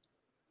it,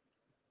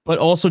 but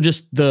also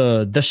just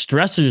the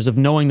stressors of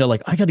knowing that,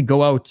 like, I got to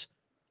go out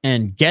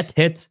and get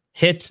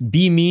hit,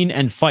 be mean,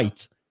 and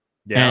fight.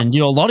 Yeah. And, you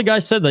know, a lot of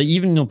guys said that,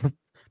 even, you know,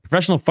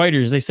 professional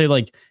fighters, they say,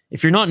 like,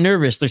 if you're not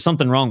nervous, there's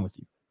something wrong with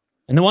you.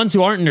 And the ones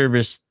who aren't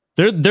nervous,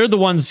 they're the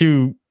ones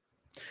who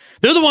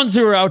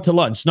are out to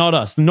lunch, not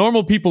us. The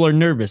normal people are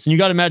nervous. And you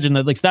got to imagine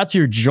that, like, that's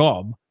your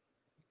job,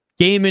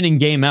 game in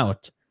and game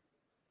out.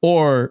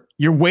 Or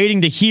you're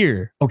waiting to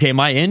hear, okay, am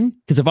I in?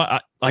 Because if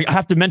I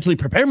have to mentally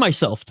prepare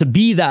myself to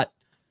be that,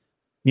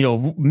 you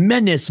know,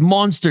 menace,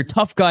 monster,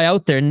 tough guy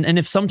out there. And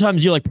if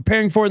sometimes you're like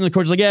preparing for it and the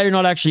coach is like, yeah, you're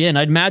not actually in,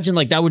 I'd imagine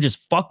like that would just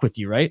fuck with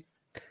you, right?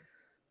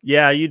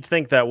 Yeah, you'd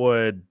think that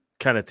would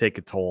kind of take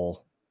a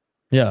toll.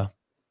 Yeah.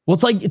 Well,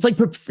 it's like,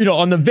 you know,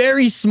 on the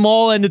very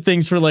small end of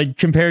things, for like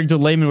comparing to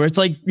layman, where it's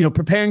like, you know,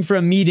 preparing for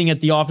a meeting at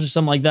the office or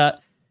something like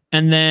that,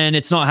 and then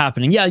it's not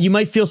happening. Yeah, you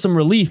might feel some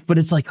relief, but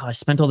it's like, oh, I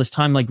spent all this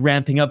time like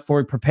ramping up for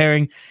it,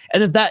 preparing.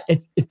 And if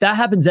that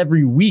happens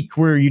every week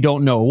where you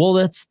don't know, well,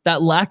 that's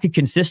that lack of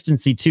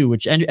consistency too,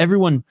 which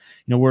everyone, you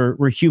know,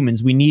 we're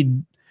humans. We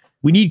need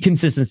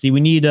consistency. We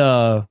need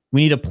a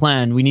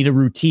plan. We need a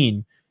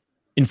routine.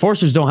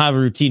 Enforcers don't have a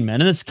routine,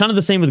 man. And it's kind of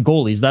the same with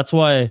goalies. That's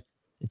why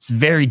it's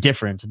very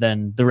different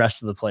than the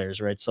rest of the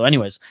players, right? So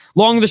anyways,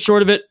 long and the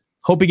short of it,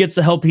 hope he gets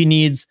the help he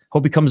needs.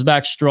 Hope he comes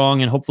back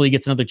strong, and hopefully he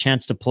gets another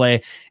chance to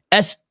play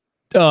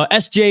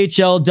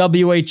SJHL,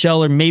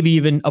 WHL, or maybe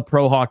even a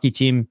pro hockey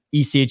team,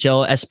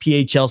 ECHL,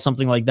 SPHL,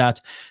 something like that,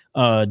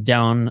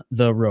 down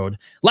the road.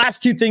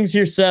 Last two things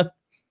here, Seth.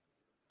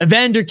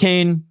 Evander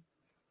Kane,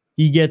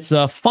 he gets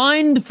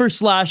fined for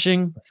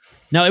slashing.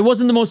 Now, it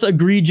wasn't the most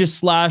egregious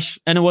slash,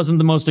 and it wasn't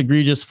the most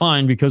egregious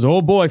fine, because,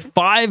 oh boy,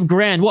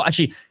 $5,000. Well,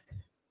 actually,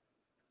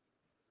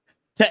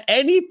 to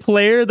any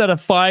player that a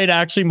fine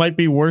actually might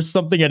be worth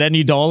something at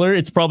any dollar,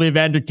 it's probably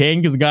Evander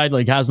Kane, because the guy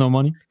like has no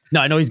money.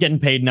 No, I know he's getting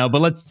paid now,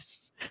 but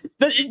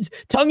it's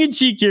tongue in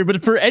cheek here.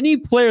 But for any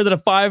player that a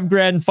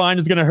 $5,000 fine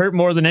is going to hurt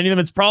more than any of them,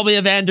 it's probably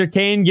Evander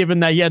Kane,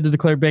 given that he had to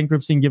declare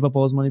bankruptcy and give up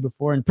all his money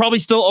before, and probably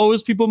still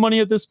owes people money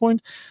at this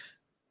point.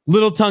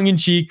 little tongue in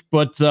cheek,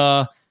 but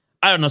I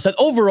don't know. So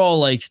overall,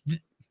 like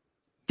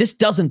this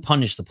doesn't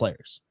punish the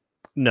players.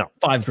 No,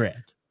 $5,000.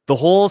 The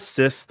whole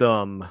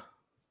system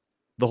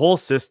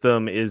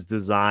is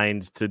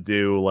designed to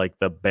do like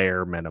the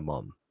bare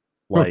minimum.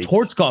 Like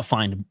Torts got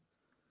fined,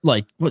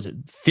 like was it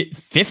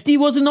 50?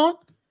 Was it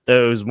not?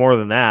 It was more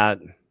than that.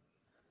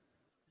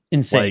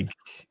 Insane. Like,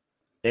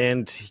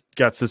 and he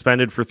got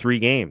suspended for 3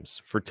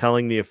 games for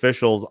telling the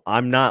officials,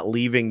 "I'm not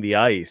leaving the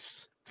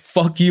ice."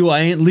 Fuck you, I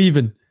ain't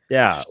leaving.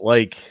 Yeah,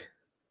 like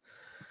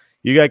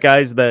you got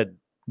guys that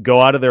go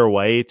out of their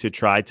way to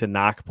try to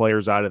knock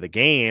players out of the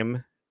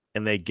game,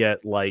 and they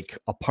get like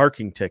a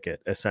parking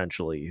ticket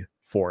essentially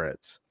for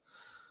it.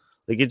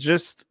 Like it's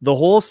just the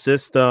whole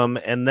system,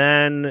 and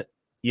then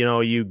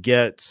you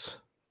get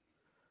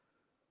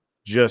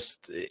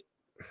just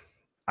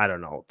I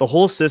don't know. The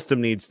whole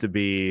system needs to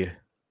be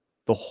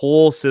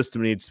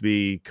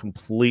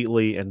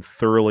completely and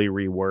thoroughly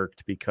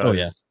reworked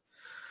because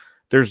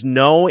there's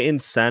no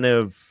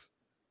incentive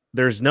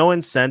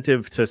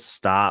to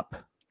stop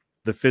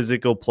the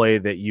physical play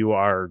that you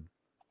are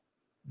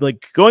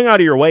like going out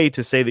of your way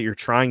to say that you're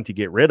trying to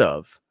get rid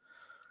of,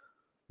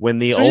 when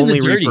the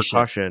only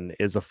repercussion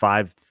is a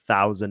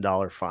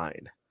 $5,000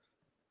 fine.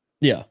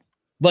 Yeah.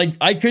 Like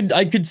I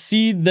could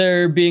see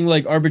there being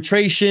like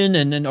arbitration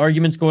and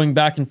arguments going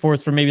back and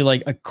forth for maybe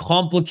like a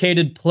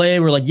complicated play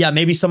where like, yeah,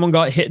 maybe someone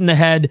got hit in the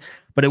head,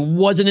 but it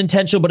wasn't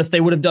intentional. But if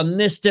they would have done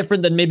this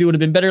different, then maybe it would have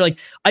been better. Like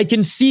I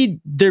can see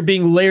there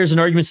being layers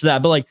and arguments to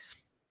that, but like,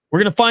 we're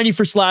going to fine you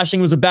for slashing.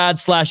 It was a bad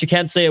slash. You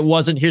can't say it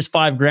wasn't. Here's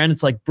 $5,000.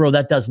 It's like, bro,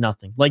 that does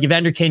nothing. Like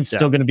Evander Kane's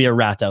still going to be a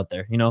rat out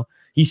there.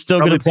 He's still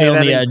going to play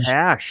on the edge.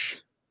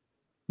 Cash.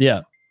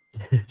 Yeah.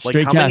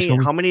 Straight cash.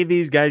 How many of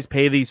these guys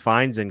pay these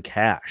fines in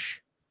cash?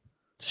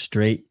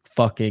 Straight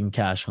fucking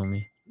cash,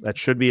 homie. That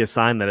should be a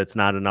sign that it's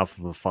not enough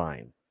of a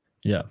fine.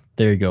 Yeah,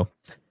 there you go.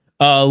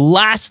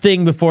 Last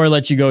thing before I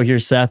let you go here,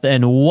 Seth,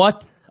 and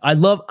what I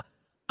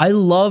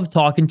love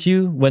talking to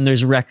you when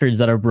there's records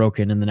that are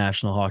broken in the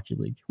National Hockey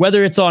League.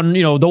 Whether it's on,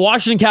 the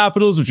Washington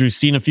Capitals, which we've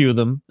seen a few of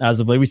them as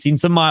of late. We've seen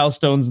some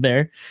milestones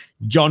there.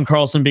 John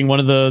Carlson being one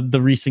of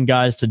the recent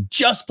guys to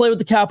just play with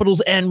the Capitals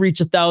and reach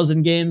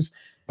 1,000 games.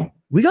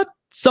 We got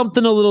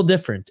something a little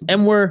different,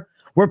 and we're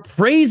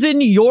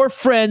praising your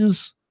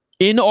friends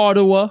in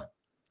Ottawa.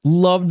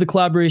 Loved the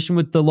collaboration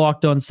with the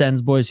Locked On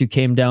Sens boys who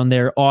came down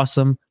there.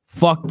 Awesome.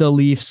 Fuck the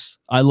Leafs.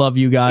 I love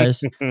you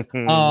guys.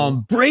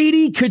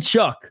 Brady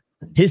Tkachuk.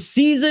 His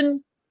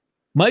season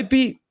might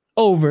be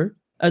over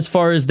as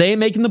far as they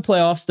making the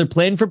playoffs. They're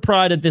playing for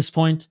pride at this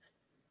point.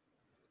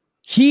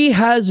 He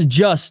has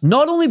just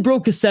not only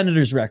broke a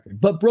Senators record,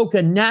 but broke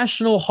a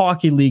National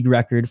Hockey League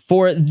record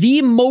for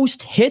the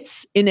most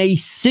hits in a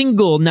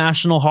single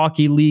National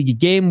Hockey League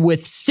game,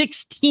 with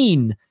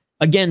 16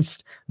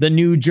 against the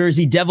New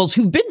Jersey Devils,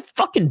 who've been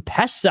fucking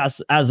pests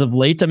as of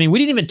late. I mean, we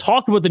didn't even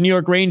talk about the New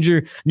York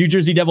Ranger, New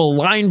Jersey Devil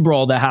line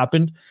brawl that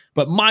happened,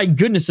 but my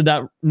goodness, did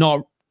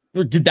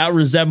that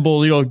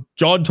resemble,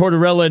 John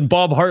Tortorella and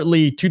Bob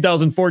Hartley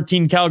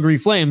 2014 Calgary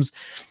Flames.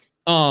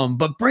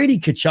 But Brady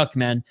Tkachuk,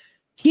 man,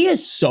 he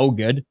is so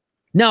good.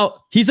 Now,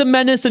 he's a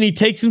menace and he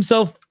takes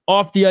himself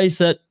off the ice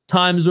at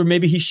times where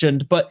maybe he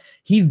shouldn't, but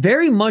he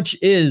very much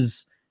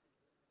is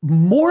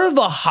more of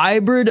a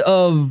hybrid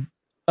of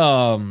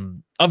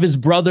his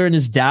brother and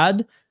his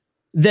dad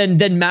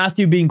than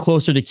Matthew being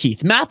closer to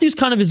Keith. Matthew's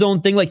kind of his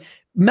own thing. Like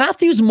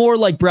Matthew's more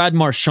like Brad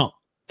Marchand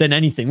than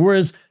anything,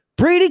 whereas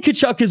Brady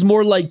Tkachuk is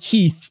more like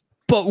Keith,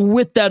 but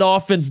with that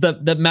offense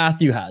that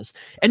Matthew has.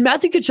 And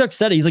Matthew Tkachuk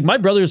said it. He's like, my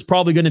brother is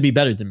probably going to be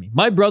better than me.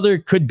 My brother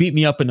could beat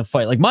me up in a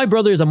fight. Like, my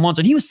brother is a monster.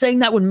 And he was saying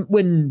that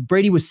when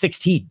Brady was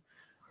 16,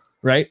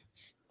 right?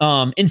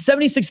 In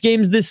 76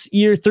 games this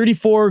year,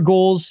 34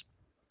 goals.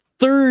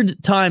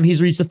 Third time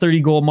he's reached the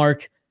 30-goal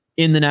mark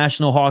in the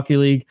National Hockey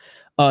League.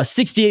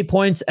 68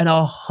 points and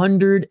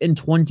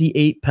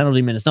 128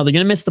 penalty minutes. Now, they're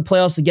going to miss the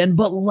playoffs again,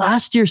 but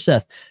last year,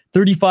 Seth,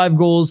 35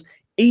 goals,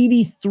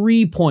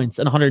 83 points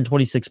and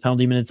 126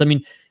 penalty minutes. I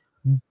mean,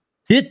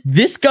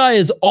 this guy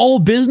is all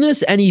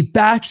business, and he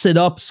backs it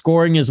up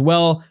scoring as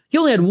well. He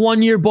only had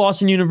 1 year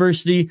Boston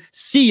University.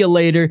 See you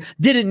later.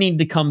 Didn't need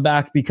to come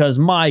back because,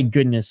 my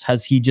goodness,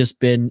 has he just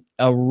been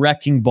a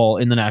wrecking ball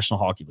in the National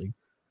Hockey League.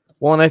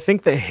 Well, and I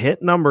think the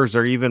hit numbers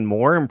are even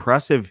more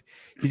impressive.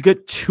 He's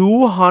got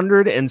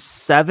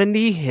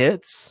 270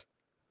 hits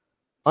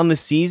on the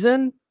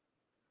season.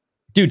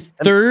 Dude,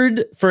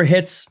 third for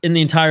hits in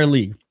the entire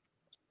league.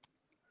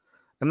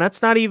 And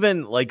that's not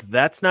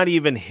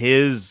even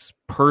his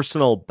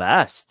personal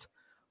best.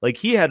 Like,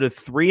 he had a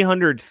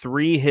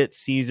 303 hit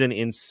season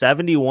in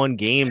 71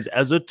 games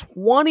as a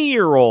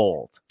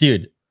 20-year-old.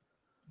 Dude,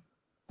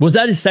 was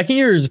that his second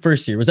year or his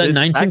first year? Was that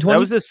 1920? That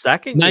was his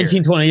second year.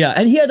 1920, yeah.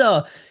 And he had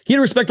a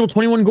respectable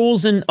 21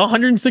 goals and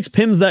 106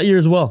 PIMs that year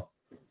as well.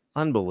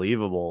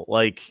 Unbelievable.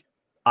 Like,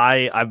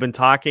 I've been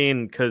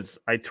talking because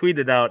I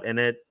tweeted out and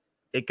it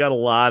got a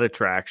lot of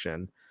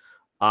traction.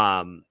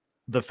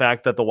 The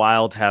fact that the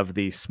Wild have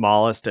the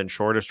smallest and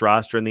shortest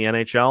roster in the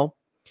NHL.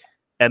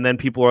 And then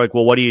people are like,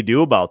 well, what do you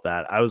do about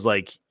that? I was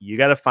like, you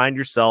got to find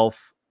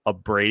yourself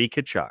of Brady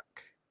Tkachuk.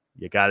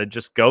 You got to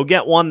just go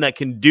get one that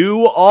can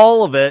do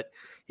all of it.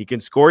 He can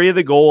score you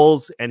the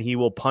goals, and he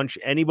will punch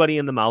anybody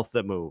in the mouth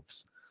that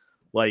moves.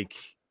 Like,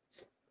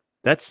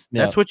 that's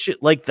what you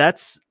like.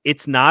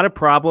 It's not a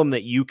problem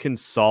that you can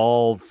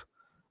solve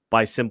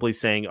by simply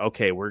saying,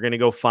 okay, we're going to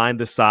go find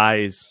the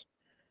size.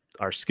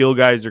 Our skill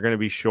guys are going to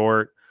be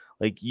short.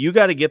 Like, you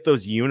got to get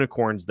those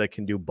unicorns that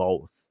can do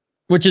both.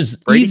 Which is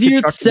Brady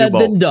easier Tkachuk said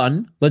than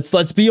done.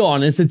 Let's be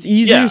honest. It's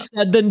easier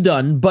said than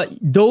done, but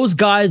those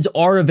guys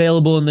are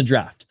available in the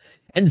draft.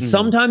 And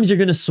sometimes you're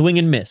going to swing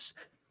and miss.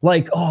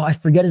 Like, oh, I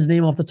forget his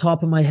name off the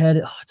top of my head.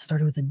 Oh, it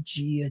started with a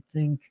G, I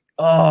think.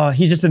 Oh,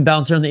 he's just been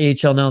bouncing around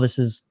the AHL now.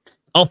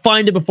 I'll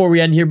find it before we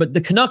end here, but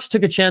the Canucks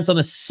took a chance on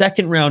a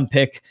second-round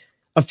pick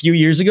a few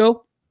years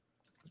ago,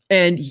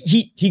 and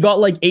he got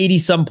like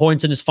 80-some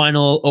points in his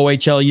final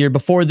OHL year.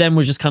 Before then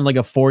was just kind of like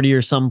a 40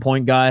 or some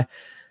point guy.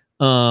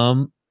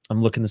 I'm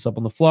looking this up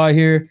on the fly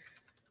here.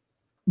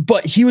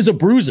 But he was a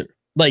bruiser.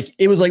 Like,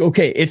 it was like,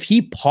 okay, if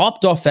he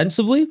popped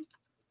offensively,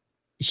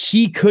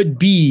 he could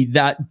be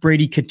that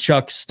Brady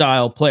Tkachuk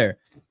style player.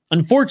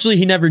 Unfortunately,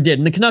 he never did.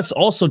 And the Canucks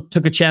also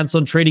took a chance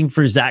on trading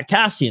for Zach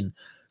Kassian,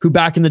 who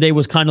back in the day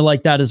was kind of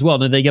like that as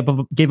well. And they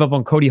gave up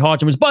on Cody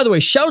Hodgson, which, by the way,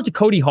 shout out to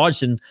Cody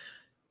Hodgson.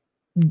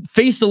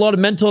 Faced a lot of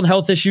mental and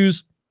health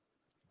issues,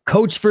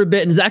 coached for a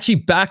bit, and is actually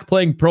back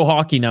playing pro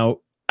hockey now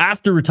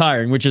after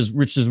retiring, which is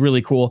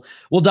really cool.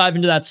 We'll dive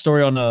into that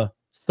story on a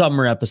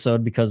summer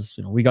episode because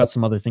we got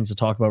some other things to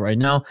talk about right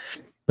now.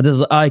 But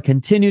as I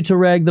continue to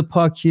rag the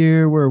puck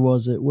here, where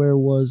was it?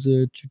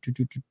 Jonah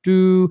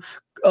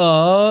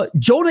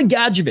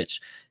Gadjevich,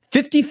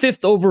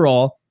 55th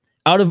overall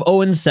out of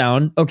Owen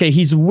Sound. Okay,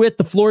 he's with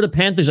the Florida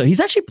Panthers. He's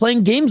actually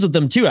playing games with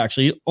them too,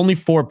 actually. Only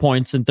 4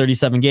 points in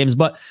 37 games,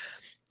 but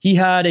he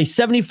had a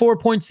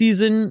 74-point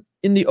season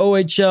in the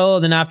OHL.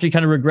 And then after he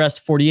kind of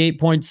regressed,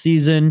 48-point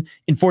season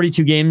in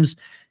 42 games.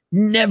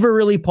 Never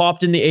really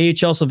popped in the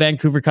AHL, so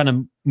Vancouver kind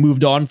of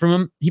moved on from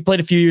him. He played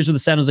a few years with the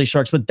San Jose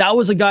Sharks, but that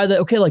was a guy that,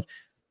 okay, like,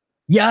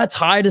 yeah, it's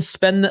high to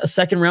spend a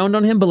second round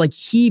on him, but like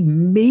he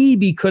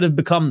maybe could have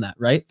become that,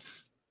 right?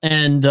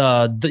 And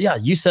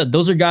you said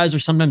those are guys where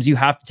sometimes you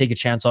have to take a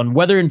chance on,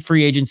 whether in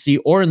free agency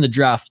or in the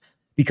draft,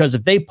 because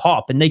if they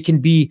pop and they can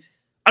be,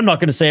 I'm not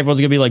going to say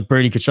everyone's going to be like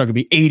Brady Tkachuk could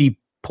be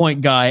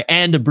 80-point guy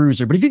and a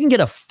bruiser, but if you can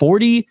get a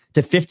 40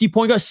 to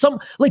 50-point guy, some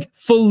like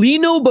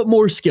Foligno, but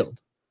more skilled.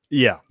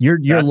 Yeah, you're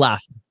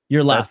laughing.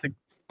 You're laughing.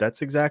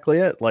 That's exactly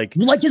it. Like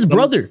his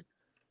brother.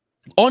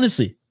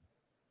 Honestly,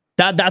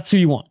 that's who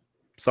you want.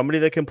 Somebody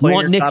that can play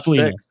in your top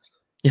six.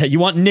 Yeah, you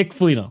want Nick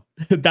Foligno.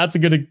 That's a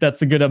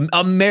good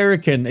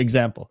American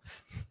example.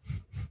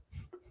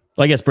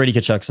 Well, I guess Brady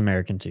Tkachuk's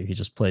American too. He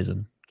just plays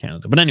in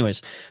Canada. But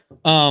anyways,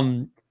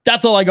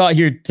 that's all I got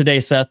here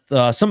today, Seth.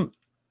 Some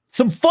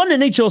fun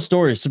NHL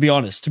stories, to be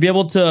honest, to be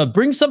able to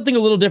bring something a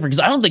little different,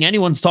 because I don't think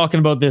anyone's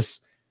talking about this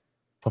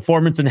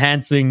performance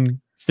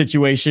enhancing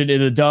situation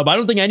in a dub. I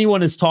don't think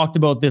anyone has talked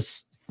about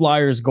this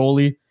Flyers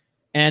goalie.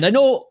 And I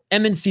know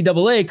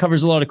MNCAA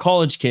covers a lot of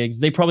college kids.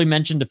 They probably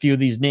mentioned a few of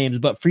these names,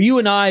 but for you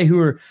and I who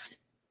are,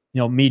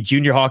 me,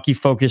 junior hockey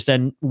focused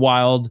and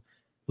Wild,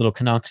 little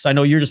Canucks, I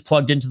know you're just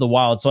plugged into the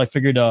Wild. So I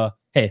figured,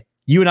 hey,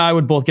 you and I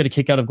would both get a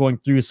kick out of going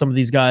through some of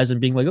these guys and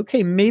being like,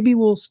 okay, maybe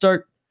we'll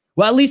start.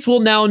 Well, at least we'll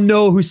now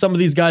know who some of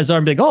these guys are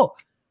and be like, oh,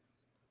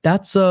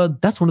 that's one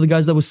of the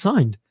guys that was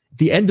signed at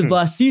the end of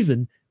last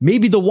season.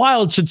 Maybe the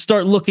Wild should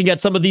start looking at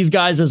some of these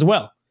guys as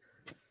well.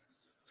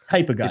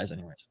 Type of guys,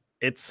 anyways.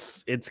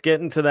 It's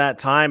getting to that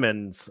time,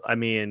 and I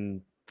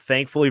mean,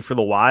 thankfully for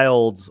the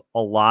Wild, a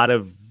lot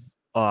of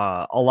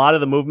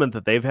the movement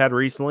that they've had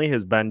recently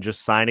has been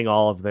just signing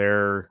all of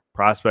their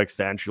prospects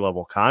to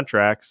entry-level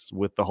contracts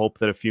with the hope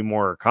that a few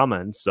more are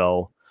coming.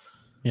 So,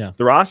 yeah,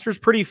 the roster's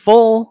pretty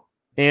full,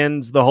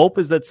 and the hope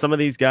is that some of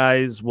these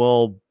guys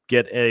will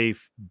get a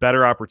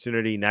better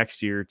opportunity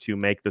next year to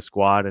make the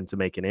squad and to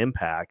make an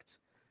impact.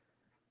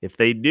 If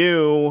they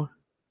do,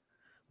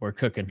 we're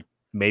cooking.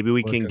 Maybe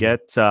we can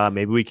get some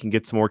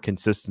more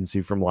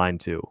consistency from line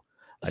 2.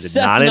 I did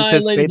not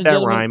anticipate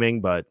that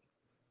rhyming, but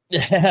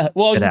yeah.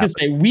 Well, I was going to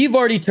say, we've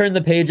already turned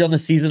the page on the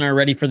season, are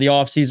ready for the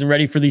off season,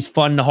 ready for these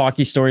fun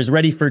hockey stories,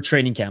 ready for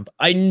training camp.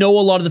 I know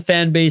a lot of the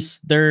fan base,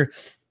 they're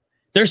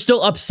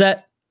still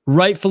upset,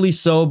 rightfully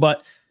so,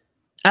 but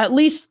at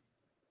least,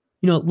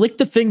 lick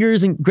the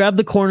fingers and grab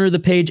the corner of the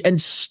page and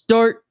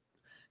start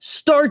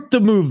the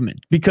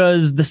movement,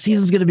 because the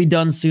season's going to be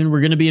done soon.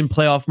 We're going to be in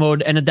playoff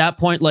mode. And at that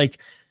point, like,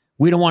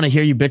 we don't want to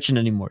hear you bitching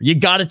anymore. You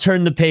got to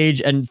turn the page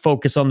and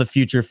focus on the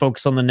future,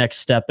 focus on the next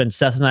step. And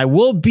Seth and I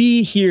will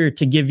be here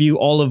to give you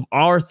all of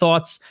our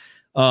thoughts,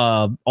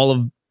 all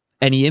of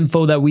any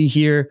info that we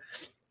hear,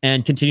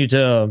 and continue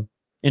to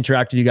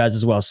interact with you guys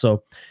as well.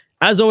 So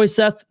as always,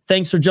 Seth,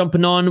 thanks for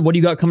jumping on. What do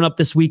you got coming up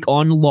this week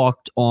on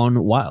Locked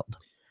on Wild?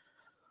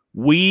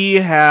 We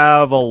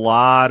have a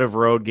lot of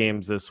road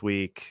games this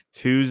week,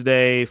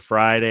 Tuesday,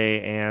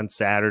 Friday, and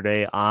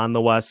Saturday on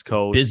the West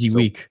Coast. Busy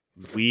week.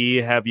 We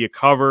have you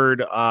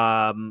covered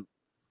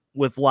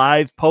with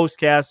live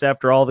postcasts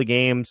after all the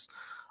games.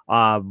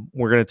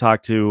 We're going to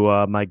talk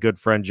to my good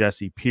friend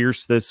Jesse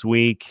Pierce this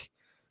week.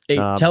 Hey,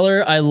 tell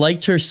her I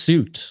liked her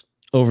suit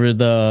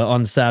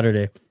on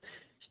Saturday.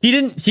 She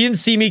didn't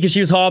see me because she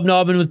was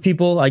hobnobbing with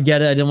people. I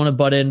get it. I didn't want to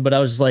butt in, but I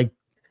was just like,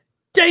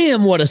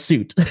 damn, what a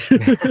suit.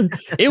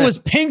 It was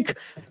pink,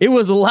 it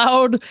was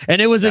loud,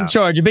 and it was in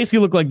charge. It basically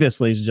looked like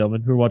this, ladies and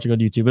gentlemen who are watching on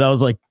YouTube. But I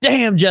was like,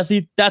 damn,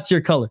 Jesse, that's your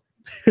color.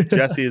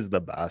 Jesse is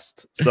the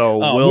best. So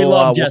we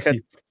love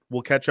Jesse.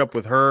 We'll catch up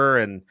with her,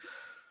 and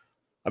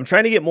I'm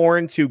trying to get more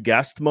into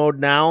guest mode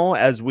now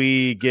as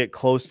we get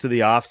close to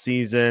the off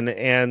season.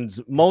 And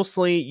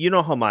mostly, you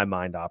know how my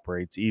mind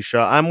operates, Isha.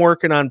 I'm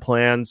working on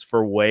plans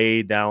for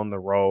way down the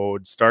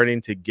road, starting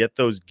to get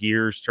those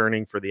gears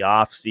turning for the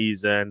off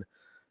season,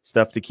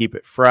 stuff to keep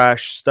it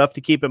fresh, stuff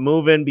to keep it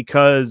moving,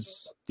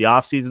 because the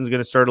off season is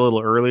going to start a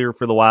little earlier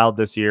for the Wild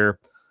this year.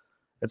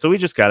 And so we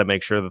just got to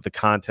make sure that the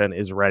content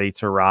is ready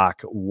to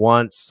rock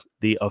once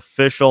the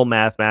official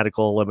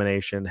mathematical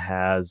elimination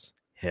has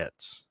hit.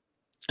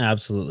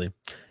 Absolutely.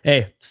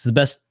 Hey, this is the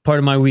best part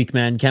of my week,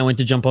 man. Can't wait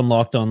to jump on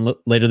Locked On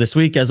later this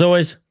week. As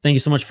always, thank you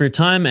so much for your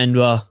time, and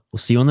we'll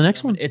see you on the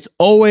next one. It's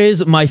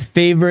always my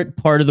favorite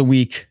part of the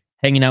week,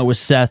 hanging out with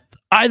Seth,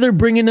 either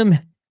bringing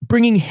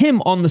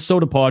him on the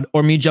Sota Pod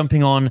or me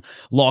jumping on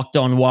Locked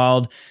On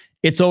Wild.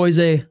 It's always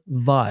a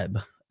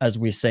vibe, as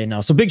we say now.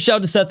 So big shout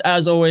out to Seth,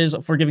 as always,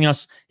 for giving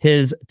us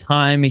his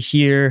time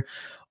here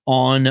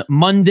on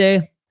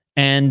Monday.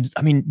 And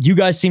I mean, you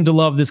guys seem to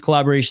love this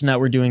collaboration that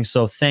we're doing.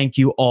 So thank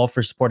you all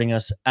for supporting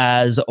us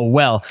as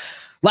well.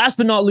 Last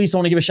but not least, I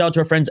want to give a shout out to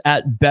our friends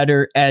at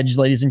Better Edge,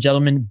 ladies and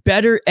gentlemen.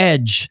 Better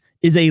Edge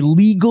is a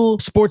legal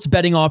sports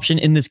betting option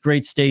in this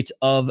great state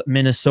of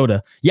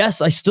Minnesota.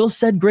 Yes, I still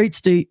said great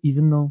state,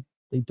 even though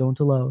they don't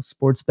allow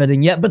sports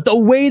betting yet. But the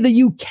way that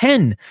you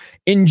can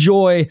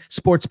enjoy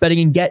sports betting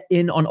and get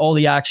in on all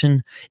the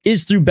action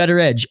is through Better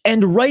Edge.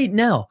 And right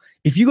now,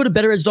 if you go to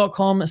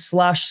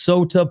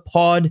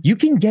betteredge.com/SotaPod, you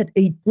can get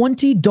a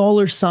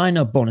 $20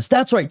 sign-up bonus.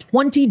 That's right,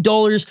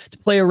 $20 to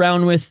play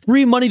around with.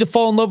 Free money to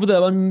fall in love with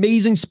an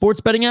amazing sports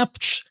betting app.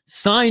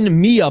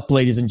 Sign me up,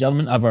 ladies and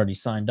gentlemen. I've already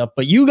signed up,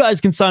 but you guys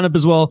can sign up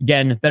as well.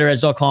 Again,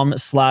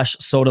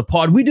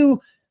 betteredge.com/SotaPod. We do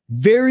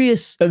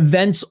various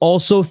events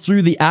also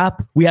through the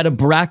app. We had a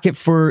bracket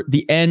for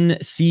the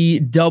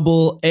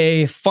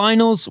NCAA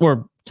finals,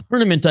 or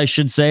tournament, I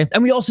should say.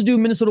 And we also do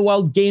Minnesota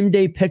Wild game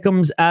day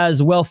pick'ems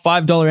as well.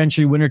 $5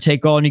 entry, winner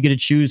take all, and you get to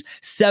choose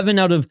 7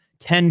 out of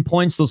 10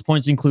 points. Those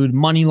points include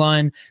money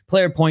line,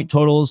 player point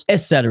totals,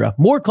 etc.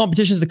 More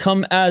competitions to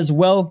come as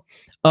well.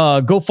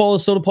 Go follow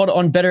Sota Pod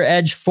on Better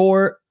Edge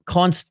for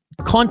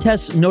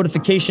contest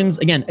notifications.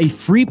 Again, a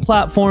free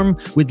platform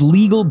with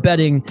legal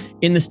betting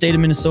in the state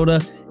of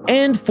Minnesota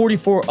and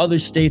 44 other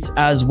states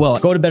as well.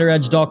 Go to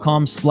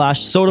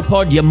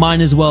betteredge.com/SotaPod. You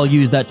might as well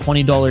use that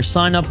 $20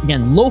 sign up.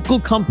 Again, local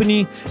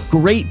company,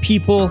 great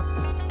people,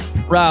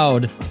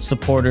 proud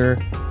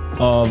supporter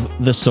of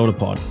the Sota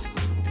Pod.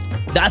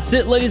 That's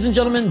it, ladies and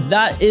gentlemen.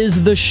 That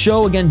is the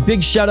show. Again,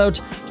 big shout out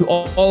to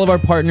all of our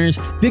partners.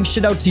 Big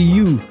shout out to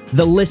you,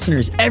 the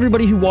listeners,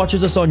 everybody who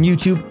watches us on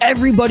YouTube,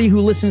 everybody who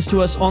listens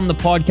to us on the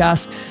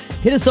podcast.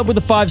 Hit us up with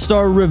a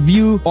 5-star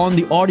review on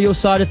the audio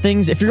side of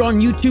things. If you're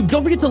on YouTube,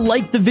 don't forget to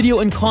like the video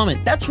and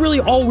comment. That's really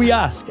all we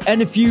ask.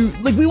 And if you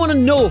we want to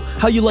know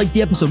how you like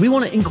the episode. We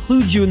want to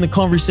include you in the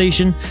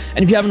conversation.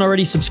 And if you haven't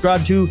already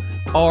subscribed to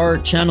our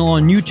channel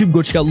on YouTube,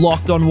 go check out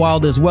Locked On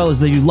Wild as well, as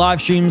they do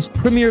live streams,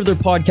 premiere of their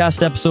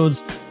podcast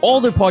episodes.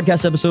 All their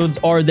podcast episodes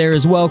are there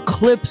as well.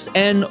 Clips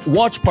and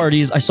watch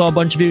parties. I saw a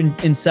bunch of you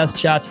in Seth's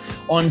chat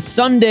on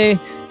Sunday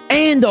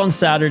and on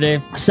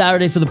Saturday.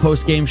 Saturday for the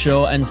post-game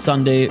show and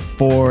Sunday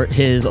for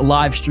his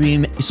live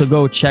stream. So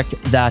go check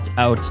that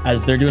out,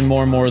 as they're doing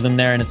more and more of them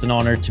there. And it's an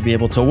honor to be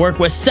able to work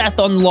with Seth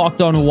on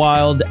Locked On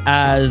Wild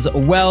as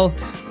well.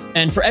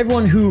 And for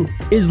everyone who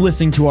is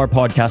listening to our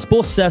podcast,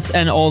 both Seth's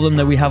and all of them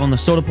that we have on the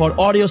Sota Pod,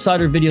 audio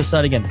side or video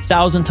side, again,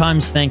 1,000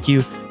 times thank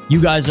you.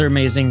 You guys are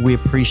amazing. We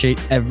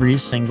appreciate every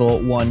single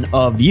one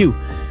of you.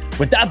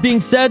 With that being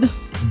said,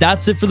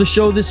 that's it for the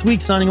show this week.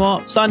 Signing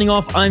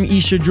off, I'm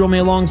Isha Drome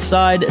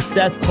alongside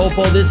Seth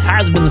TOUPAL. This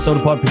has been the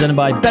Sota Pod presented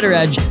by Better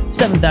Edge,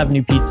 7th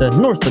Avenue Pizza,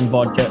 Northland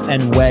Vodka,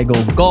 and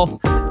Waggle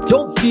Golf.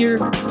 Don't fear,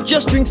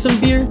 just drink some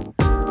beer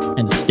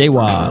and stay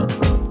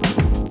wild.